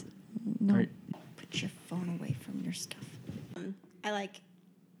or no? No, Right. put your phone away from your stuff. I like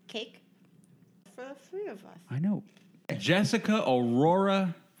cake for the three of us. I know. Jessica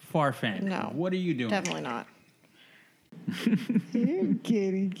Aurora Farfan. No. What are you doing? Definitely not.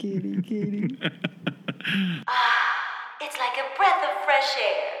 It's like a breath of fresh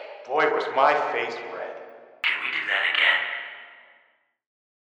air. Boy, was my face red. Can we do that again?